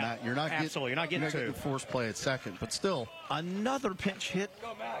anyway on that. You're not Absolutely. You're not getting 2. Getting force play at second, but still. Another pinch hit,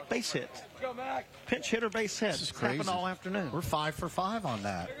 base hit. Pinch hitter, base hit. This is crazy. Happened all afternoon. We're 5 for 5 on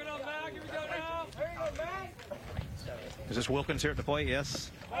that. Is this Wilkins here at the plate? Yes.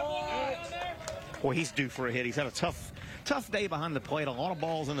 Boy, he's due for a hit. He's had a tough day behind the plate. A lot of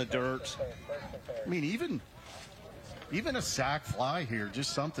balls in the dirt. I mean, even a sac fly here,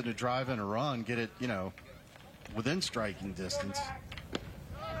 just something to drive in a run, get it, within striking distance.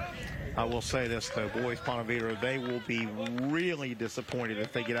 I will say this, though, boys, Ponte Vedra, they will be really disappointed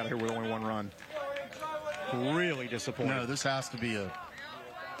if they get out of here with only 1 run. Really disappointed. No, this has to be a...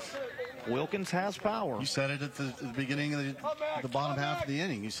 Wilkins has power. You said it at the beginning of the bottom half of the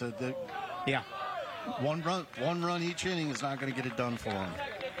inning. You said that one run each inning is not going to get it done for him.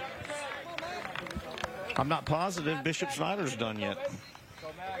 positive Bishop Snyder's done yet.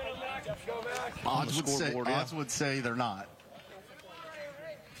 Odds would say they're not.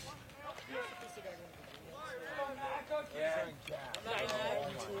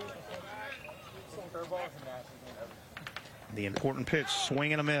 The important pitch,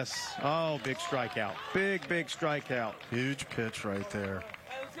 swing and a miss. Oh, big strikeout. Big strikeout. Huge pitch right there.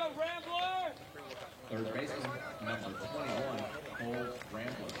 Let's go, Rambler! Third baseman, number 21, Cole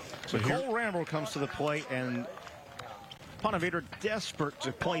Rambler. So Cole Rambler comes to the plate, and Ponte Vedra desperate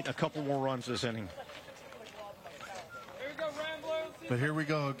to plate a couple more runs this inning. But here we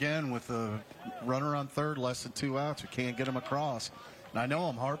go again with a runner on third, less than 2 outs. We can't get him across. And I know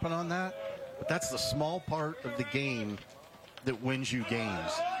I'm harping on that, but that's the small part of the game that wins you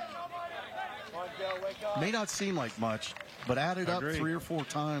games. May not seem like much, but add it up 3 or 4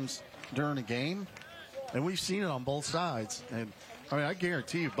 times during a game, and we've seen it on both sides. And I mean, I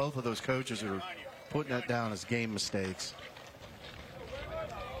guarantee you both of those coaches are putting that down as game mistakes.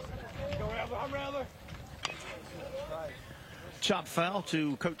 Chop foul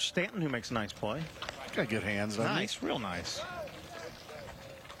to Coach Stanton, who makes a nice play. Got good hands, doesn't he? Nice, real nice.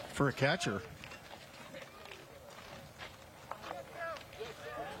 For a catcher.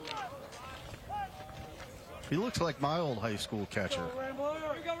 He looks like my old high school catcher,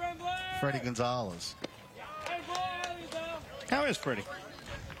 Freddie Gonzalez. How is Freddie?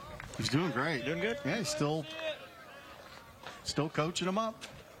 He's doing great. Doing good? Yeah, he's still coaching him up.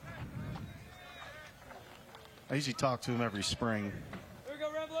 I usually talk to him every spring.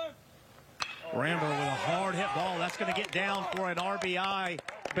 Rambler with a hard hit ball. That's going to get down for an RBI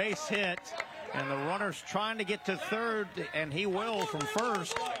base hit. And the runner's trying to get to third, and he will from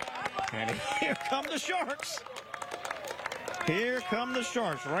first. And here come the Sharks. Here come the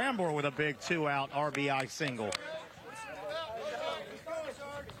Sharks. Rambler with a big 2-out RBI single.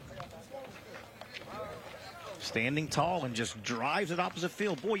 Standing tall and just drives it opposite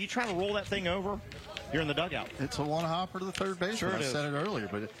field. Boy, you trying to roll that thing over, you're in the dugout. It's a one-hopper to the third baseman. Sure I said it earlier,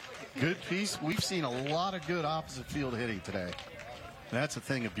 but good piece. We've seen a lot of good opposite field hitting today. That's a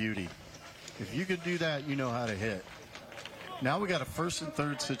thing of beauty. If you could do that, you know how to hit. Now we got a first and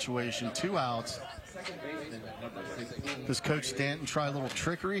third situation, 2 outs. Does Coach Stanton try a little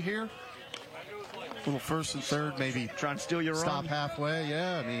trickery here? Little first and third, maybe trying to steal your stop run. halfway.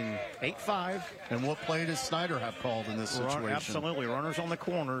 Yeah, I mean 8-5. And what play does Snyder have called in this situation? Absolutely, runners on the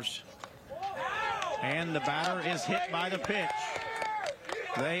corners. And the batter is hit by the pitch.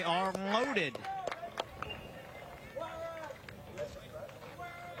 They are loaded.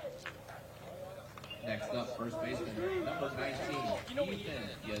 Next up, first baseman, number 19, Ethan.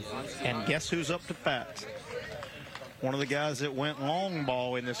 And guess who's up to bat? One of the guys that went long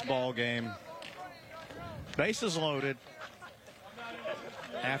ball in this ball game. Bases loaded.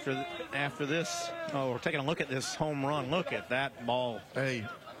 After this, we're taking a look at this home run. Look at that ball. Hey,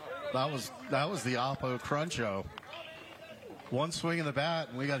 that was the Oppo Cruncho. One swing of the bat,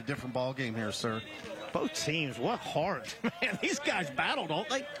 and we got a different ball game here, sir. Both teams, what heart. Man, these guys battle, don't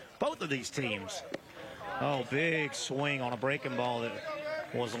they? Both of these teams. Oh, big swing on a breaking ball that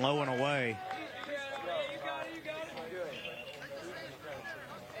was low and away.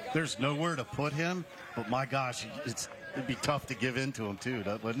 There's nowhere to put him, but my gosh, it'd be tough to give in to him too,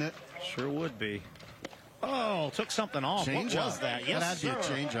 wouldn't it? Sure would be. Oh, took something off. Change what was that? Yes, that had to be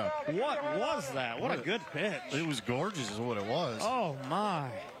a change-up. What was that? What a good pitch. It was gorgeous is what it was. Oh, my.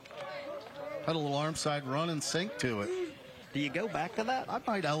 Had a little arm side run and sink to it. Do you go back to that? I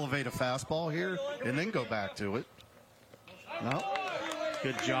might elevate a fastball here and then go back to it. No.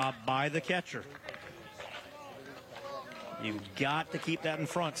 Good job by the catcher. You've got to keep that in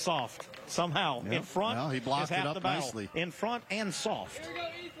front soft. Somehow. Yep. In front. Well, he blocked is half it up the battle. nicely. In front and soft.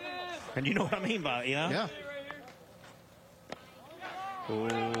 And you know what I mean by it, you know? Yeah.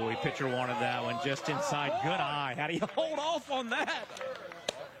 Oh, pitcher wanted that one just inside. Good eye. How do you hold off on that?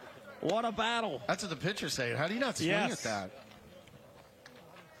 What a battle. That's what the pitcher's saying. How do you not swing at that?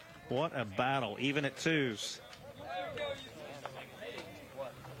 What a battle, even at twos.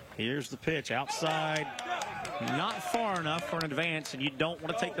 Here's the pitch outside. Not far enough for an advance, and you don't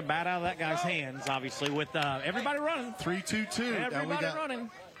want to take the bat out of that guy's hands, obviously, with everybody running. 3-2-2. Everybody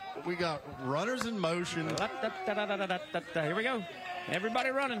running. We got runners in motion. Here we go. Everybody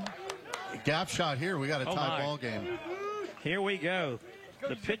running. Gap shot here. We got a tie ball game. Here we go.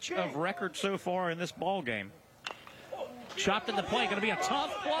 The pitch of record so far in this ball game. Chopped in the play. Going to be a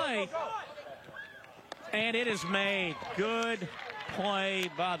tough play. And it is made. Good play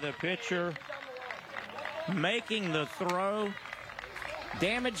by the pitcher. Making the throw.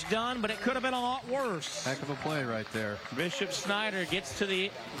 Damage done, but it could have been a lot worse. Heck of a play right there. Bishop Snyder gets to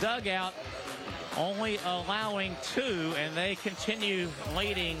the dugout, only allowing 2, and they continue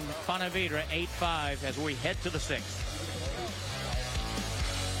leading Ponte Vedra 8-5 as we head to the 6th.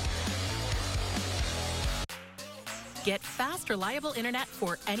 Get fast, reliable internet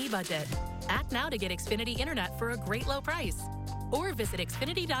for any budget. Act now to get Xfinity internet for a great low price. Or visit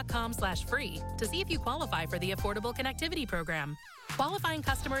Xfinity.com/free to see if you qualify for the Affordable Connectivity Program. Qualifying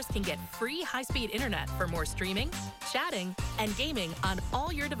customers can get free high-speed internet for more streaming, chatting, and gaming on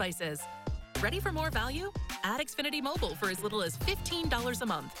all your devices. Ready for more value? Add Xfinity Mobile for as little as $15 a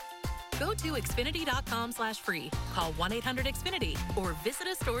month. Go to Xfinity.com/free, call 1-800-XFINITY, or visit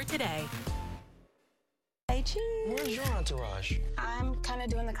a store today. Hey, cheese. Where's your entourage? I'm kind of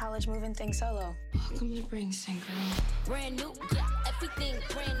doing the college moving thing solo. Welcome to Bring Sync, girl. Brand new, yeah, everything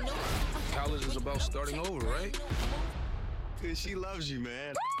brand new. College is about starting over, right? Cause she loves you,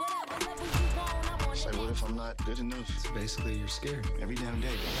 man. Say, what if I'm not good enough? It's basically, you're scared every damn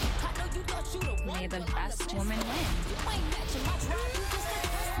day. May the best woman win.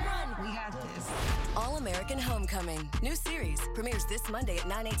 We got this. All-American Homecoming. New series premieres this Monday at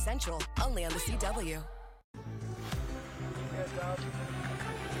 9/8 Central, only on the CW.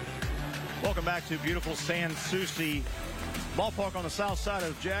 Welcome back to beautiful San Souci Ballpark on the south side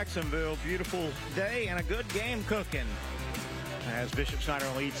of Jacksonville. Beautiful day and a good game cooking as Bishop Snyder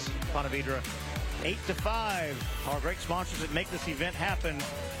leads Ponte Vedra 8-5. Our great sponsors that make this event happen.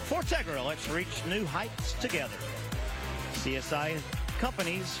 Fortegra, let's reach new heights together. CSI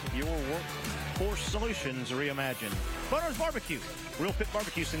Companies, your workforce solutions reimagined. Butters Barbecue, Real Pit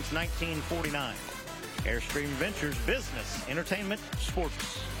Barbecue since 1949. Airstream Ventures, business, entertainment,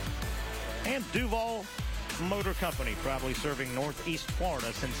 sports. And Duval Motor Company, proudly serving Northeast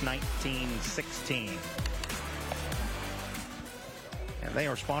Florida since 1916. And they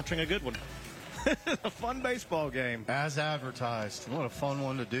are sponsoring a good one. A fun baseball game. As advertised. What a fun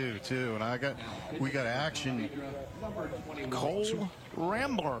one to do, too. And we got action. Cole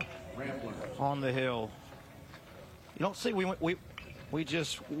Rambler on the hill. You don't see, we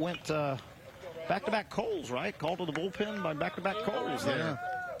just went back-to-back Coles, right? Called to the bullpen by back-to-back Coles there. Yeah.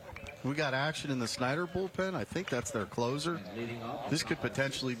 We got action in the Snyder bullpen. I think that's their closer. This could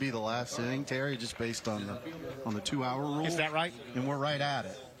potentially be the last inning, Terry, just based on the 2-hour rule. Is that right? And we're right at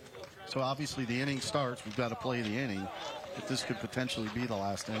it. So obviously the inning starts. We've got to play the inning. But this could potentially be the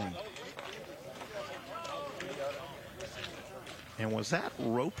last inning. And was that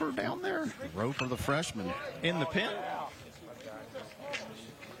Roper down there? Roper, the freshman. In the pen?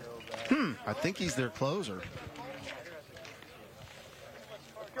 I think he's their closer.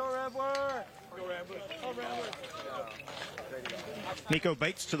 Go Rambler! Go Rambler! Go Rambler! Nico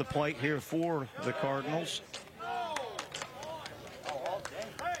Bates to the plate here for the Cardinals.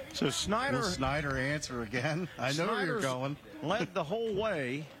 So Snyder. Will Snyder answer again? I know where you're going. Led the whole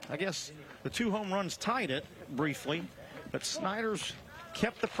way. I guess the 2 home runs tied it briefly, but Snyder's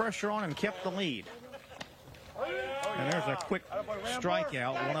kept the pressure on and kept the lead. And there's a quick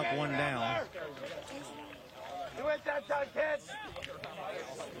strikeout, 1 up, 1 down. Do it that time, kids!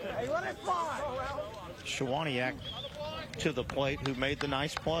 Hey, let it fly! Shawaniak to the plate, who made the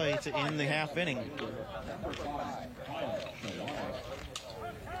nice play to end the half inning.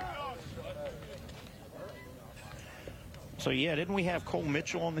 So, yeah, didn't we have Cole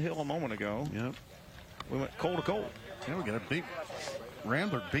Mitchell on the hill a moment ago? Yep. We went Cole to Cole. Yeah, we got a big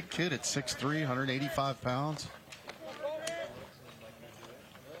Rambler, big kid at 6'3", 185 pounds.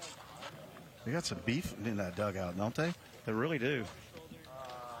 They got some beef in that dugout, don't they? They really do.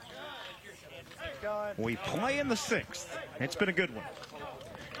 We play in the 6th. It's been a good one.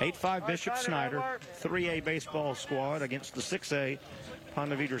 8-5 Bishop Snyder, 3A baseball squad against the 6A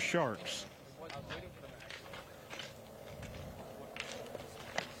Ponte Vedra Sharks.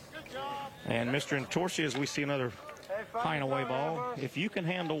 And Mr. Entorsi, as we see another high and away ball. If you can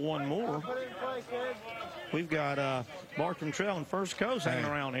handle one more, we've got Bartram Trail and First Coast hanging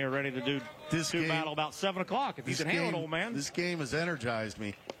around here ready to do this battle about 7 o'clock. If you can handle it, old man. This game has energized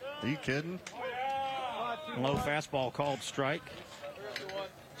me. Are you kidding? Low fastball called strike.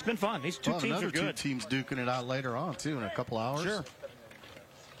 It's been fun. These two teams are good. 2 teams duking it out later on, too, in a couple hours. Sure.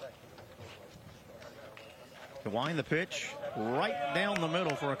 To wind the pitch right down the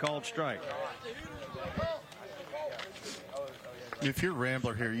middle for a called strike. If you're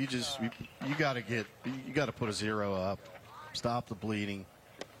Rambler here, you got to put a 0 up. Stop the bleeding.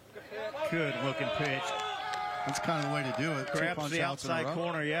 Good looking pitch. That's kind of the way to do it. Grabs the outside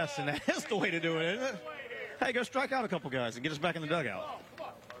corner, yes, and that is the way to do it, isn't it? Hey, go strike out a couple guys and get us back in the dugout.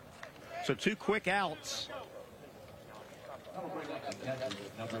 So 2 quick outs.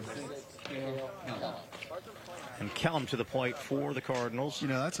 And Kellum to the plate for the Cardinals. You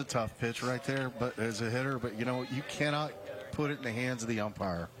know, that's a tough pitch right there, but as a hitter, but you know, you cannot put it in the hands of the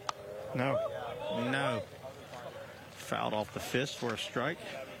umpire. No. Fouled off the fist for a strike.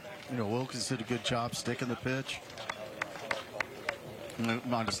 You know, Wilkins did a good job sticking the pitch.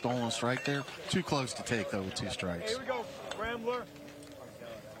 Might have stolen a strike there. Too close to take, though, with 2 strikes. Here we go, Rambler.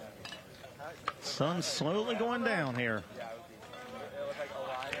 Sun's slowly going down here.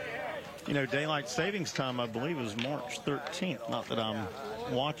 You know, daylight savings time, I believe, is March 13th. Not that I'm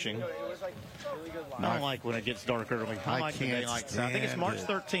watching. I don't like when it gets dark early. I like the daylight. I think it's March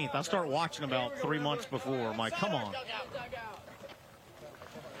 13th. I start watching about 3 months before. I'm like, come on.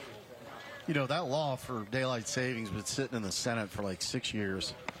 You know, that law for daylight savings has been sitting in the Senate for like 6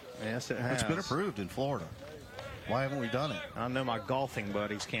 years. Yes, it has. It's been approved in Florida. Why haven't we done it? I know my golfing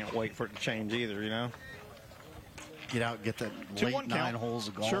buddies can't wait for it to change either, you know. Get out and get that late 9 holes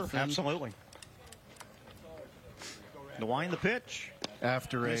of golf. Sure, absolutely. To wind the pitch.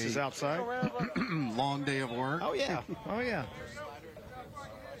 After this is outside. Long day of work. Oh, yeah.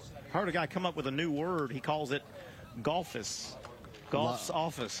 Heard a guy come up with a new word. He calls it golfus. Golf's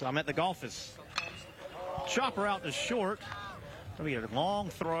office. I'm at the golfus. Chopper out to short. That'll be a long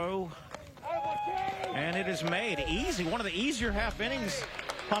throw. And it is made easy. One of the easier half innings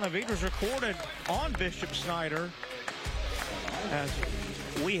Ponte Vedra's recorded on Bishop Snyder. As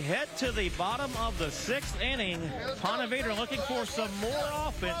we head to the bottom of the 6th inning, Ponte Vedra looking for some more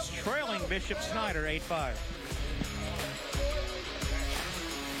offense, trailing Bishop Snyder 8-5.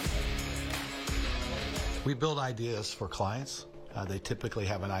 We build ideas for clients. They typically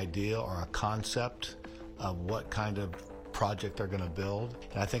have an idea or a concept of what kind of project they're going to build.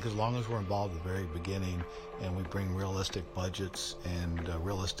 And I think as long as we're involved at the very beginning and we bring realistic budgets and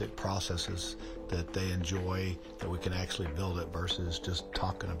realistic processes that they enjoy, that we can actually build it versus just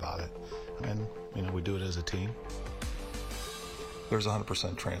talking about it. And, you know, we do it as a team. There's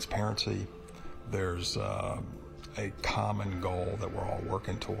 100% transparency. There's a common goal that we're all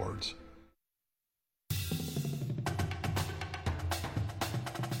working towards.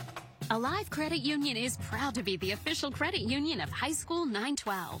 Alive Credit Union is proud to be the official credit union of High School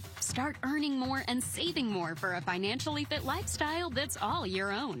 912. Start earning more and saving more for a financially fit lifestyle that's all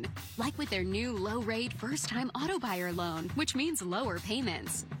your own. Like with their new low-rate first-time auto buyer loan, which means lower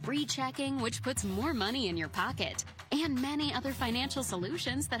payments, free checking, which puts more money in your pocket, and many other financial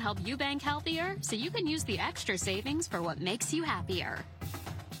solutions that help you bank healthier so you can use the extra savings for what makes you happier.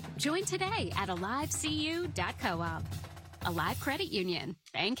 Join today at alivecu.coop. Alive Credit Union.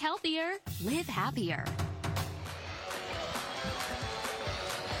 Bank healthier, live happier.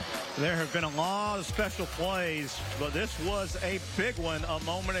 There have been a lot of special plays, but this was a big one a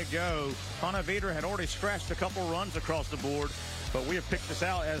moment ago. Ponte Vedra had already scratched a couple runs across the board, but we have picked this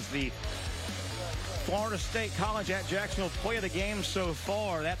out as the Florida State College at Jacksonville play of the game so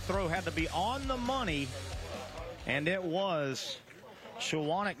far. That throw had to be on the money, and it was.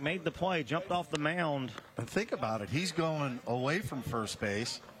 Shawanik made the play, jumped off the mound. And think about it. He's going away from first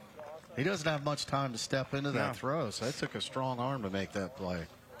base. He doesn't have much time to step into that throw, so that took a strong arm to make that play.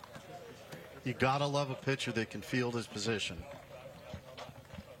 You got to love a pitcher that can field his position.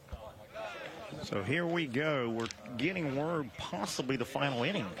 So here we go. We're getting word possibly the final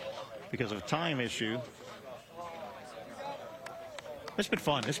inning because of a time issue. It's been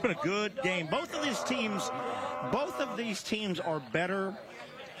fun. It's been a good game. Both of these teams are better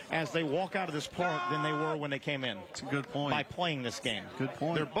as they walk out of this park than they were when they came in. It's a good point. By playing this game. Good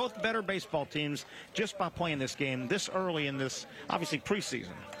point. They're both better baseball teams just by playing this game this early in this, obviously,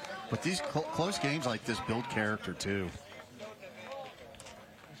 preseason. But these close games like this build character, too.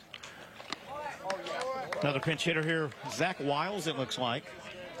 Another pinch hitter here, Zach Wiles, it looks like.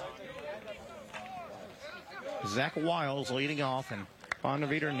 Zach Wiles leading off, and Ponte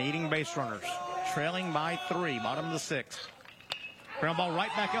Vedra needing base runners. Trailing by 3, bottom of the 6th. Ground ball right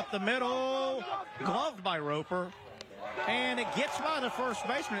back up the middle. Gloved by Roper. And it gets by the first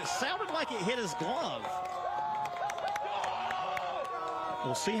baseman. It sounded like it hit his glove.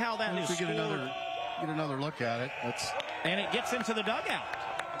 We'll see how that is scored. Get another look at it. And it gets into the dugout.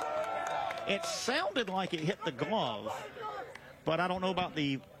 It sounded like it hit the glove, but I don't know about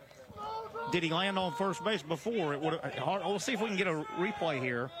the... Did he land on first base before? We'll see if we can get a replay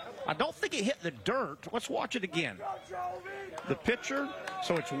here. I don't think it hit the dirt. Let's watch it again. The pitcher,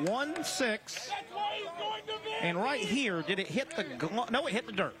 so it's 1-6. And right here, did it hit the glove? No, it hit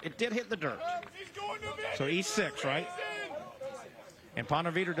the dirt. It did hit the dirt. So E6, right? And Ponte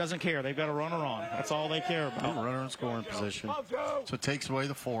Vedra doesn't care. They've got a runner on. That's all they care about. Runner in scoring position. So it takes away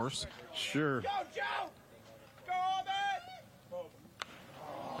the force. Sure.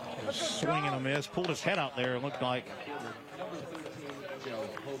 Swing and a miss. Pulled his head out there. It looked like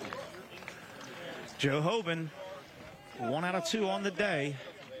Joe Hoban, 1 out of 2 on the day.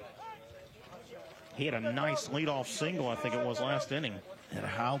 He had a nice leadoff single, I think it was, last inning. And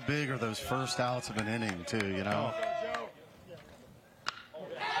how big are those first outs of an inning, too, you know?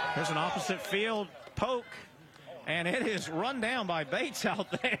 There's an opposite field poke, and it is run down by Bates out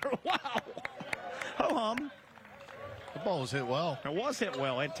there. Wow. Ho-hum. The ball was hit well. It was hit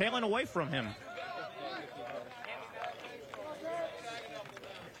well, and tailing away from him.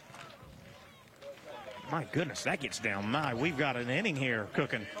 My goodness, that gets down. We've got an inning here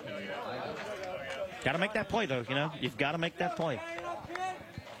cooking. Got to make that play, though, you know. You've got to make that play.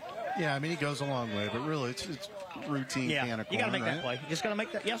 Yeah, I mean, he goes a long way, but really, it's routine can of corn, you got to make that play. You just got to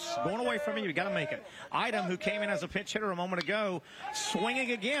make that. Yes, going away from you got to make it. Idem, who came in as a pinch hitter a moment ago,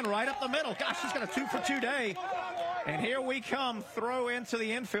 swinging again right up the middle. Gosh, he's got a 2-for-2 day. And here we come, throw into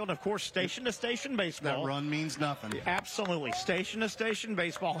the infield. Of course, station-to-station baseball. That run means nothing. Absolutely, station-to-station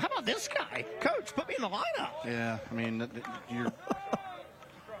baseball. How about this guy? Coach, put me in the lineup. Yeah, I mean, you're...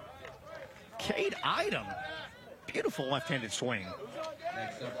 Cade Idem. Beautiful left-handed swing.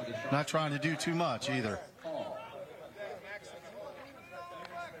 Not trying to do too much either.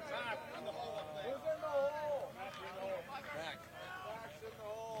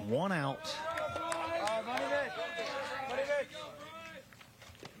 One out.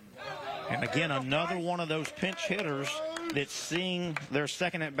 And again, another one of those pinch hitters that's seeing their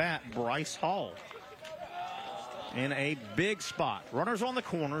second at bat, Bryce Hall, in a big spot. Runners on the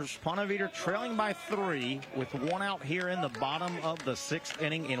corners. Ponte Vedra trailing by 3 with 1 out here in the bottom of the 6th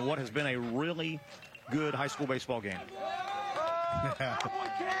inning in what has been a really good high school baseball game. Yeah.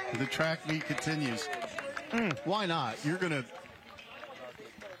 The track meet continues. Why not?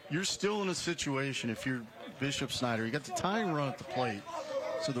 You're still in a situation, if you're Bishop Snyder, you got the tying run at the plate,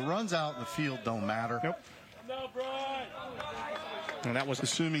 so the runs out in the field don't matter. Nope. And that was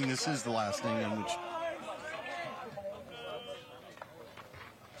assuming this is the last inning in which...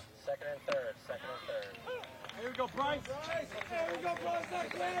 Second and third. Here we go, Bryce. Here we go, Bryce.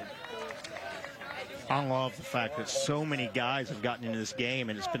 I love the fact that so many guys have gotten into this game,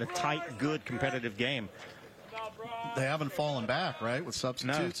 and it's been a tight, good, competitive game. They haven't fallen back, right, with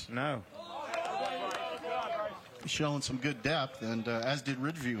substitutes? No. Showing some good depth, and as did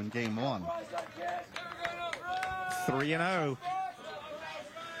Ridgeview in game 1. 3-0.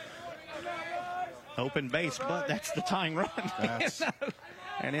 Open base, but that's the tying run.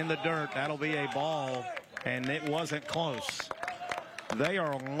 And in the dirt, that'll be a ball, and it wasn't close. They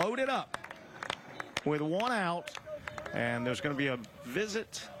are loaded up with 1 out, and there's going to be a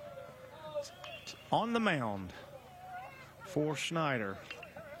visit on the mound for Snyder.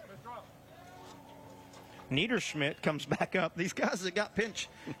 Niederschmidt comes back up. These guys that got pinch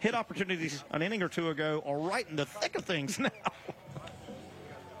hit opportunities an inning or two ago are right in the thick of things now.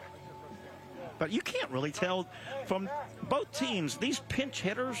 But you can't really tell from both teams, these pinch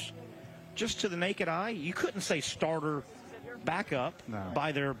hitters, just to the naked eye, you couldn't say starter, backup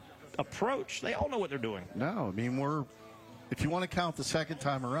by their approach. They all know what they're doing. No, I mean, if you want to count the second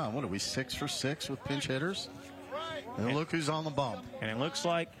time around, what are we, 6 for 6 with pinch hitters? And look who's on the bump. And it looks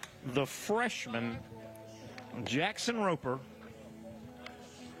like the freshman, Jackson Roper.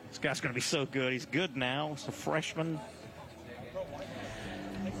 This guy's going to be so good. He's good now. He's a freshman.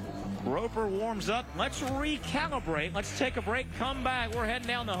 Roper warms up. Let's recalibrate. Let's take a break. Come back. We're heading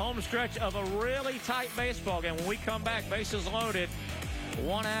down the home stretch of a really tight baseball game. When we come back, bases loaded,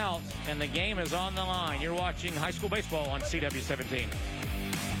 1 out, and the game is on the line. You're watching high school baseball on CW17.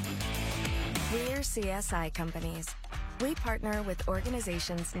 We're CSI Companies. We partner with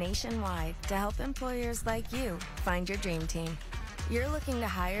organizations nationwide to help employers like you find your dream team. You're looking to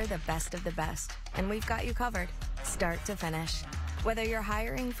hire the best of the best, and we've got you covered, start to finish. Whether you're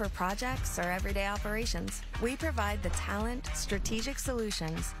hiring for projects or everyday operations, we provide the talent, strategic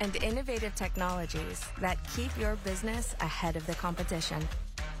solutions, and innovative technologies that keep your business ahead of the competition.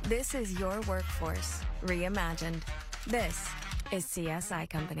 This is your workforce, reimagined. This is CSI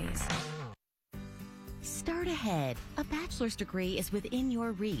Companies. Start ahead. A bachelor's degree is within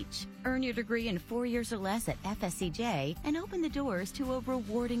your reach. Earn your degree in 4 years or less at FSCJ and open the doors to a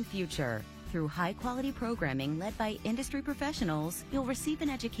rewarding future. Through high-quality programming led by industry professionals, you'll receive an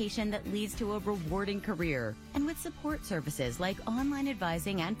education that leads to a rewarding career. And with support services like online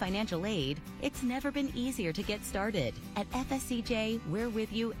advising and financial aid, it's never been easier to get started. At FSCJ, we're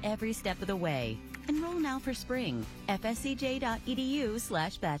with you every step of the way. Enroll now for spring.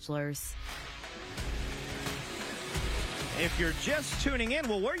 fscj.edu/bachelors. If you're just tuning in,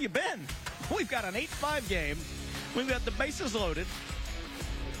 well, where you been? We've got an 8-5 game. We've got the bases loaded.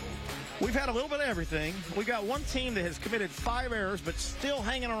 We've had a little bit of everything. We've got one team that has committed 5 errors but still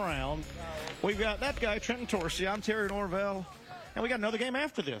hanging around. We've got that guy, Trenton Torsi. I'm Terry Norvell. And we got another game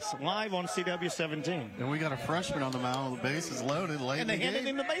after this, live on CW17. And we got a freshman on the mound with the bases loaded late in the game. And they handed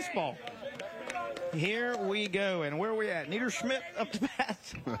him the baseball. Here we go. And where are we at? Niederschmidt up to bat.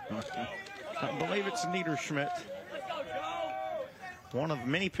 I believe it's Niederschmidt. One of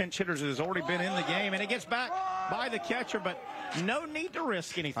many pinch hitters that has already been in the game. And it gets back by the catcher, but no need to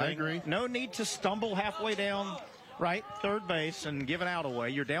risk anything. I agree. No need to stumble halfway down third base and give an out away.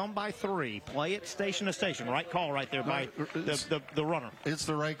 You're down by 3. Play it station to station. Right call right there by the runner. It's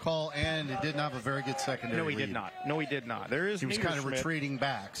the right call, and it didn't have a very good secondary No, he lead. did not. No, he did not. There is He was kind of retreating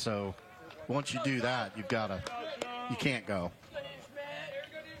back, so once you do that, you can't go.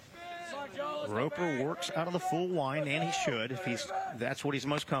 Roper works out of the full wind, and he should. That's what he's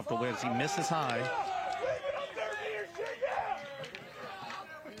most comfortable with. He misses high.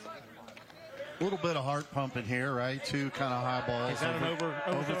 A little bit of heart pumping here, right? 2 kind of high balls. Is that an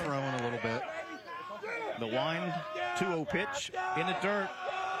overthrowing a little bit. The wind, 2-0 pitch in the dirt.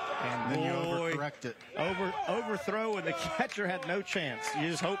 And then you overcorrect it. Overthrow, and the catcher had no chance.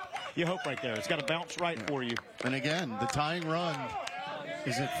 You hope right there. It's got to bounce right for you. And again, the tying run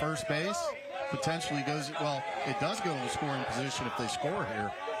is at first base. Potentially it does go in the scoring position if they score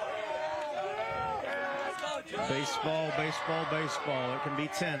here. Baseball. It can be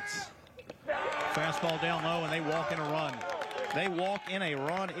tense. Fastball down low, and they walk in a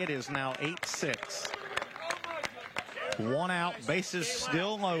run. It is now 8-6. 1 out, bases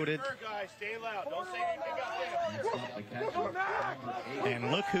still loaded.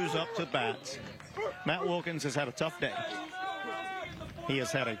 And look who's up to bat. Matt Wilkins has had a tough day. He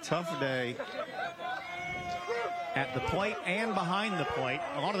has had a tough day at the plate and behind the plate.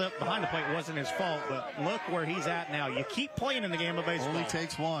 A lot of the behind the plate wasn't his fault, but look where he's at now. You keep playing in the game of baseball. Only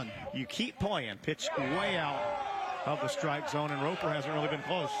takes 1. You keep playing. Pitch way out of the strike zone, and Roper hasn't really been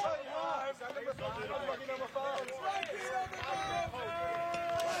close.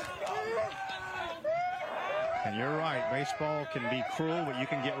 And you're right, baseball can be cruel, but you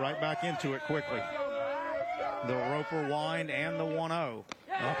can get right back into it quickly. The Roper wind and the 1-0.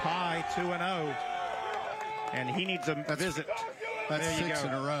 Up high, 2-0. And he needs a visit. That's there you 6 go.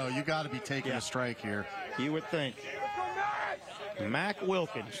 in a row. You got to be taking a strike here. You would think. Mac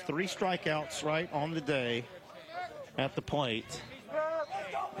Wilkins, 3 strikeouts right on the day at the plate.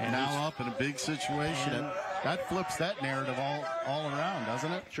 And now up in a big situation. And that flips that narrative all around,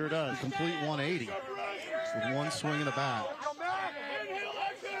 doesn't it? Sure does. A complete 180 with one swing of the bat.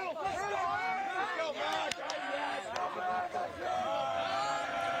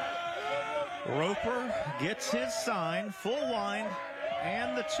 Roper gets his sign, full wind,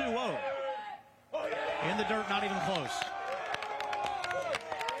 and the 2-0. In the dirt, not even close.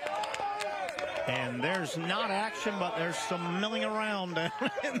 And there's not action, but there's some milling around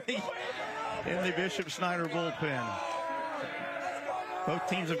in the Bishop Snyder bullpen. Both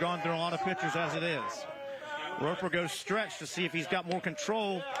teams have gone through a lot of pitchers as it is. Roper goes stretch to see if he's got more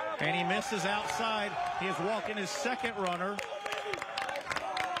control, and he misses outside. He is walking his second runner.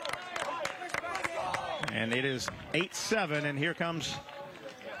 And it is 8-7, and here comes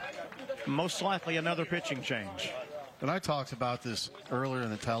most likely another pitching change. And I talked about this earlier in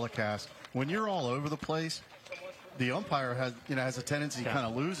the telecast. When you're all over the place, the umpire has a tendency to kind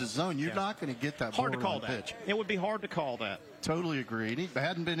of lose his zone. You're not going to get that hard to call pitch. That. It would be hard to call that. Totally agreed. He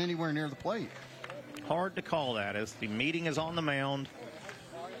hadn't been anywhere near the plate. Hard to call that as the meeting is on the mound.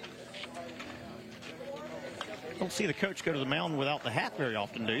 Don't see the coach go to the mound without the hat very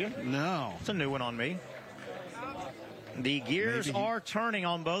often, do you? No. It's a new one on me. The gears are turning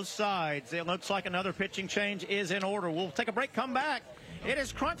on both sides. It looks like another pitching change is in order. We'll take a break, come back. It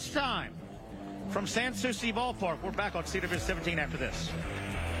is crunch time from San Souci Ballpark. We're back on CW 17 after this.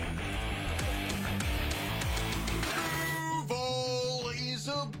 Duval is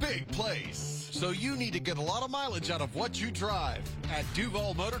a big place, so you need to get a lot of mileage out of what you drive. At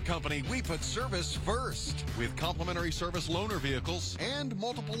Duval Motor Company, we put service first. With complimentary service loaner vehicles and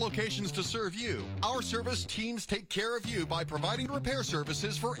multiple locations to serve you, our service teams take care of you by providing repair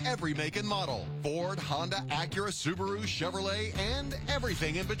services for every make and model. Ford, Honda, Acura, Subaru, Chevrolet, and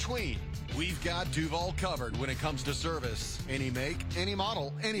everything in between. We've got Duval covered when it comes to service. Any make, any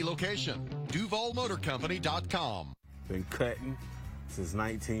model, any location. DuvalMotorCompany.com. Been cutting since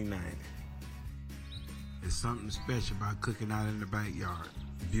 1990. There's something special about cooking out in the backyard.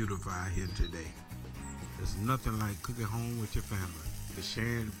 Beautiful out here today. There's nothing like cooking home with your family and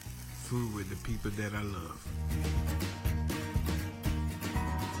sharing food with the people that I love.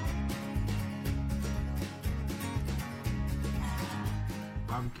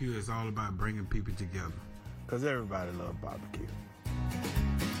 Barbecue is all about bringing people together, because everybody loves barbecue.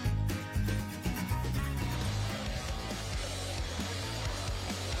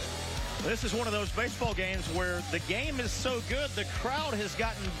 This is one of those baseball games where the game is so good, the crowd has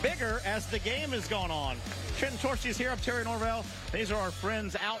gotten bigger as the game has gone on. Trenton Torchy is here. I'm Terry Norvell. These are our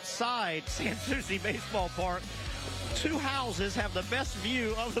friends outside San Souci Baseball Park. 2 houses have the best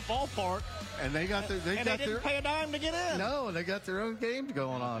view of the ballpark. And they didn't pay a dime to get in. No, they got their own game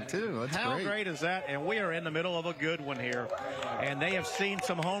going on, too. That's How great is that? And we are in the middle of a good one here. And they have seen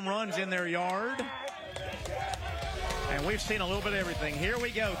some home runs in their yard. And we've seen a little bit of everything. Here we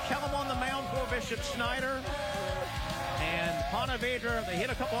go. Kellum on the mound for Bishop Snyder. And Ponte Vedra, they hit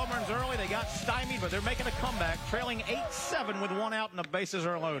a couple home runs early. They got stymied, but they're making a comeback, trailing 8-7 with 1 out and the bases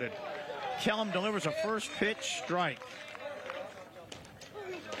are loaded. Kellum delivers a first pitch strike.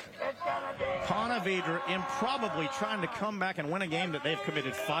 Ponte Vedra improbably trying to come back and win a game that they've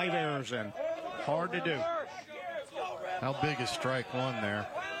committed 5 errors in. Hard to do. How big is strike one there?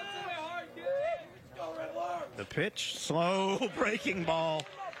 The pitch, slow breaking ball.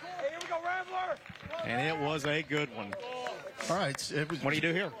 And it was a good one. All right. What do you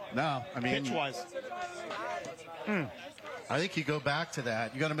do here? No, I mean, pitch-wise. I think you go back to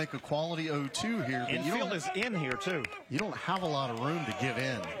that. You got to make a quality 0-2 here. But Infield is in here, too. You don't have a lot of room to give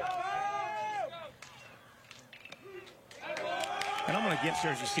in. And I'm going to get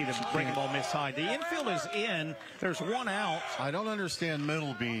here as you see the breaking ball miss high. The infield is in. There's 1 out. I don't understand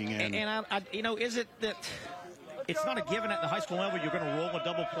middle being in. And I is it that it's not a given at the high school level you're going to roll a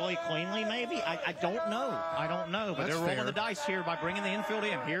double play cleanly, maybe? I don't know. I don't know. But That's they're rolling fair. the dice here by bringing the infield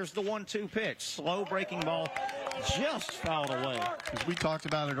in. Here's the 1-2 pitch. Slow breaking ball just fouled away. As we talked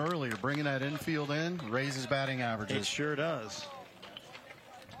about it earlier, bringing that infield in raises batting averages. It sure does.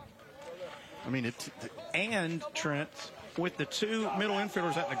 I mean, and Trent, with the 2 middle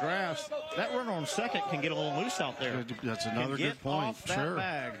infielders at the grass, that runner on second can get a little loose out there. That's another good point. Off that Sure.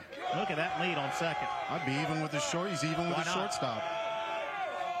 bag. Look at that lead on second. I'd be even with the short. He's even with the shortstop.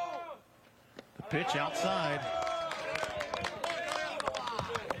 Pitch outside.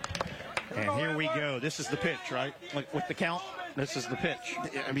 And here we go. This is the pitch, right? Like with the count, this is the pitch.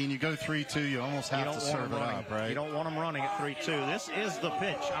 I mean, you go 3-2, you almost have to serve it up, right? You don't want them running at 3-2. This is the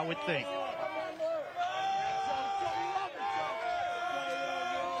pitch, I would think.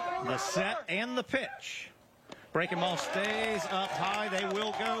 The set and the pitch. Breaking ball stays up high. They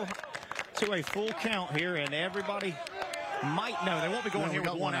will go to a full count here, and everybody might know. They won't be going here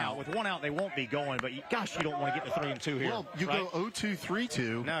with one out. With one out, they won't be going, but gosh, you don't want to get to 3-2 here. Well, you go 0-2,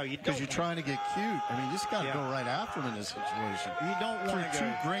 3-2. No, you don't. Because you're trying to get cute. I mean, you just got to go right after them in this situation. You don't want to go.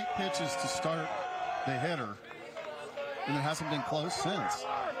 2 great pitches to start the hitter, and it hasn't been close since.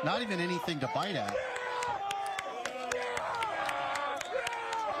 Not even anything to bite at.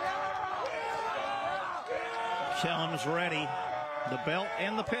 Kellum's ready. The belt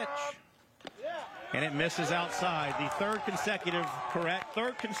and the pitch. And it misses outside. The third consecutive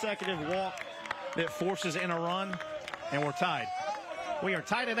walk that forces in a run. And we're tied. We are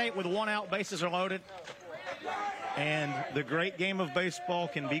tied at 8 with 1 out. Bases are loaded. And the great game of baseball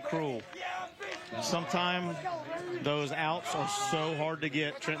can be cruel. Sometimes those outs are so hard to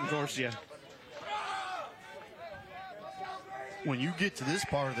get, Trenton Torsia. When you get to this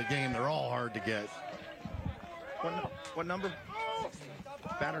part of the game, they're all hard to get. What number?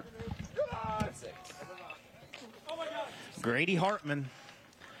 Batter. Grady Hartman.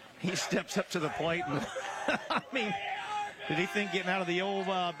 He steps up to the plate. And I mean, did he think getting out of the old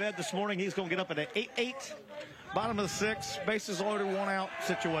bed this morning he's going to get up at an 8-8? Bottom of the 6th, bases loaded, 1 out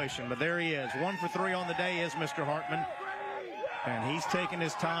situation. But there he is. 1 for 3 on the day is Mr. Hartman. And he's taking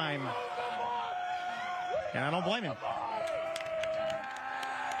his time. And I don't blame him.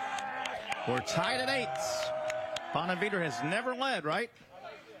 We're tied at 8. Ponte Vedra has never led, right?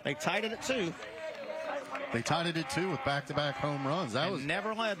 They tied it at 2. They tied it at 2 with back-to-back home runs. That was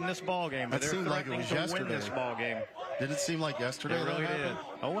never led in this ball game. That seemed like it was yesterday. Win this ball game. Did it seem like yesterday? It really did.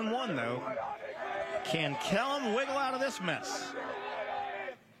 0-1 though. Can Kellum wiggle out of this mess?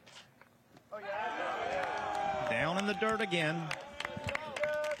 Down in the dirt again.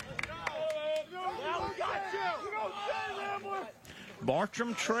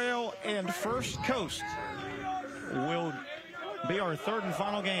 Bartram Trail and First Coast will be our third and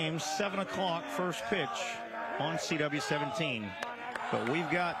final game. 7 o'clock first pitch on CW 17. But we've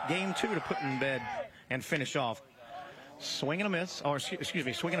got game 2 to put in bed and finish off. Swing and a miss, or excuse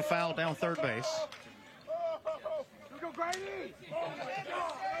me, swing and a foul down third base.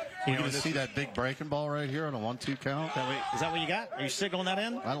 You're going to see that big breaking ball right here on a 1-2 count. Is that what you got? Are you signaling that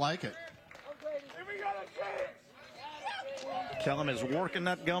in? I like it. Kellum is working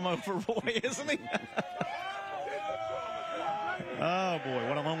that gum over, boy, isn't he? Oh, boy,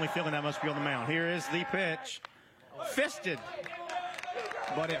 what a lonely feeling that must be on the mound. Here is the pitch. Fisted.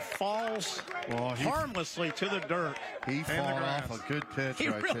 But it falls harmlessly to the dirt. He fought off a good pitch he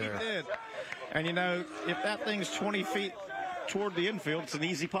right really there. Did. And, you know, if that thing's 20 feet toward the infield, it's an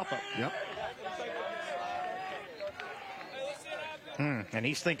easy pop-up. Yep. And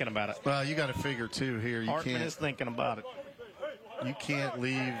he's thinking about it. Well, you got to figure, too, here. Hartman is thinking about it. You can't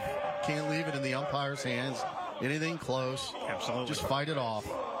leave it in the umpire's hands. Anything close. Absolutely. Just fight it off.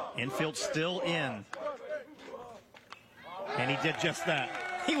 Infield still in. And he did just that.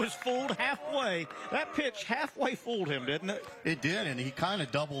 He was fooled halfway. That pitch halfway fooled him, didn't it? It did, and he kind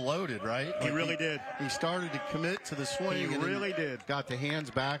of double loaded, right? He really did. He started to commit to the swing. He really did. Got the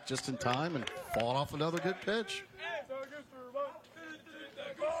hands back just in time and fought off another good pitch.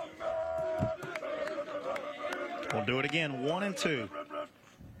 We'll do it again. 1-2.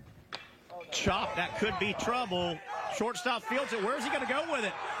 Chop. That could be trouble. Shortstop fields it. Where's he going to go with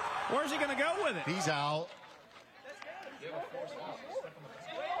it? Where's he going to go with it? He's out.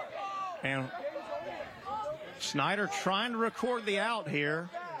 And Snyder trying to record the out here.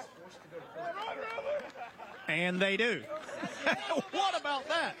 And they do. What about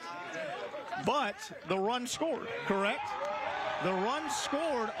that? But the run scored, correct? The run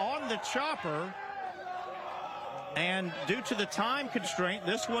scored on the chopper. And due to the time constraint,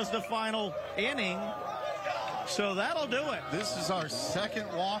 this was the final inning. So that'll do it. This is our second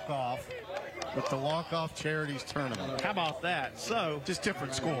walk-off with the walk-off charities tournament. How about that? So just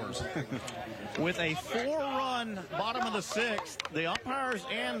different scores. With a 4-run bottom of the 6th, the umpires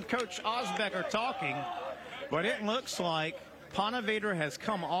and Coach Osbeck are talking, but it looks like Ponte Vedra has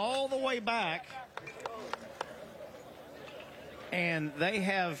come all the way back, and they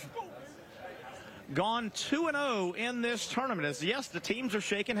have gone 2-0 in this tournament. As yes, the teams are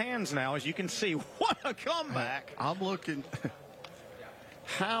shaking hands now, as you can see. What a comeback. I'm looking.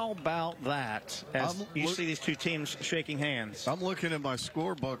 How about that? As you see these two teams shaking hands. I'm looking at my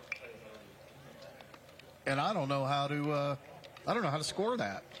scorebook. and I don't know how to score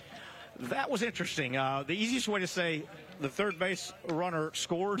that. That was interesting. The easiest way to say the third base runner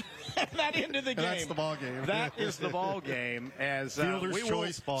scored, that ended the game. That's the ball game. That is the ball game. As Fielder's we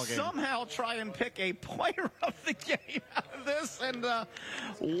choice will ball game. somehow try and pick a player of the game out of this. And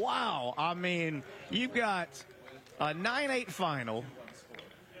wow, I mean, you've got a 9-8 final.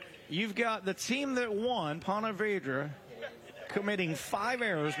 You've got the team that won, Ponte Vedra, committing 5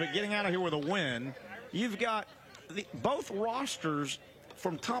 errors but getting out of here with a win. You've got both rosters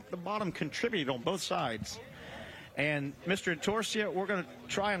from top to bottom contributed on both sides. And Mr. Torsia, we're going to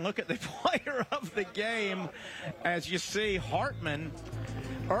try and look at the player of the game. As you see, Hartman,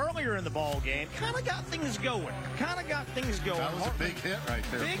 earlier in the ball game, kind of got things going. That was a big hit right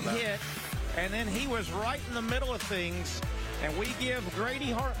there. Big hit. And then he was right in the middle of things. And we give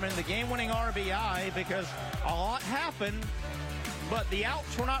Grady Hartman the game-winning RBI because a lot happened, but the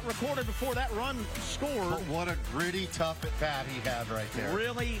outs were not recorded before that run scored. But what a gritty, tough at-bat he had right there.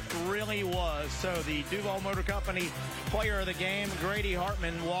 Really, really was. So the Duval Motor Company player of the game, Grady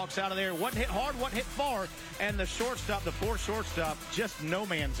Hartman, walks out of there. Wasn't hit hard, wasn't hit far. And the shortstop, the poor shortstop, just no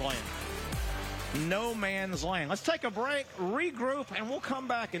man's land. No man's land. Let's take a break, regroup, and we'll come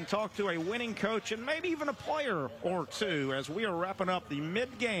back and talk to a winning coach and maybe even a player or two as we are wrapping up the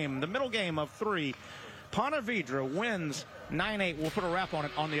middle game of 3. Ponte Vedra wins 9-8. We'll put a wrap on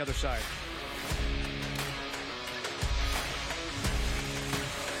it on the other side.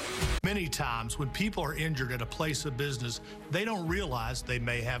 Many times when people are injured at a place of business, they don't realize they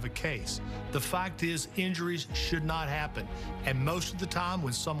may have a case. The fact is, injuries should not happen. And most of the time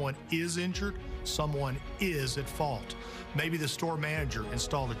when someone is injured, someone is at fault. Maybe the store manager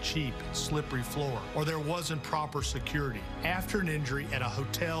installed a cheap, slippery floor, or there wasn't proper security. After an injury at a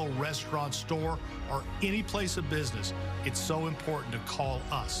hotel, restaurant, store, or any place of business, it's so important to call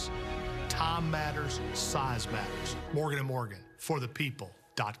us. Time matters, size matters. Morgan & Morgan, for the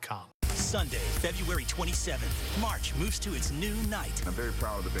people.com. Sunday, February 27th, March moves to its new night. I'm very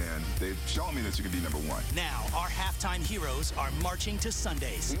proud of the band. They've shown me that you can be number 1. Now, our halftime heroes are marching to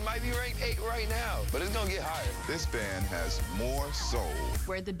Sundays. We might be ranked 8 right now, but it's going to get higher. This band has more soul.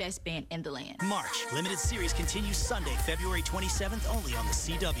 We're the best band in the land. March Limited Series continues Sunday, February 27th, only on the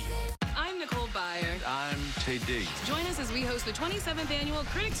CW. I'm Nicole Byer. I'm Tay D. Join us as we host the 27th Annual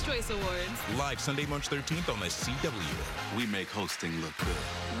Critics' Choice Awards. Live Sunday, March 13th on the CW. We make hosting look good.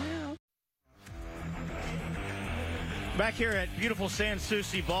 Back here at beautiful San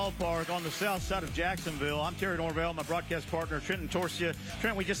Souci Ballpark on the south side of Jacksonville, I'm Terry Norvell, my broadcast partner, Trenton Torsia.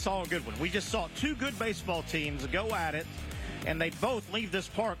 Trent, we just saw a good one. We just saw 2 good baseball teams go at it, and they both leave this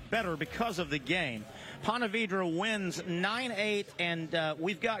park better because of the game. Ponte Vedra wins 9-8, and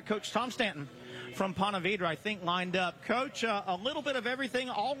we've got Coach Tom Stanton from Ponte Vedra, I think, lined up. Coach, a little bit of everything.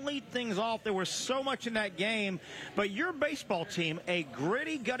 I'll lead things off. There was so much in that game, but your baseball team, a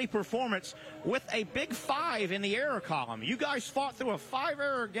gritty, gutty performance with a big 5 in the error column. You guys fought through a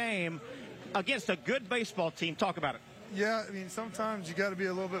 5-error game against a good baseball team. Talk about it. Yeah, I mean, sometimes you got to be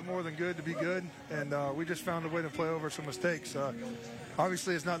a little bit more than good to be good, and we just found a way to play over some mistakes.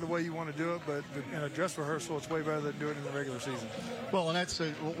 Obviously, it's not the way you want to do it, but in a dress rehearsal, it's way better than doing it in the regular season. Well, and that's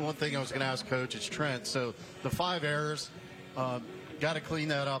one thing I was going to ask Coach. It's Trent. So the 5 errors, got to clean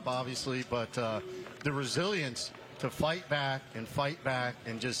that up, obviously, but the resilience to fight back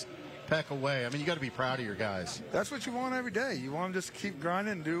and just peck away. I mean, you got to be proud of your guys. That's what you want every day. You want them just to keep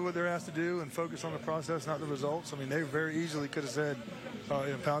grinding and do what they're asked to do and focus on the process, not the results. I mean, they very easily could have said,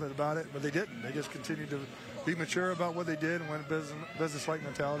 pouted about it, but they didn't. They just continued to be mature about what they did and went business-like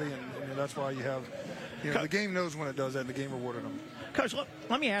mentality, and that's why you have, the game knows when it does that, and the game rewarded them. Coach,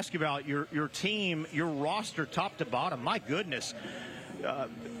 let me ask you about your team, your roster top to bottom. My goodness.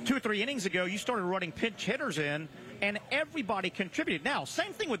 2 or 3 innings ago, you started running pinch hitters in, and everybody contributed. Now,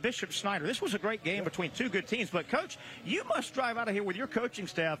 same thing with Bishop Snyder. This was a great game between 2 good teams. But, Coach, you must drive out of here with your coaching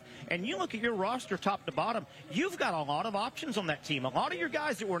staff, and you look at your roster top to bottom. You've got a lot of options on that team. A lot of your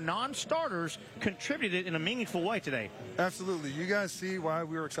guys that were non-starters contributed in a meaningful way today. Absolutely. You guys see why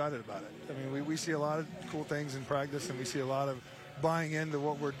we were excited about it. I mean, we see a lot of cool things in practice, and we see a lot of buying into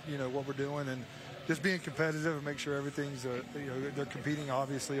what we're doing, and just being competitive and make sure everything's, they're competing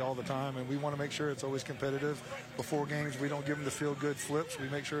obviously all the time, and we want to make sure it's always competitive. Before games, we don't give them the feel-good flips. We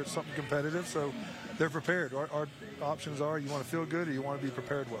make sure it's something competitive. So they're prepared. Our options are you want to feel good or you want to be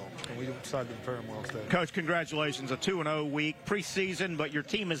prepared well, and we decided to prepare them well today. Coach, congratulations. A 2-0 week preseason, but your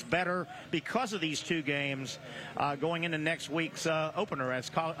team is better because of these two games going into next week's opener as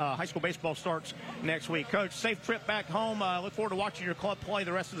high school baseball starts next week. Coach, safe trip back home. Look forward to watching your club play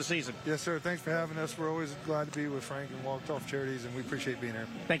the rest of the season. Yes, sir. Thanks for having us. We're always glad to be with Frank and Walked-Off Charities, and we appreciate being here.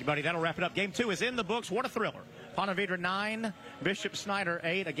 Thank you, buddy. That'll wrap it up. Game 2 is in the books. What a thriller. Ponte Vedra 9, Bishop Snyder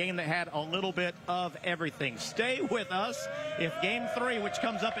 8, a game that had a little bit of everything. Stay with us. If Game 3, which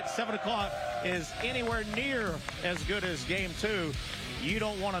comes up at 7 o'clock, is anywhere near as good as Game 2, you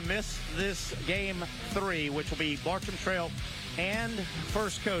don't want to miss this Game 3, which will be Bartram Trail and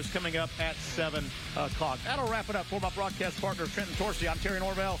First Coast coming up at 7 o'clock. That'll wrap it up for my broadcast partner, Trenton Torsey. I'm Terry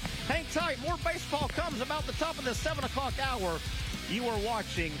Norvell. Hang tight. More baseball comes about the top of the 7 o'clock hour. You are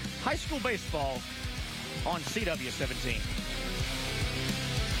watching high school baseball on CW17.